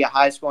think it's going to be a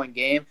high-scoring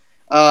game.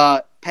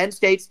 Penn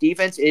State's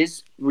defense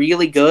is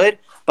really good,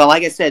 but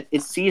like I said,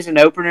 it's season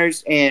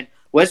openers, and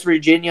West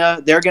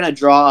Virginia, they're going to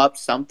draw up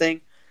something.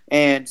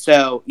 And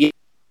so, yeah,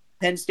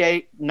 Penn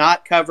State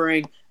not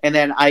covering, and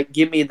then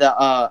give me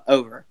the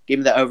over. Give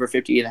me the over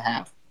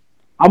 50.5.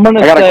 I got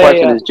a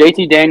question. Is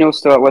JT Daniels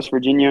still at West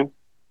Virginia?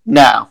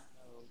 No.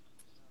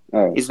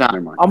 Oh, he's not.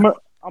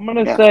 I'm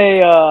gonna say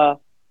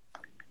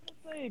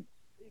it's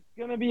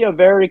gonna be a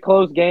very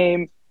close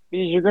game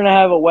because you're gonna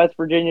have a West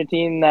Virginia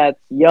team that's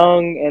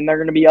young and they're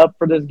gonna be up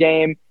for this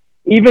game,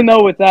 even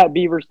though it's at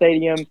Beaver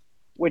Stadium,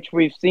 which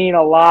we've seen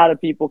a lot of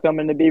people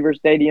come into Beaver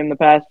Stadium the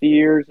past few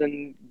years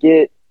and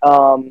get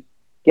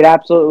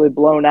absolutely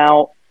blown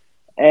out.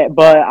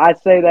 But I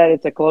say that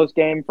it's a close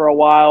game for a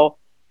while.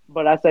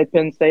 But I say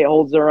Penn State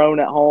holds their own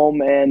at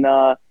home, and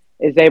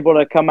is able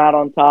to come out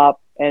on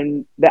top.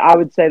 And I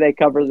would say they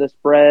cover the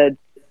spread.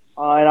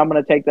 And I'm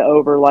going to take the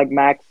over, like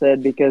Max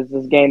said, because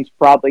this game's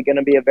probably going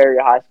to be a very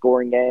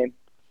high-scoring game.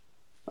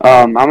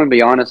 I'm gonna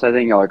be honest. I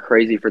think y'all are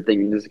crazy for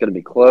thinking this is gonna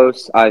be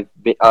close. I've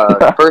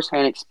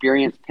firsthand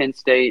experience Penn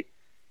State.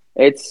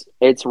 It's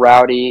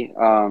rowdy.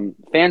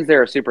 Fans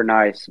there are super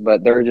nice,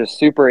 but they're just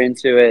super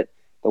into it.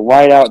 The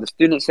whiteout, the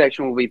student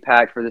section will be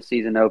packed for the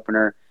season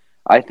opener.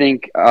 I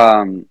think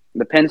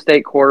the Penn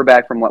State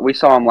quarterback, from what we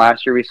saw him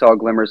last year, we saw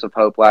glimmers of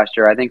hope last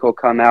year. I think he'll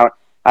come out.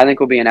 I think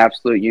he'll be an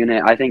absolute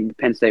unit. I think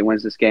Penn State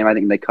wins this game. I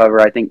think they cover.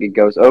 I think it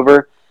goes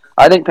over.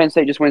 I think Penn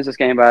State just wins this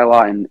game by a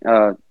lot and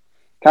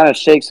kind of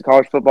shakes the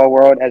college football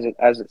world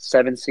as a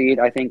 7 seed.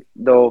 I think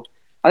they'll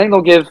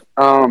give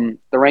the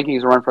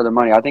rankings a run for their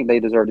money. I think they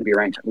deserve to be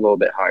ranked a little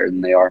bit higher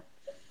than they are.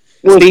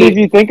 Well, see if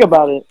you think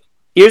about it.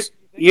 Here's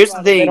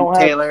the thing,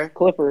 Taylor.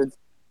 Clifford.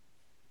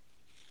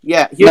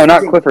 Yeah. No,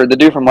 not Clifford. The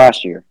dude from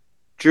last year.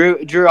 Drew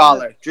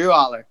Aller.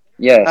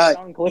 Yes.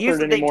 Here's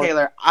the thing,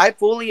 Taylor. I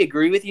fully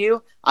agree with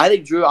you. I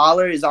think Drew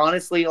Aller is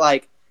honestly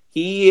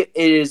he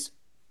is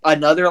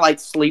another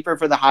sleeper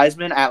for the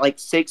Heisman at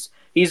 6.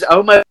 He's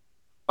almost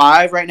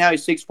 5 right now.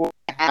 He's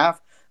 6'4.5".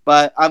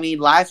 But I mean,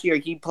 last year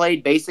he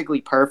played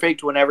basically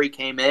perfect whenever he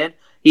came in.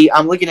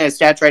 I'm looking at his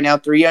stats right now: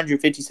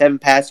 357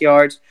 pass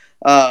yards,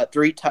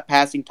 3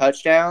 passing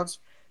touchdowns,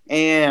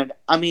 and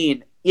I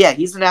mean, yeah,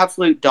 he's an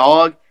absolute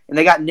dog. And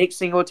they got Nick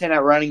Singleton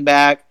at running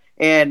back,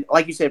 and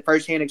like you said,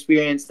 firsthand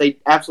experience. They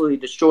absolutely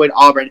destroyed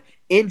Auburn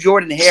in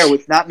Jordan Hare,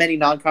 which not many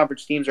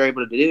non-conference teams are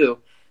able to do.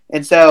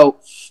 And so,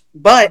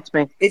 but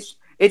it's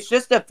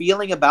just a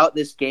feeling about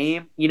this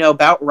game,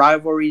 about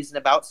rivalries and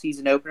about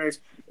season openers.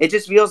 It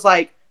just feels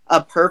like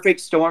a perfect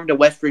storm to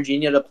West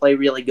Virginia to play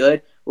really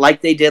good,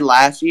 like they did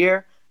last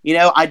year.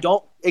 I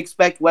don't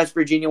expect West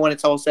Virginia, when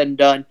it's all said and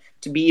done,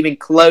 to be even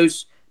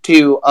close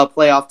to a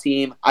playoff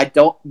team.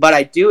 But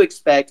I do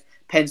expect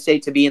Penn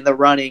State to be in the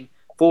running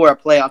for a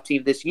playoff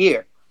team this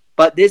year.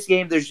 But this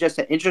game, there's just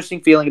an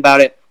interesting feeling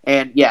about it.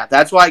 And yeah,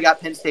 that's why I got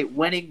Penn State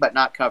winning but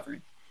not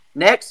covering.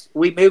 Next,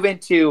 we move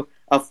into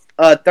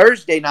a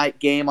Thursday night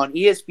game on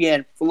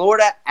ESPN,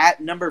 Florida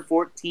at number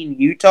 14,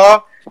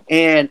 Utah.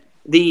 And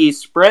the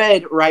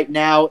spread right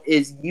now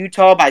is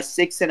Utah by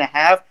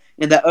 6.5.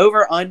 And the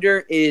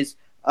over-under is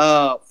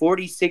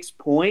 46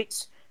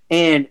 points.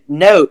 And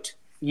note,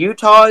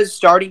 Utah's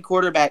starting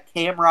quarterback,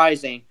 Cam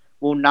Rising,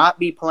 will not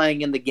be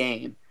playing in the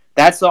game.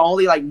 That's the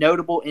only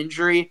notable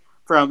injury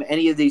from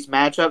any of these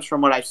matchups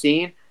from what I've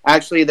seen.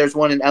 Actually, there's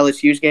one in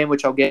LSU's game,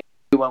 which I'll get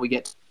to when we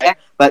get to that.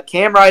 But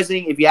Cam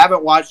Rising, if you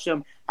haven't watched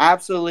him,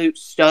 absolute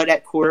stud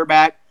at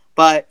quarterback.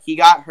 But he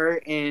got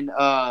hurt in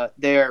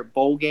their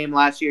bowl game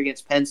last year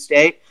against Penn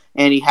State,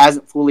 and he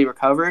hasn't fully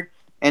recovered.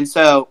 And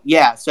so,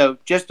 yeah, so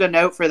just a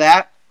note for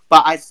that.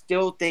 But I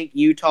still think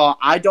Utah.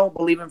 I don't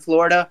believe in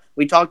Florida.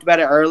 We talked about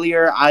it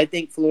earlier. I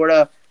think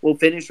Florida will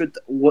finish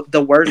with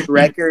the worst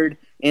record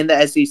in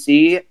the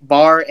SEC,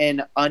 bar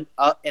an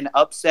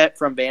upset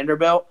from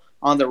Vanderbilt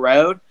on the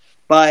road.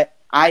 But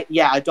I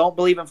don't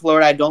believe in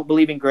Florida. I don't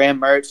believe in Graham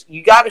Mertz.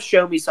 You got to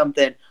show me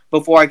something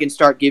before I can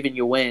start giving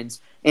you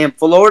wins. And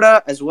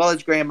Florida, as well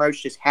as Graham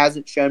Mertz, just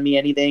hasn't shown me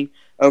anything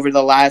over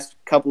the last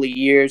couple of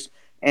years.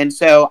 And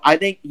so I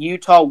think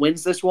Utah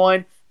wins this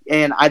one,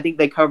 and I think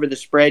they cover the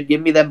spread.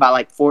 Give me them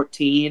by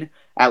 14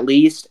 at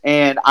least.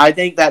 And I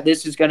think that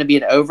this is going to be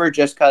an over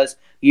just because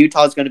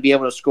Utah is going to be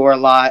able to score a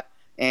lot.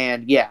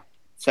 And, yeah,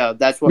 so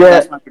that's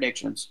my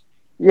predictions.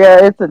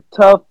 Yeah, it's a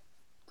tough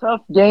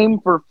game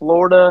for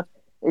Florida,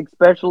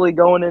 especially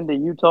going into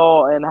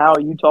Utah and how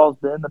Utah's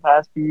been the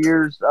past few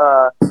years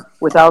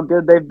with how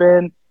good they've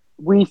been.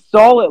 We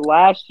saw it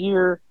last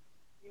year.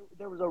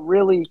 There was a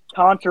really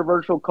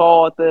controversial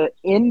call at the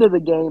end of the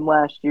game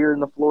last year in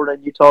the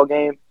Florida-Utah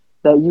game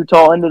that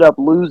Utah ended up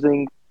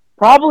losing.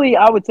 Probably,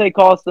 I would say,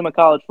 cost them a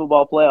college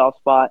football playoff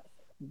spot.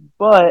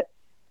 But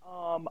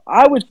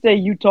I would say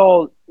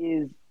Utah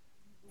is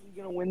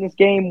going to win this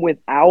game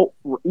without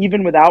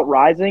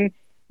Rising,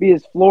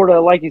 because Florida,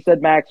 like you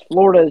said, Max,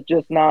 Florida is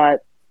just not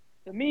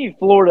 – to me,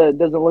 Florida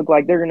doesn't look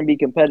like they're going to be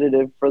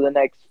competitive for the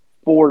next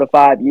 4 to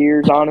 5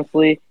 years,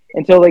 honestly,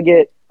 until they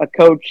get a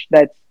coach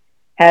that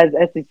has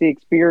SEC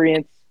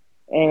experience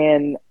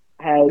and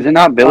has – Is it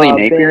not Billy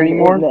Napier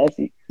anymore?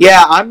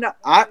 Yeah, I'm not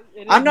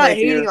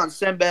hating on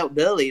Sunbelt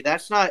Billy.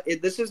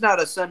 This is not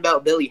a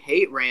Sunbelt Billy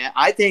hate rant.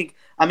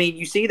 I mean,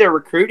 you see they're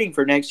recruiting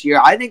for next year.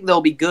 I think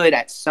they'll be good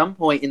at some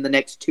point in the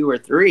next 2 or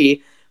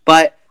 3.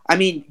 But, I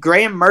mean,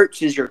 Graham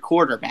Mertz is your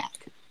quarterback.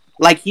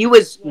 He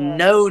was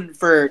known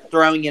for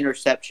throwing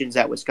interceptions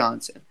at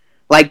Wisconsin.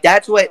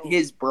 That's what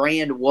his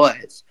brand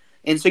was.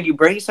 And so you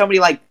bring somebody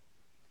like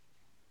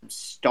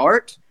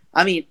start.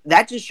 I mean,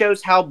 that just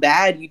shows how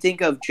bad you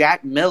think of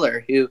Jack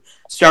Miller, who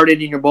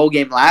started in your bowl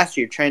game last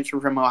year,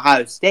 transferred from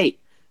Ohio State.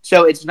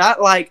 So it's not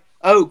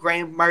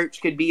Graham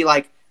Mertz could be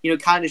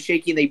kind of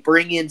shaky and they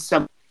bring in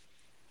some.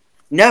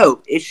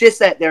 No, it's just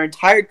that their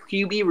entire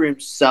QB room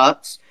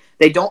sucks.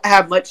 They don't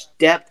have much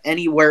depth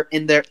anywhere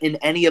in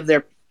any of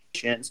their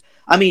positions.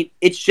 I mean,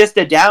 it's just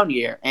a down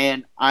year,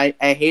 and I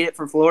hate it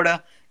for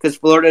Florida. because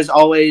Florida's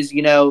always,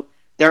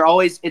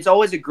 it's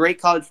always a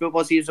great college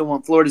football season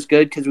when Florida's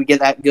good because we get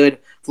that good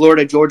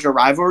Florida-Georgia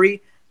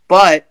rivalry.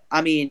 But,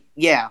 I mean,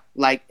 yeah,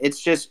 like,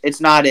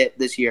 it's not it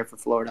this year for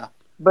Florida.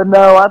 But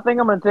no, I think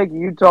I'm going to take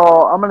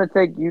Utah. I'm going to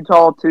take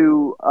Utah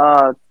to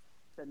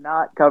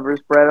not cover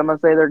spread. I'm going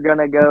to say they're going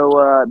to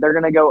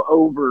go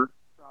over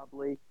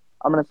probably.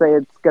 I'm going to say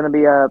it's going to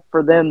be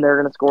for them. They're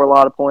going to score a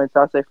lot of points.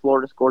 I say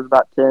Florida scores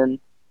about 10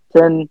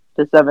 to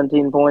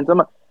 17 points.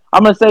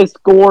 I'm going to say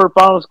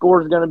final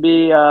score is going to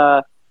be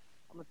I'm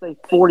going to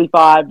say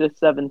 45 to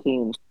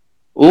 17.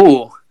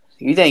 Ooh,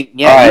 you think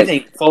right. You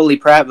think Foley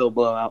Prattville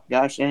blowout?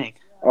 Gosh dang!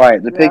 All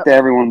right, the pick that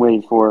everyone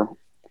waited for.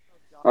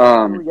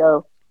 Here we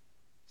go.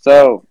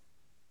 So,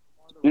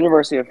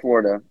 University of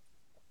Florida.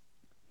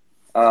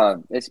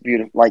 It's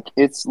beautiful. Like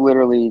it's one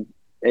of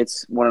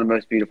the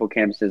most beautiful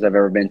campuses I've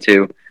ever been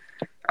to.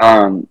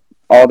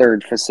 All their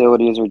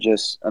facilities are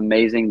just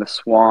amazing. The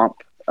swamp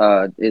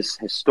is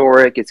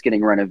historic. It's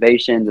getting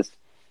renovations. It's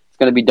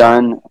going to be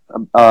done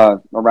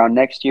around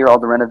next year. All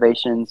the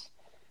renovations.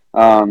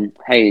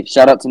 Hey,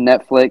 shout out to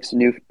Netflix,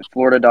 new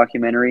Florida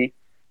documentary.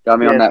 Got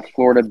me on that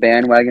Florida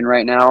bandwagon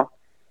right now.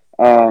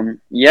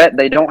 Yet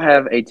they don't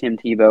have a Tim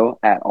Tebow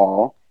at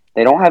all.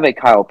 They don't have a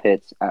Kyle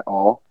Pitts at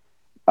all.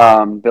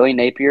 Billy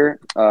Napier,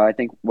 I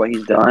think what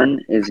he's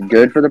done is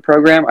good for the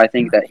program. I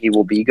think that he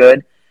will be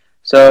good.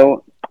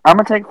 So I'm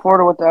going to take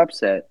Florida with the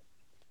upset.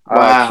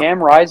 Wow.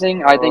 Cam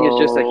Rising, I think, is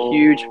just a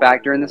huge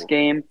factor in this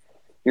game.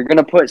 You're going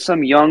to put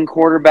some young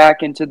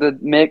quarterback into the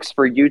mix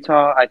for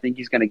Utah. I think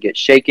he's going to get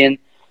shaken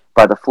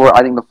by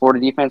I think the Florida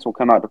defense will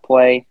come out to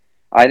play.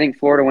 I think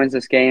Florida wins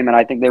this game, and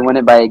I think they win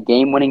it by a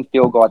game-winning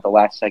field goal at the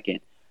last second.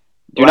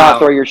 Do not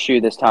throw your shoe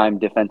this time,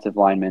 defensive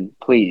lineman.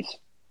 Please.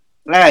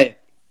 Hey,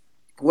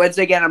 once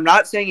again, I'm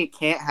not saying it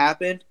can't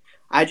happen.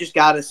 I just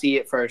got to see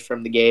it first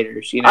from the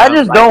Gators. I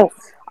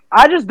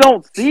just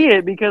don't see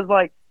it because,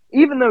 like,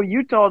 even though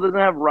Utah doesn't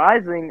have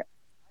Rising,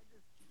 I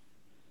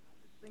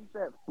just think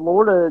that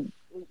Florida,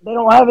 they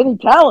don't have any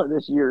talent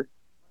this year.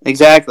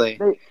 Exactly.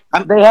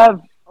 They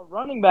have a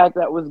running back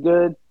that was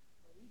good.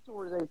 He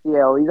tore his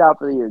ACL. He's out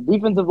for the year.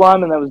 Defensive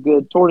lineman that was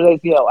good. Tore his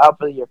ACL. Out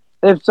for the year.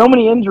 They have so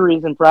many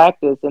injuries in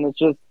practice, and it's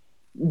just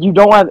you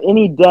don't have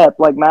any depth,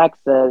 like Max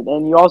said.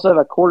 And you also have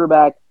a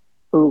quarterback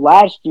who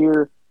last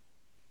year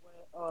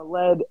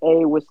led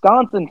a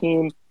Wisconsin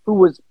team who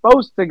was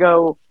supposed to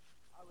go,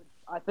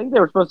 I think they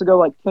were supposed to go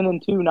like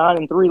 10-2,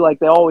 9-3 like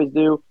they always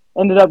do.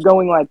 Ended up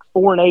going like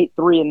 4-8,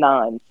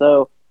 3-9.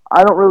 So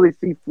I don't really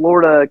see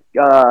Florida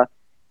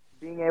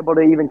being able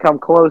to even come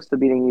close to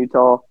beating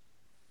Utah.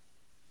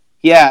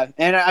 Yeah,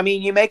 and I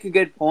mean you make a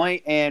good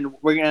point, and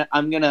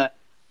I'm gonna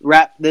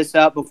wrap this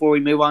up before we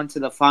move on to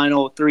the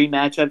final three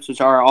matchups,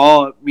 which are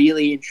all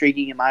really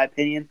intriguing in my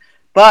opinion.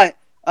 But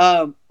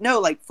no,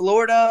 like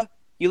Florida,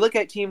 you look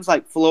at teams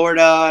like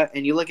Florida,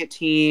 and you look at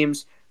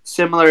teams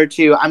similar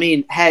to, I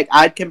mean, heck,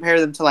 I'd compare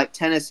them to like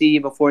Tennessee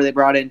before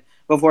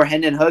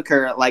Hendon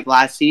Hooker, like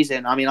last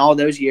season. I mean, all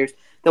those years.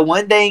 The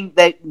one thing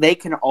that they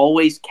can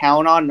always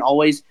count on and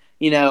always,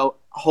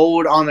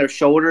 hold on their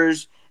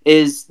shoulders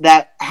is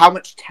that how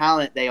much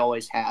talent they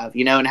always have,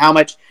 and how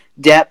much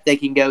depth they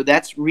can go.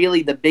 That's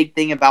really the big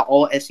thing about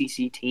all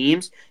SEC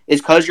teams is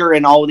because you're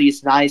in all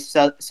these nice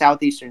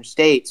southeastern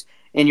states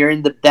and you're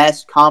in the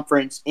best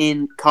conference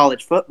in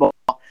college football.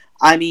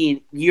 I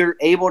mean, you're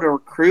able to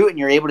recruit and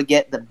you're able to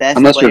get the best.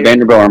 Unless you're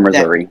Vanderbilt or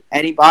Missouri.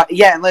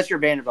 Unless you're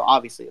Vanderbilt,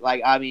 obviously.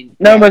 Like, I mean,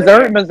 no,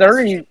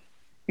 Missouri.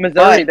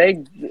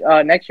 They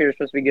next year is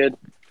supposed to be good.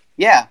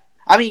 Yeah,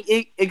 I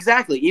mean,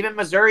 exactly. Even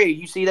Missouri,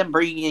 you see them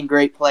bringing in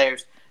great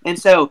players, and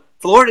so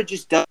Florida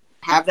just doesn't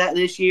have that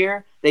this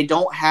year. They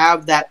don't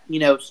have that,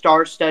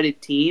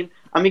 star-studded team.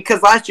 I mean,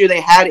 because last year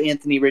they had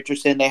Anthony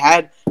Richardson, they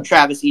had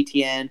Travis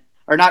Etienne,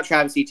 or not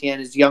Travis Etienne,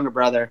 his younger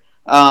brother.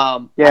 I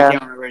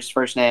can't remember his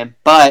first name,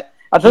 but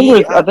I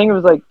think it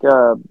was like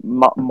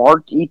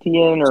Mark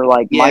Etienne or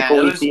like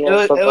Michael Etienne.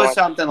 It was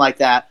something like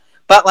that.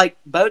 But like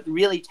both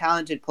really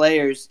talented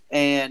players,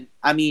 and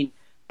I mean,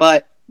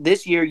 but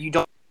this year you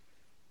don't,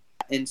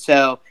 and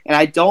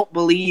I don't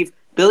believe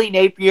Billy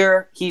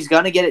Napier. He's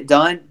gonna get it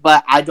done,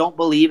 but I don't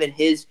believe in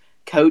his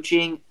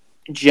coaching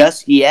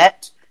just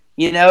yet.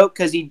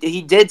 Because he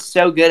did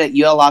so good at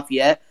UL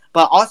Lafayette,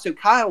 but also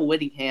Kyle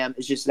Whittingham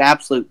is just an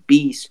absolute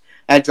beast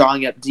at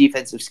drawing up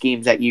defensive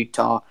schemes at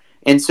Utah.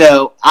 And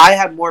so I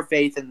have more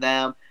faith in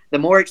them. The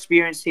more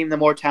experienced team, the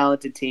more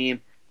talented team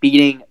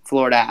beating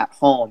Florida at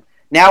home.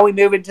 Now we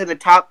move into the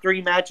top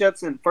three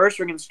matchups. And first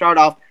we're going to start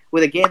off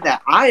with a game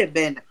that I have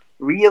been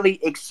really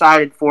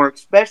excited for,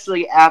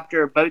 especially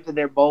after both of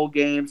their bowl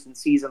games and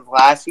seasons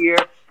last year.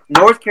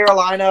 North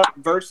Carolina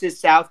versus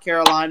South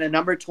Carolina,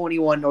 number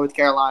 21 North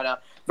Carolina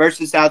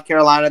versus South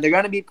Carolina. They're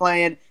going to be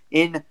playing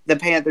in the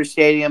Panther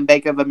Stadium,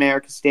 Bank of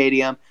America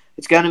Stadium.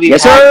 It's going to be, a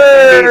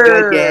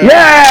good game.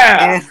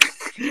 Yeah!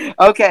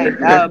 Okay,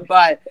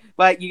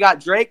 but you got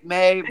Drake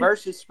May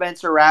versus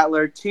Spencer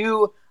Rattler,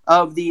 two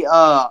of the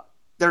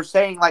they're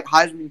saying like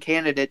Heisman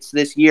candidates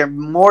this year.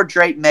 More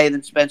Drake May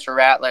than Spencer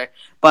Rattler,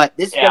 but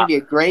this is going to be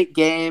a great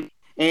game.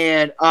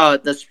 And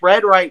the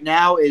spread right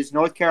now is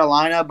North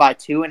Carolina by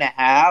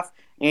 2.5,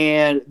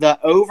 and the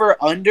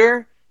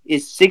over/under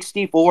is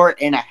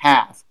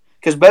 64.5.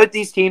 Because both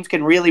these teams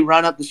can really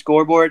run up the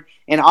scoreboard.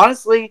 And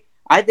honestly,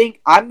 I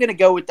think I'm going to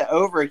go with the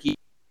over here.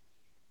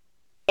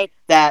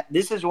 That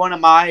this is one of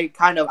my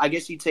kind of, I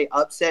guess you'd say,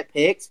 upset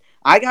picks.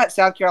 I got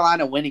South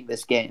Carolina winning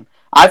this game.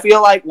 I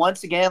feel like,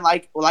 once again,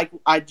 like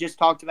I just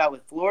talked about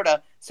with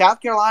Florida, South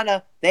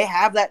Carolina, they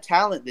have that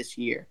talent this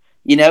year.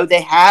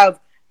 They have,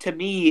 to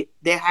me,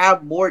 they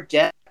have more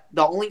depth.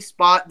 The only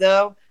spot,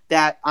 though,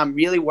 that I'm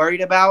really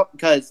worried about,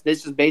 because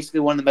this is basically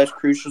one of the most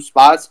crucial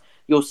spots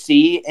you'll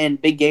see in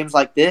big games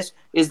like this,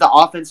 is the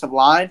offensive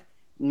line.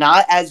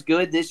 Not as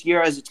good this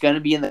year as it's going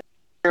to be in the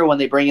future when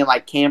they bring in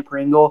like Cam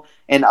Pringle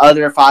and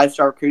other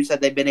 5-star recruits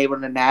that they've been able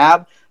to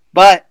nab.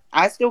 But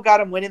I still got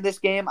them winning this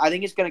game. I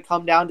think it's going to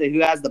come down to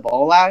who has the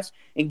ball last.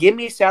 And give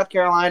me South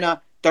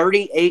Carolina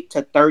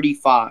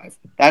 38-35.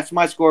 That's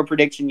my score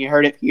prediction. You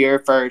heard it here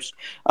first.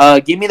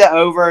 Give me the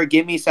over.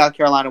 Give me South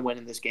Carolina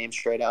winning this game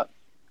straight up.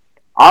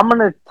 I'm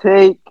gonna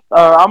take.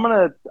 I'm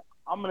gonna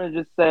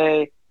just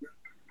say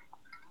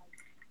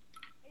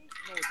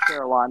North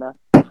Carolina.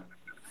 Fan.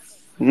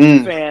 I'm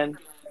a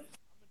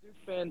Duke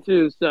fan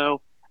too, so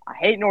I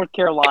hate North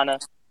Carolina.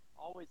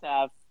 Always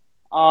have.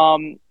 But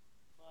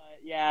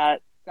yeah,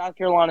 South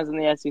Carolina's in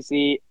the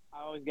SEC.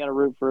 I always got to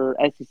root for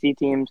SEC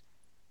teams.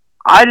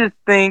 I just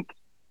think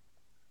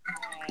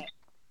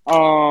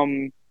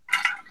that,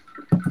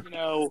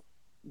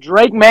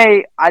 Drake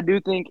May, I do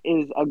think,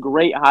 is a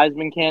great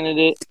Heisman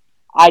candidate.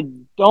 I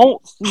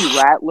don't see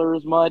Rattler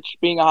as much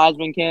being a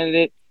Heisman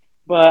candidate,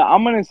 but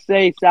I'm going to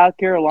say South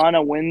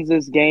Carolina wins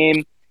this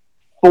game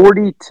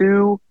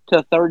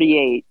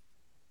 42-38.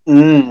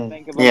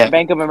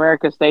 Bank of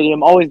America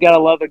Stadium. Always got to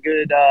love a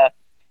good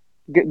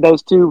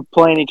those two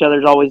playing each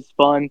other is always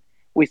fun.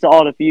 We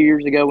saw it a few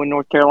years ago when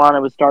North Carolina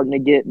was starting to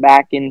get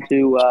back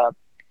into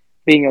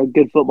being a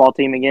good football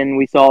team again.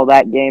 We saw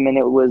that game, and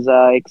it was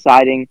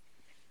exciting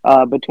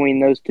between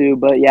those two.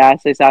 But, yeah, I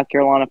say South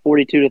Carolina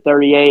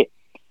 42-38.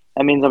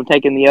 That means I'm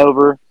taking the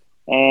over,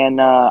 and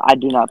I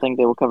do not think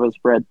they will cover the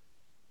spread.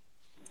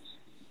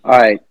 All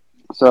right,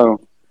 so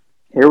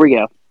here we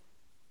go.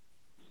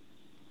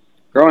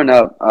 Growing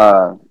up,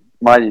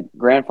 my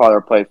grandfather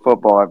played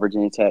football at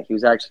Virginia Tech. He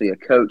was actually a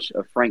coach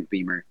of Frank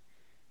Beamer.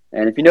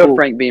 And if you know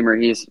Frank Beamer,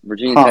 he's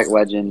Virginia Tech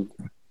legend,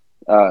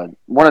 probably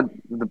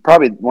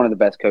one of the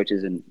best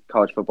coaches in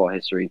college football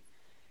history.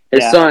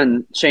 His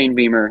son, Shane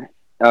Beamer,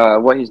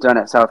 what he's done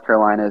at South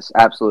Carolina is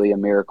absolutely a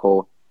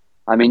miracle.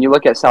 I mean, you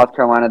look at South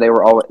Carolina, they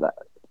were always,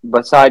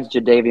 besides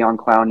Jadeveon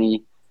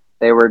Clowney,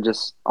 they were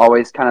just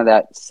always kind of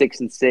that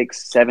 6-6,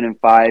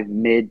 7-5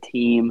 mid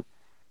team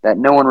that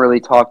no one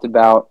really talked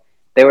about.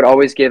 They would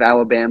always give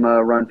Alabama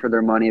a run for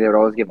their money. They would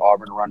always give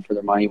Auburn a run for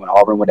their money when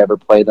Auburn would ever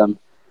play them.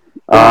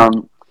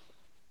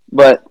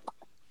 But,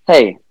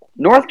 hey,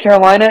 North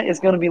Carolina is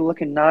going to be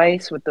looking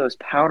nice with those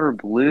powder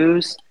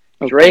blues.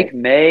 Okay. Drake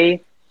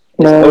May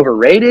is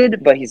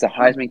overrated, but he's a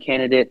Heisman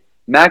candidate.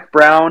 Mac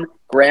Brown,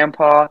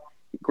 grandpa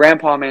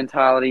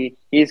mentality.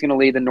 He's going to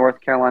lead the North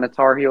Carolina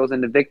Tar Heels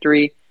into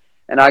victory.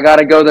 And I got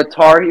to go the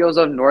Tar Heels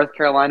of North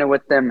Carolina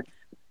with them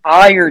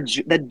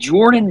the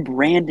Jordan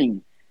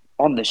branding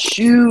on the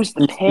shoes,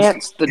 the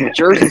pants, the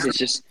jerseys. It's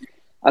just,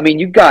 I mean,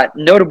 you've got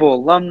notable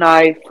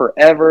alumni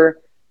forever.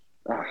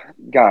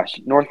 Gosh,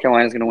 North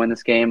Carolina's going to win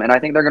this game, and I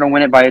think they're going to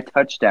win it by a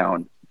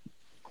touchdown.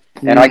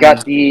 And I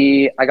got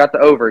the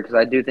over because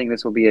I do think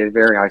this will be a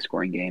very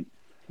high-scoring game.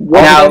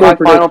 Now, my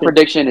final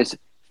prediction is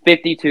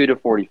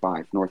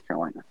 52-45, North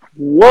Carolina.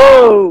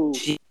 Whoa!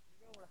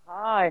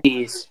 High.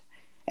 Jeez.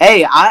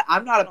 Hey,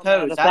 I'm not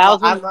opposed.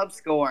 I love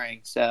scoring,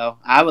 so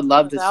I would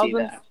love to see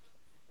that.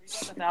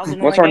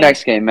 What's our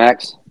next game,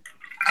 Max?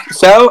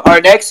 So,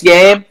 our next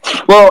game,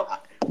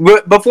 well,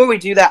 before we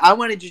do that, I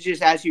wanted to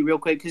just ask you real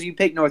quick, because you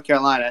picked North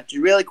Carolina. Just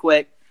really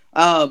quick,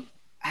 how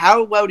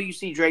well do you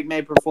see Drake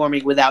May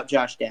performing without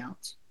Josh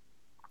Downs?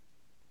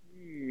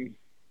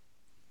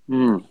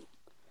 And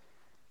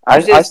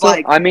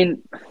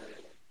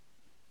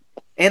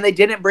they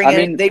didn't bring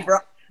in. They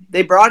brought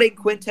in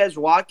Quintez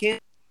Watkins,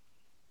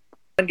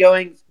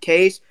 ongoing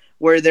case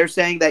where they're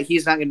saying that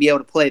he's not going to be able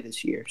to play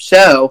this year.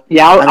 So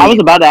I was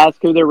about to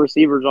ask who their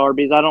receivers are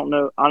because I don't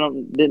know.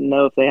 Didn't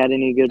know if they had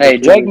any good. Hey,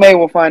 Drake May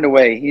will find a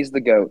way. He's the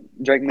GOAT.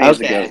 Drake May is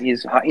the GOAT. He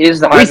is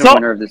the Heisman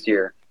winner of this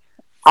year.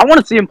 I want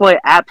to see him play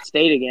App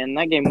State again.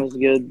 That game was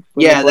good.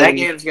 Yeah, that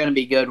game's going to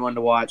be a good one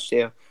to watch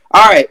too.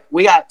 All right,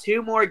 we got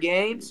two more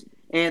games,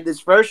 and this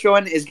first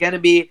one is going to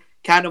be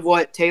kind of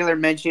what Taylor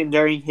mentioned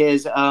during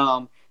his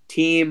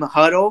team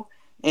huddle,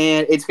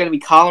 and it's going to be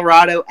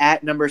Colorado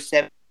at number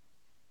 7.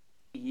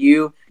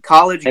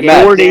 College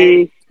game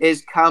day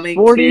is coming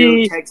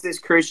to Texas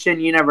Christian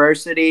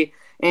University,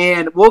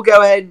 and we'll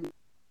go ahead.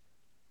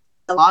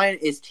 The line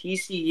is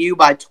TCU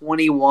by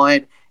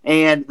 21,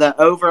 and the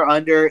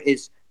over/under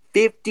is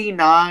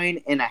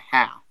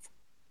 59.5.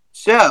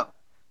 So,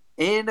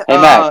 in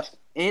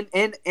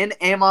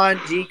Amon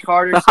G.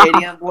 Carter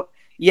Stadium,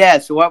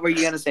 yes. What were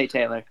you gonna say,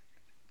 Taylor?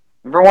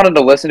 Ever wanted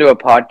to listen to a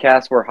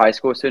podcast where high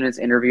school students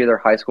interview their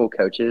high school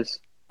coaches?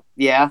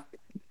 Yeah.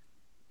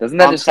 Doesn't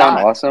that On just sound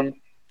time. awesome?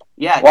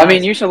 Yeah. it Well, I does.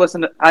 mean, you should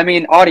listen to. I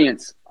mean,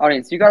 audience,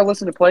 you got to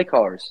listen to play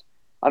callers.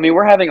 I mean,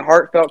 we're having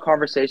heartfelt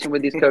conversation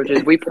with these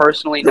coaches. We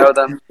personally know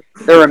them.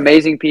 They're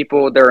amazing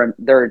people.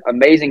 They're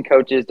amazing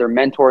coaches. They're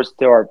mentors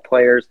to our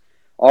players.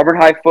 Auburn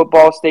High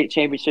football state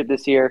championship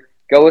this year.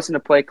 Go listen to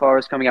play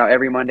callers coming out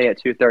every Monday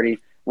at 2:30,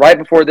 right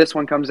before this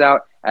one comes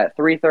out at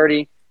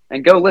 3:30,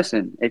 and go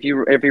listen if you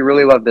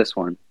really love this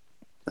one.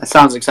 That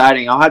sounds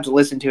exciting. I'll have to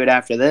listen to it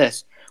after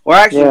this. Or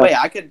actually, Yeah. wait,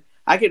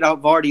 I could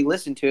have already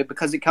listened to it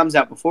because it comes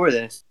out before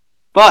this.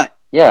 But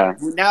Yeah,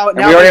 now and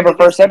we already have our that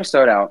first this-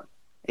 episode out.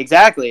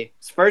 Exactly.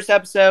 It's first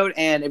episode,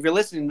 and if you're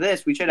listening to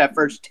this, we should have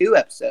first 2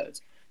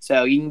 episodes.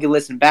 So you can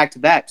listen back to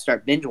back,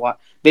 start binge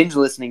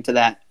listening to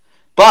that.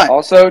 But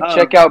Also,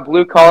 check out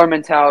Blue Collar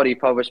Mentality,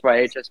 published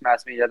by HS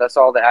Mass Media. That's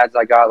all the ads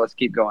I got. Let's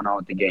keep going on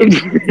with the game.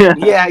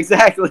 yeah,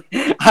 exactly.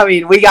 I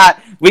mean, we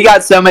got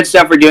so much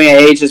stuff we're doing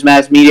at HS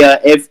Mass Media.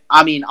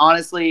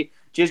 Honestly,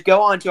 just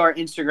go onto our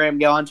Instagram,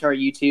 go onto our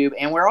YouTube,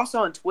 and we're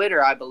also on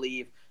Twitter, I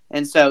believe.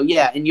 And so,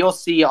 yeah, and you'll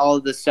see all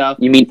of the stuff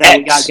You mean that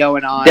we X? got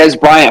going on. Des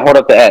Bryant, hold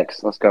up the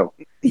X. Let's go.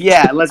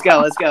 Yeah, let's go.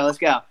 All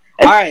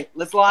right,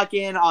 let's lock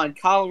in on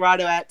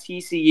Colorado at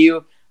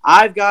TCU.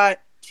 I've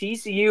got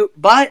TCU,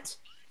 but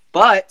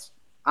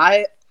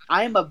I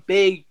am a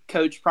big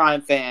Coach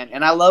Prime fan,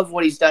 and I love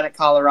what he's done at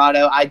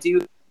Colorado. I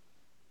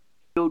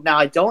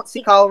don't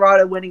see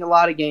Colorado winning a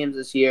lot of games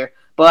this year,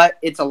 but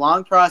it's a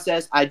long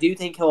process. I do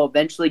think he'll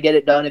eventually get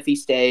it done if he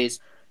stays.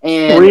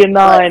 And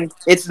 3-9. but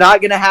it's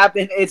not gonna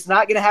happen. It's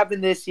not gonna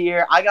happen this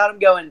year. I got them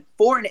going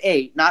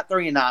 4-8, not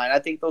 3-9. I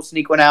think they'll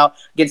sneak one out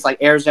against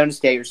like Arizona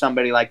State or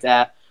somebody like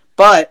that.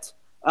 But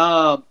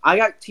I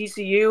got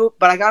TCU,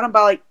 but I got them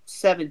by like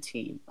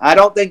 17. I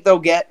don't think they'll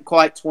get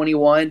quite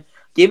 21.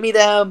 Give me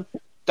them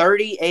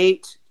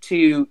 38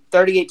 to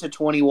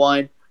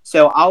 21.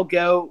 So I'll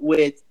go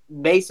with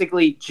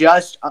basically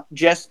just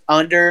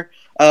under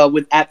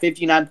with at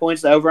 59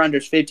 points. The over under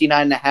is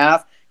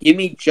 59.5. Give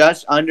me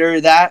just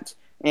under that.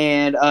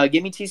 And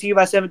give me TCU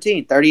by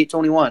 17,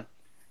 38-21.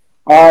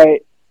 All right.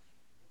 This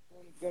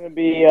one's going to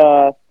be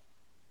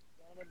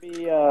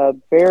a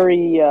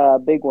very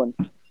big one.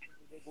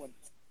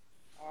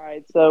 All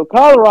right, so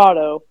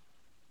Colorado,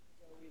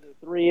 either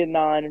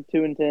 3-9 or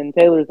 2-10.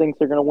 Taylor thinks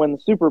they're going to win the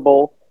Super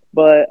Bowl,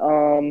 but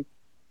I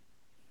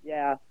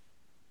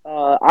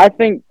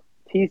think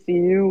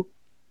TCU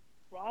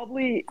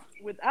probably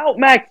without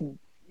Max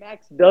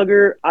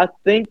Duggar. I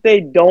think they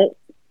don't.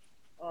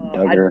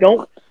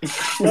 Duggar.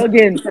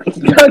 Duggan.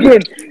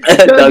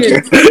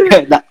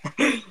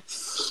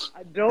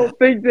 I don't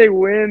think they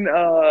win.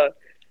 I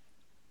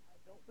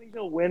don't think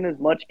they'll win as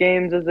much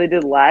games as they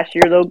did last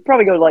year. They'll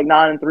probably go like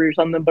 9-3 or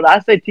something. But I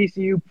say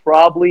TCU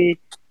probably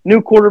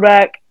new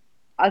quarterback.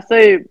 I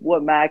say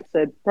what Max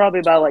said,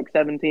 probably about like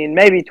 17,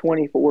 maybe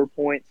 24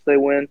 points they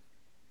win.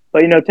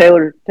 But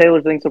Taylor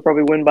thinks they'll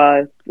probably win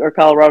by, or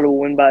Colorado will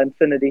win by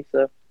infinity.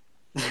 So.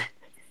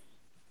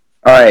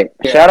 All right.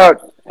 Yeah. Shout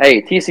out.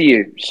 Hey,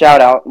 TCU. Shout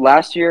out.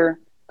 Last year,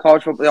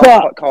 college football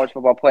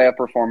playoff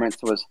performance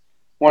was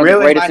one of the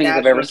greatest things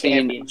I've ever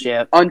seen.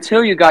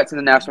 Until you got to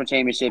the national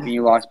championship and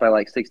you lost by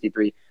like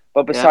 63.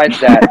 But besides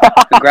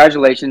that,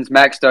 congratulations,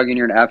 Max Duggan.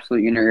 You're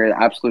an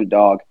absolute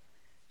dog.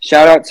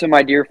 Shout out to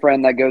my dear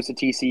friend that goes to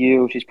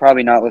TCU. She's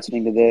probably not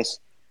listening to this.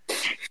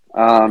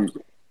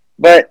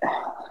 But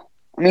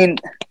I mean,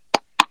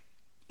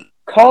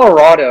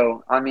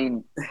 Colorado. I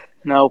mean,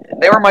 No.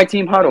 they were my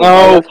team huddle.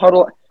 No.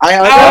 Huddle.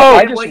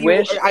 I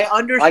wish I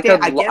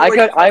understand.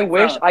 I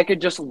wish I could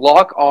just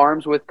lock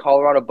arms with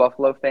Colorado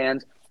Buffalo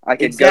fans. I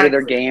could go to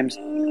their games.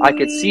 I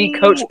could see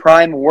Coach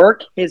Prime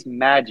work his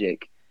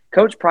magic.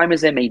 Coach Prime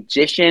is a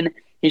magician.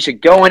 He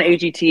should go on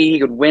AGT. He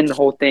could win the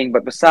whole thing.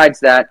 But besides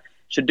that,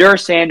 Shedeur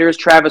Sanders,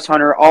 Travis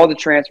Hunter, all the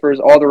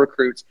transfers, all the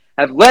recruits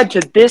have led to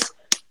this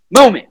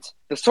moment.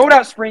 The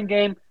sold-out spring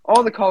game.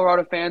 All the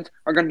Colorado fans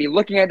are going to be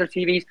looking at their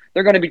TVs.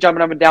 They're going to be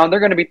jumping up and down. They're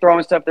going to be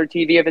throwing stuff at their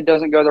TV if it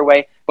doesn't go their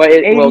way. But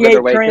it will go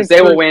their way because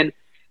they will win.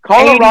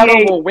 Colorado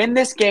will win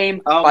this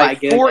game by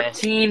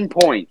 14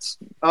 points.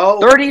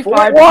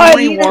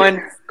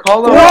 35-21,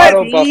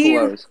 Colorado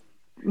Buffaloes.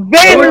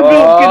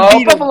 Vanderbilt can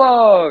beat them.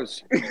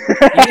 Buffaloes.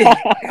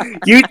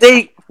 You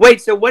think?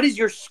 Wait. So what is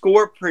your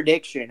score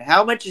prediction?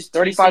 How much is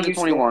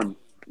 35-21.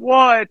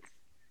 What?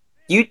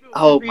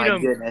 Oh beat my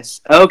 'em.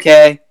 goodness.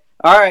 Okay.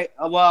 All right.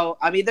 Well,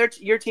 I mean, they're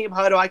your team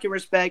huddle. I can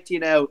respect,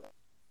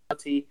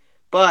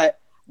 but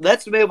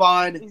let's move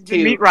on to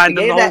the game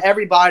that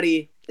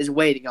everybody is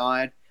waiting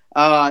on.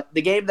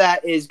 The game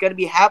that is going to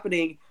be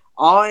happening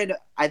on,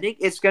 I think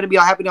it's going to be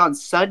happening on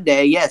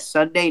Sunday. Yes,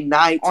 Sunday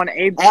night On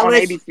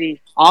ABC.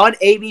 on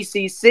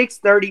ABC,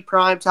 6:30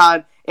 prime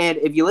time. And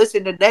if you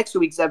listen to next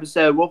week's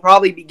episode, we'll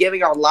probably be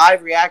giving our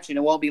live reaction.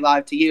 It won't be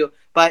live to you,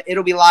 but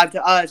it'll be live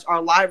to us,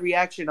 our live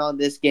reaction on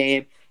this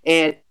game.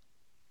 And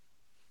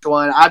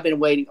one I've been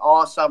waiting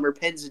all summer,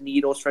 pins and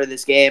needles for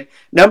this game.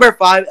 Number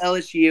 5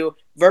 LSU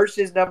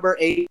versus number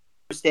 8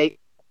 State.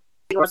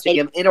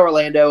 Stadium in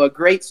Orlando, a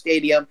great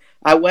stadium.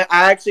 I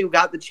actually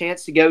got the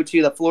chance to go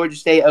to the Florida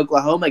State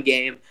Oklahoma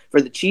game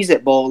for the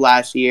Cheez-It Bowl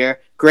last year.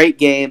 Great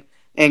game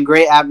and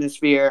great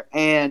atmosphere.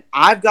 And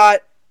I'm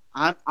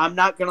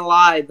not gonna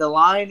lie, the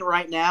line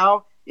right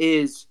now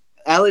is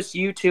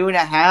LSU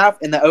 2.5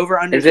 and the over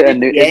under. Is it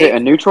a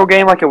neutral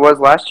game like it was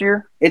last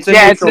year? It's a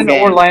Yeah, neutral it's in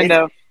game.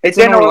 Orlando. It's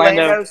in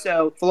Orlando,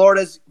 so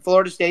Florida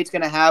State's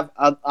going to have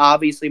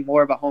obviously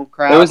more of a home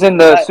crowd. It was in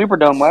the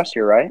Superdome last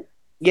year, right?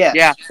 Yes,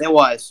 Yeah. it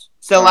was.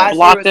 So last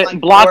Blocked year it. was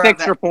like Blocked more of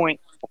extra point.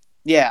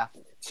 Yeah.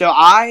 So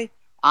I'm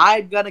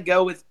going to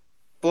go with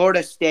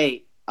Florida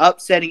State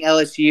upsetting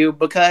LSU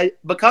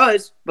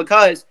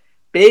because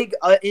big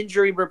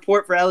injury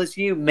report for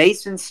LSU.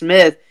 Mason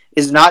Smith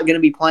is not going to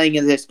be playing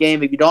in this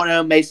game. If you don't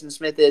know who Mason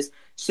Smith is,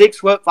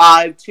 6'5",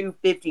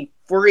 250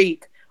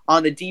 freak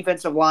on the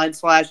defensive line /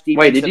 defensive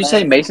Wait, did you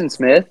say end. Mason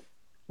Smith?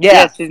 Yeah.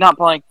 Yes, he's not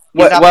playing.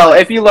 Well,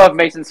 if you love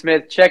Mason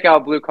Smith, check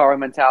out Blue Collar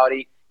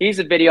Mentality. He's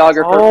a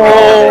videographer for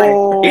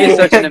a living. He's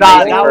such an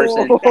amazing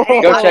person. Go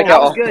check that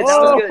out. was good. That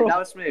was good. That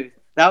was smooth.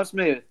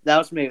 That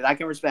was smooth. I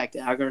can respect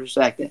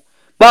it.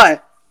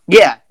 But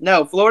yeah,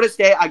 no, Florida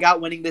State. I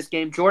got winning this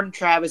game. Jordan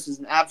Travis is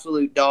an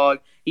absolute dog.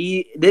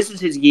 This is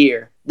his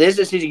year.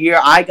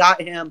 I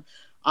got him.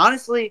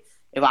 Honestly,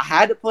 if I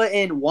had to put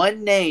in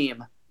one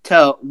name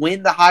to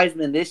win the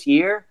Heisman this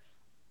year,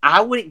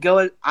 I wouldn't go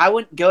as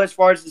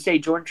far as to say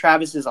Jordan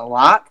Travis is a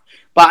lock,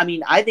 but I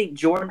mean I think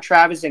Jordan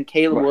Travis and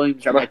Caleb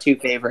Williams are my two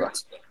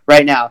favorites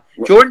right now.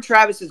 Jordan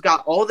Travis has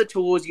got all the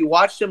tools. You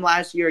watched him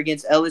last year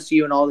against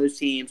LSU and all those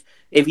teams.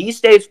 If he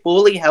stays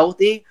fully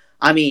healthy,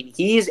 I mean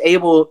he's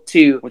able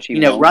to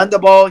run the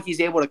ball. He's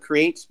able to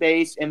create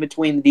space in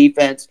between the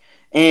defense.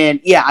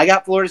 And yeah, I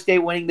got Florida State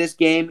winning this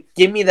game.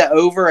 Give me the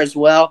over as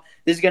well.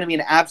 This is going to be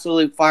an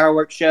absolute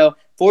fireworks show.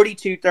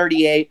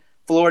 42-38.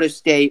 Florida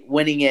State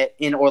winning it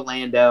in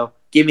Orlando.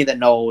 Give me the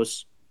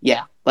Noles.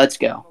 Yeah, let's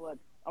go.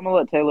 I'm gonna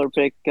let Taylor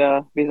pick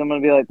because I'm gonna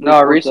be like.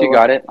 No, Reese, you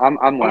got it. I'm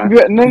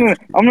laughing. No. I'm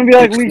gonna be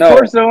like Lee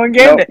Corso on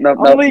game day. No.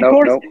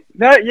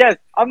 Yes,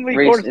 I'm Lee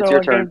Reese, Corso it's your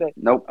on turn. game day.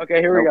 Nope. Okay,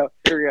 here we go.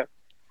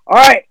 All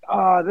right,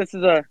 this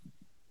is a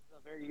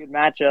very good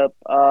matchup.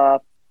 I'm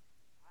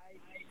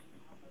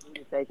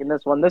taking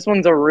this one. This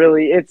one's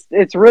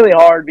it's really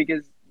hard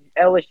because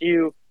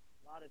LSU,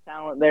 a lot of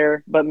talent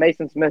there, but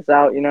Mason Smith's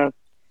out.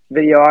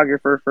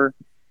 Videographer for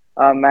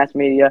mass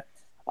media.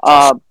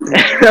 But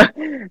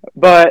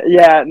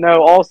yeah,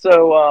 no.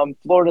 Also,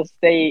 Florida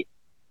State,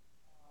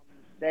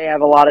 they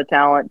have a lot of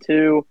talent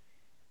too.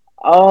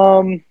 You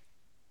know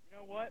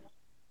what?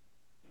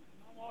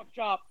 I'm walk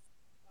chop.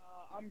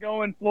 I'm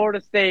going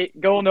Florida State.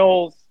 Go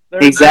Noles.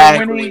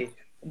 Exactly.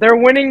 They're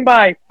winning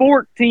by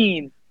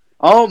 14.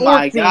 Oh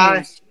my 14.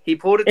 gosh, he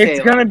pulled a tail.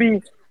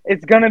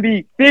 It's gonna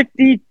be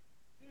 52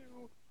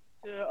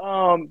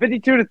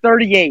 to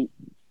 38.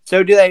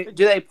 So do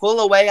they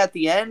pull away at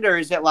the end, or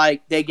is it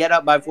like they get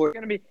up by 4?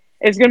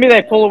 It's gonna be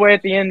they pull away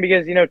at the end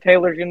because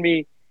Taylor's gonna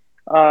be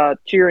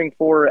cheering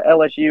for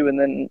LSU, and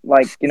then how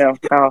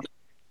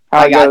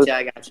I it got goes. you.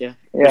 I got you.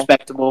 Yeah.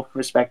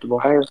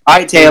 Respectable. All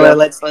right, Taylor.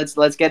 Let's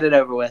get it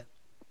over with.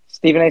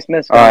 Stephen A.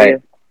 Smith. All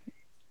right.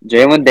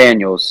 Jalen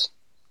Daniels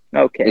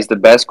Okay. is the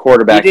best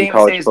quarterback You in didn't even say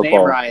college his name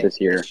football right. this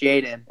year. It's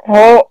Jaden.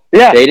 Oh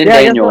yeah. Jaden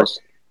yeah,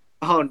 Daniels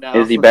Oh no.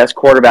 is the best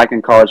quarterback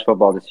in college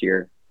football this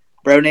year.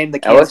 Bro named the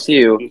Kansas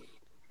LSU City.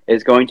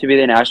 is going to be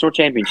the national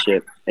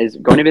championship. Is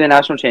going to be the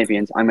national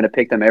champions. I'm going to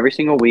pick them every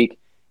single week.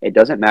 It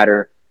doesn't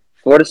matter.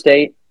 Florida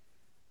State.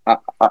 I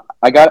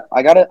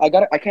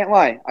can't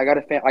lie. I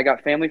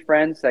got family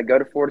friends that go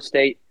to Florida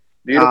State.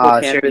 Beautiful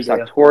campus. Sure you do.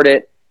 I've toured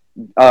it.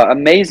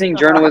 Amazing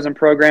journalism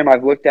program.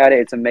 I've looked at it.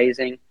 It's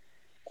amazing.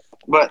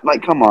 But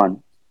come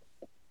on,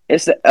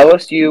 it's the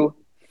LSU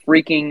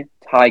freaking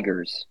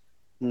Tigers.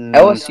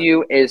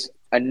 LSU is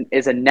a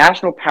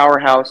national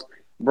powerhouse.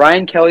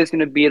 Brian Kelly's going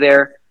to be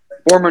there.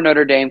 Former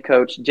Notre Dame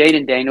coach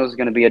Jaden Daniels is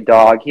going to be a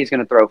dog. He's going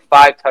to throw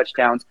 5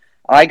 touchdowns.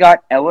 I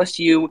got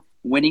LSU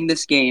winning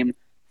this game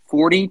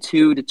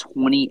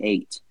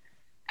 42-28.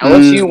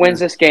 LSU wins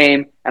this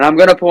game, and I'm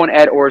going to pull an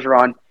Ed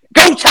Orgeron.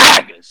 Go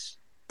Tigers!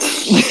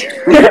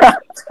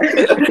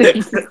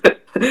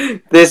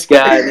 This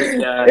guy.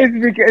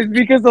 It's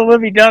because of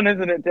Livy Dunn,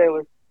 isn't it,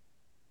 Taylor?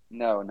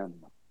 No.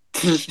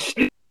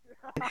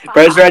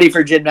 Bro's ready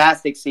for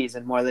gymnastics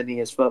season more than he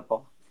is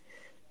football.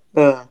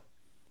 I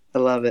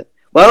love it.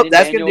 Well, Jaden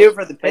that's going to do it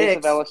for the face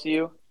picks. of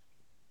LSU.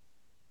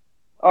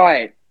 All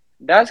right,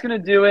 that's going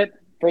to do it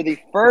for the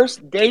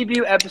first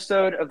debut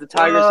episode of the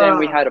Tigers Den.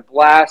 We had a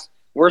blast.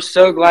 We're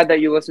so glad that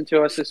you listened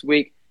to us this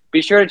week.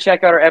 Be sure to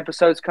check out our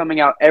episodes coming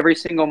out every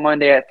single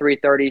Monday at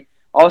 3:30.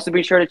 Also,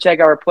 be sure to check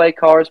out our Play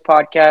Callers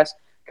podcast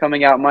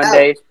coming out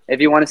Monday. If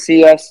you want to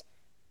see us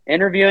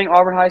interviewing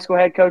Auburn High School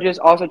head coaches,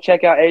 also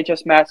check out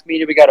AHS Mass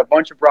Media. We got a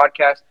bunch of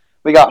broadcasts.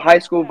 We got high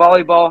school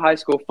volleyball, high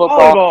school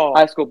football,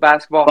 high school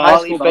basketball, high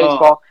school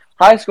baseball,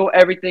 high school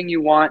everything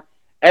you want.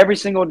 Every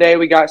single day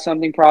we got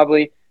something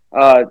probably.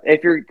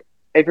 If you're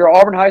an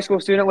Auburn High School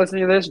student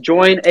listening to this,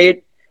 join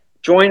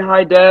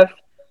High Def.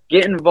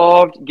 Get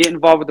involved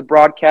with the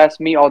broadcast.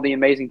 Meet all the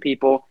amazing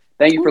people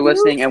Thank you for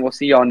listening, and we'll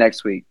see y'all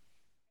next week.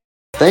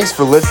 Thanks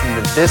for listening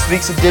to this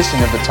week's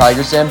edition of the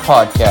Tigers Den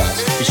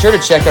podcast. Be sure to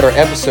check out our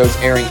episodes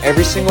airing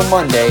every single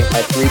Monday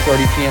at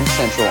 3:30 p.m.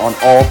 Central on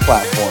all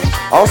platforms.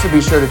 Also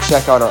be sure to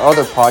check out our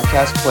other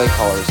podcast, Play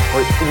Callers,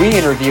 where we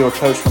interview a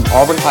coach from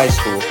Auburn High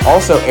School,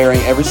 also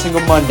airing every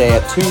single Monday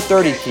at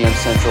 2:30 p.m.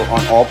 Central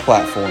on all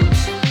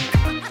platforms.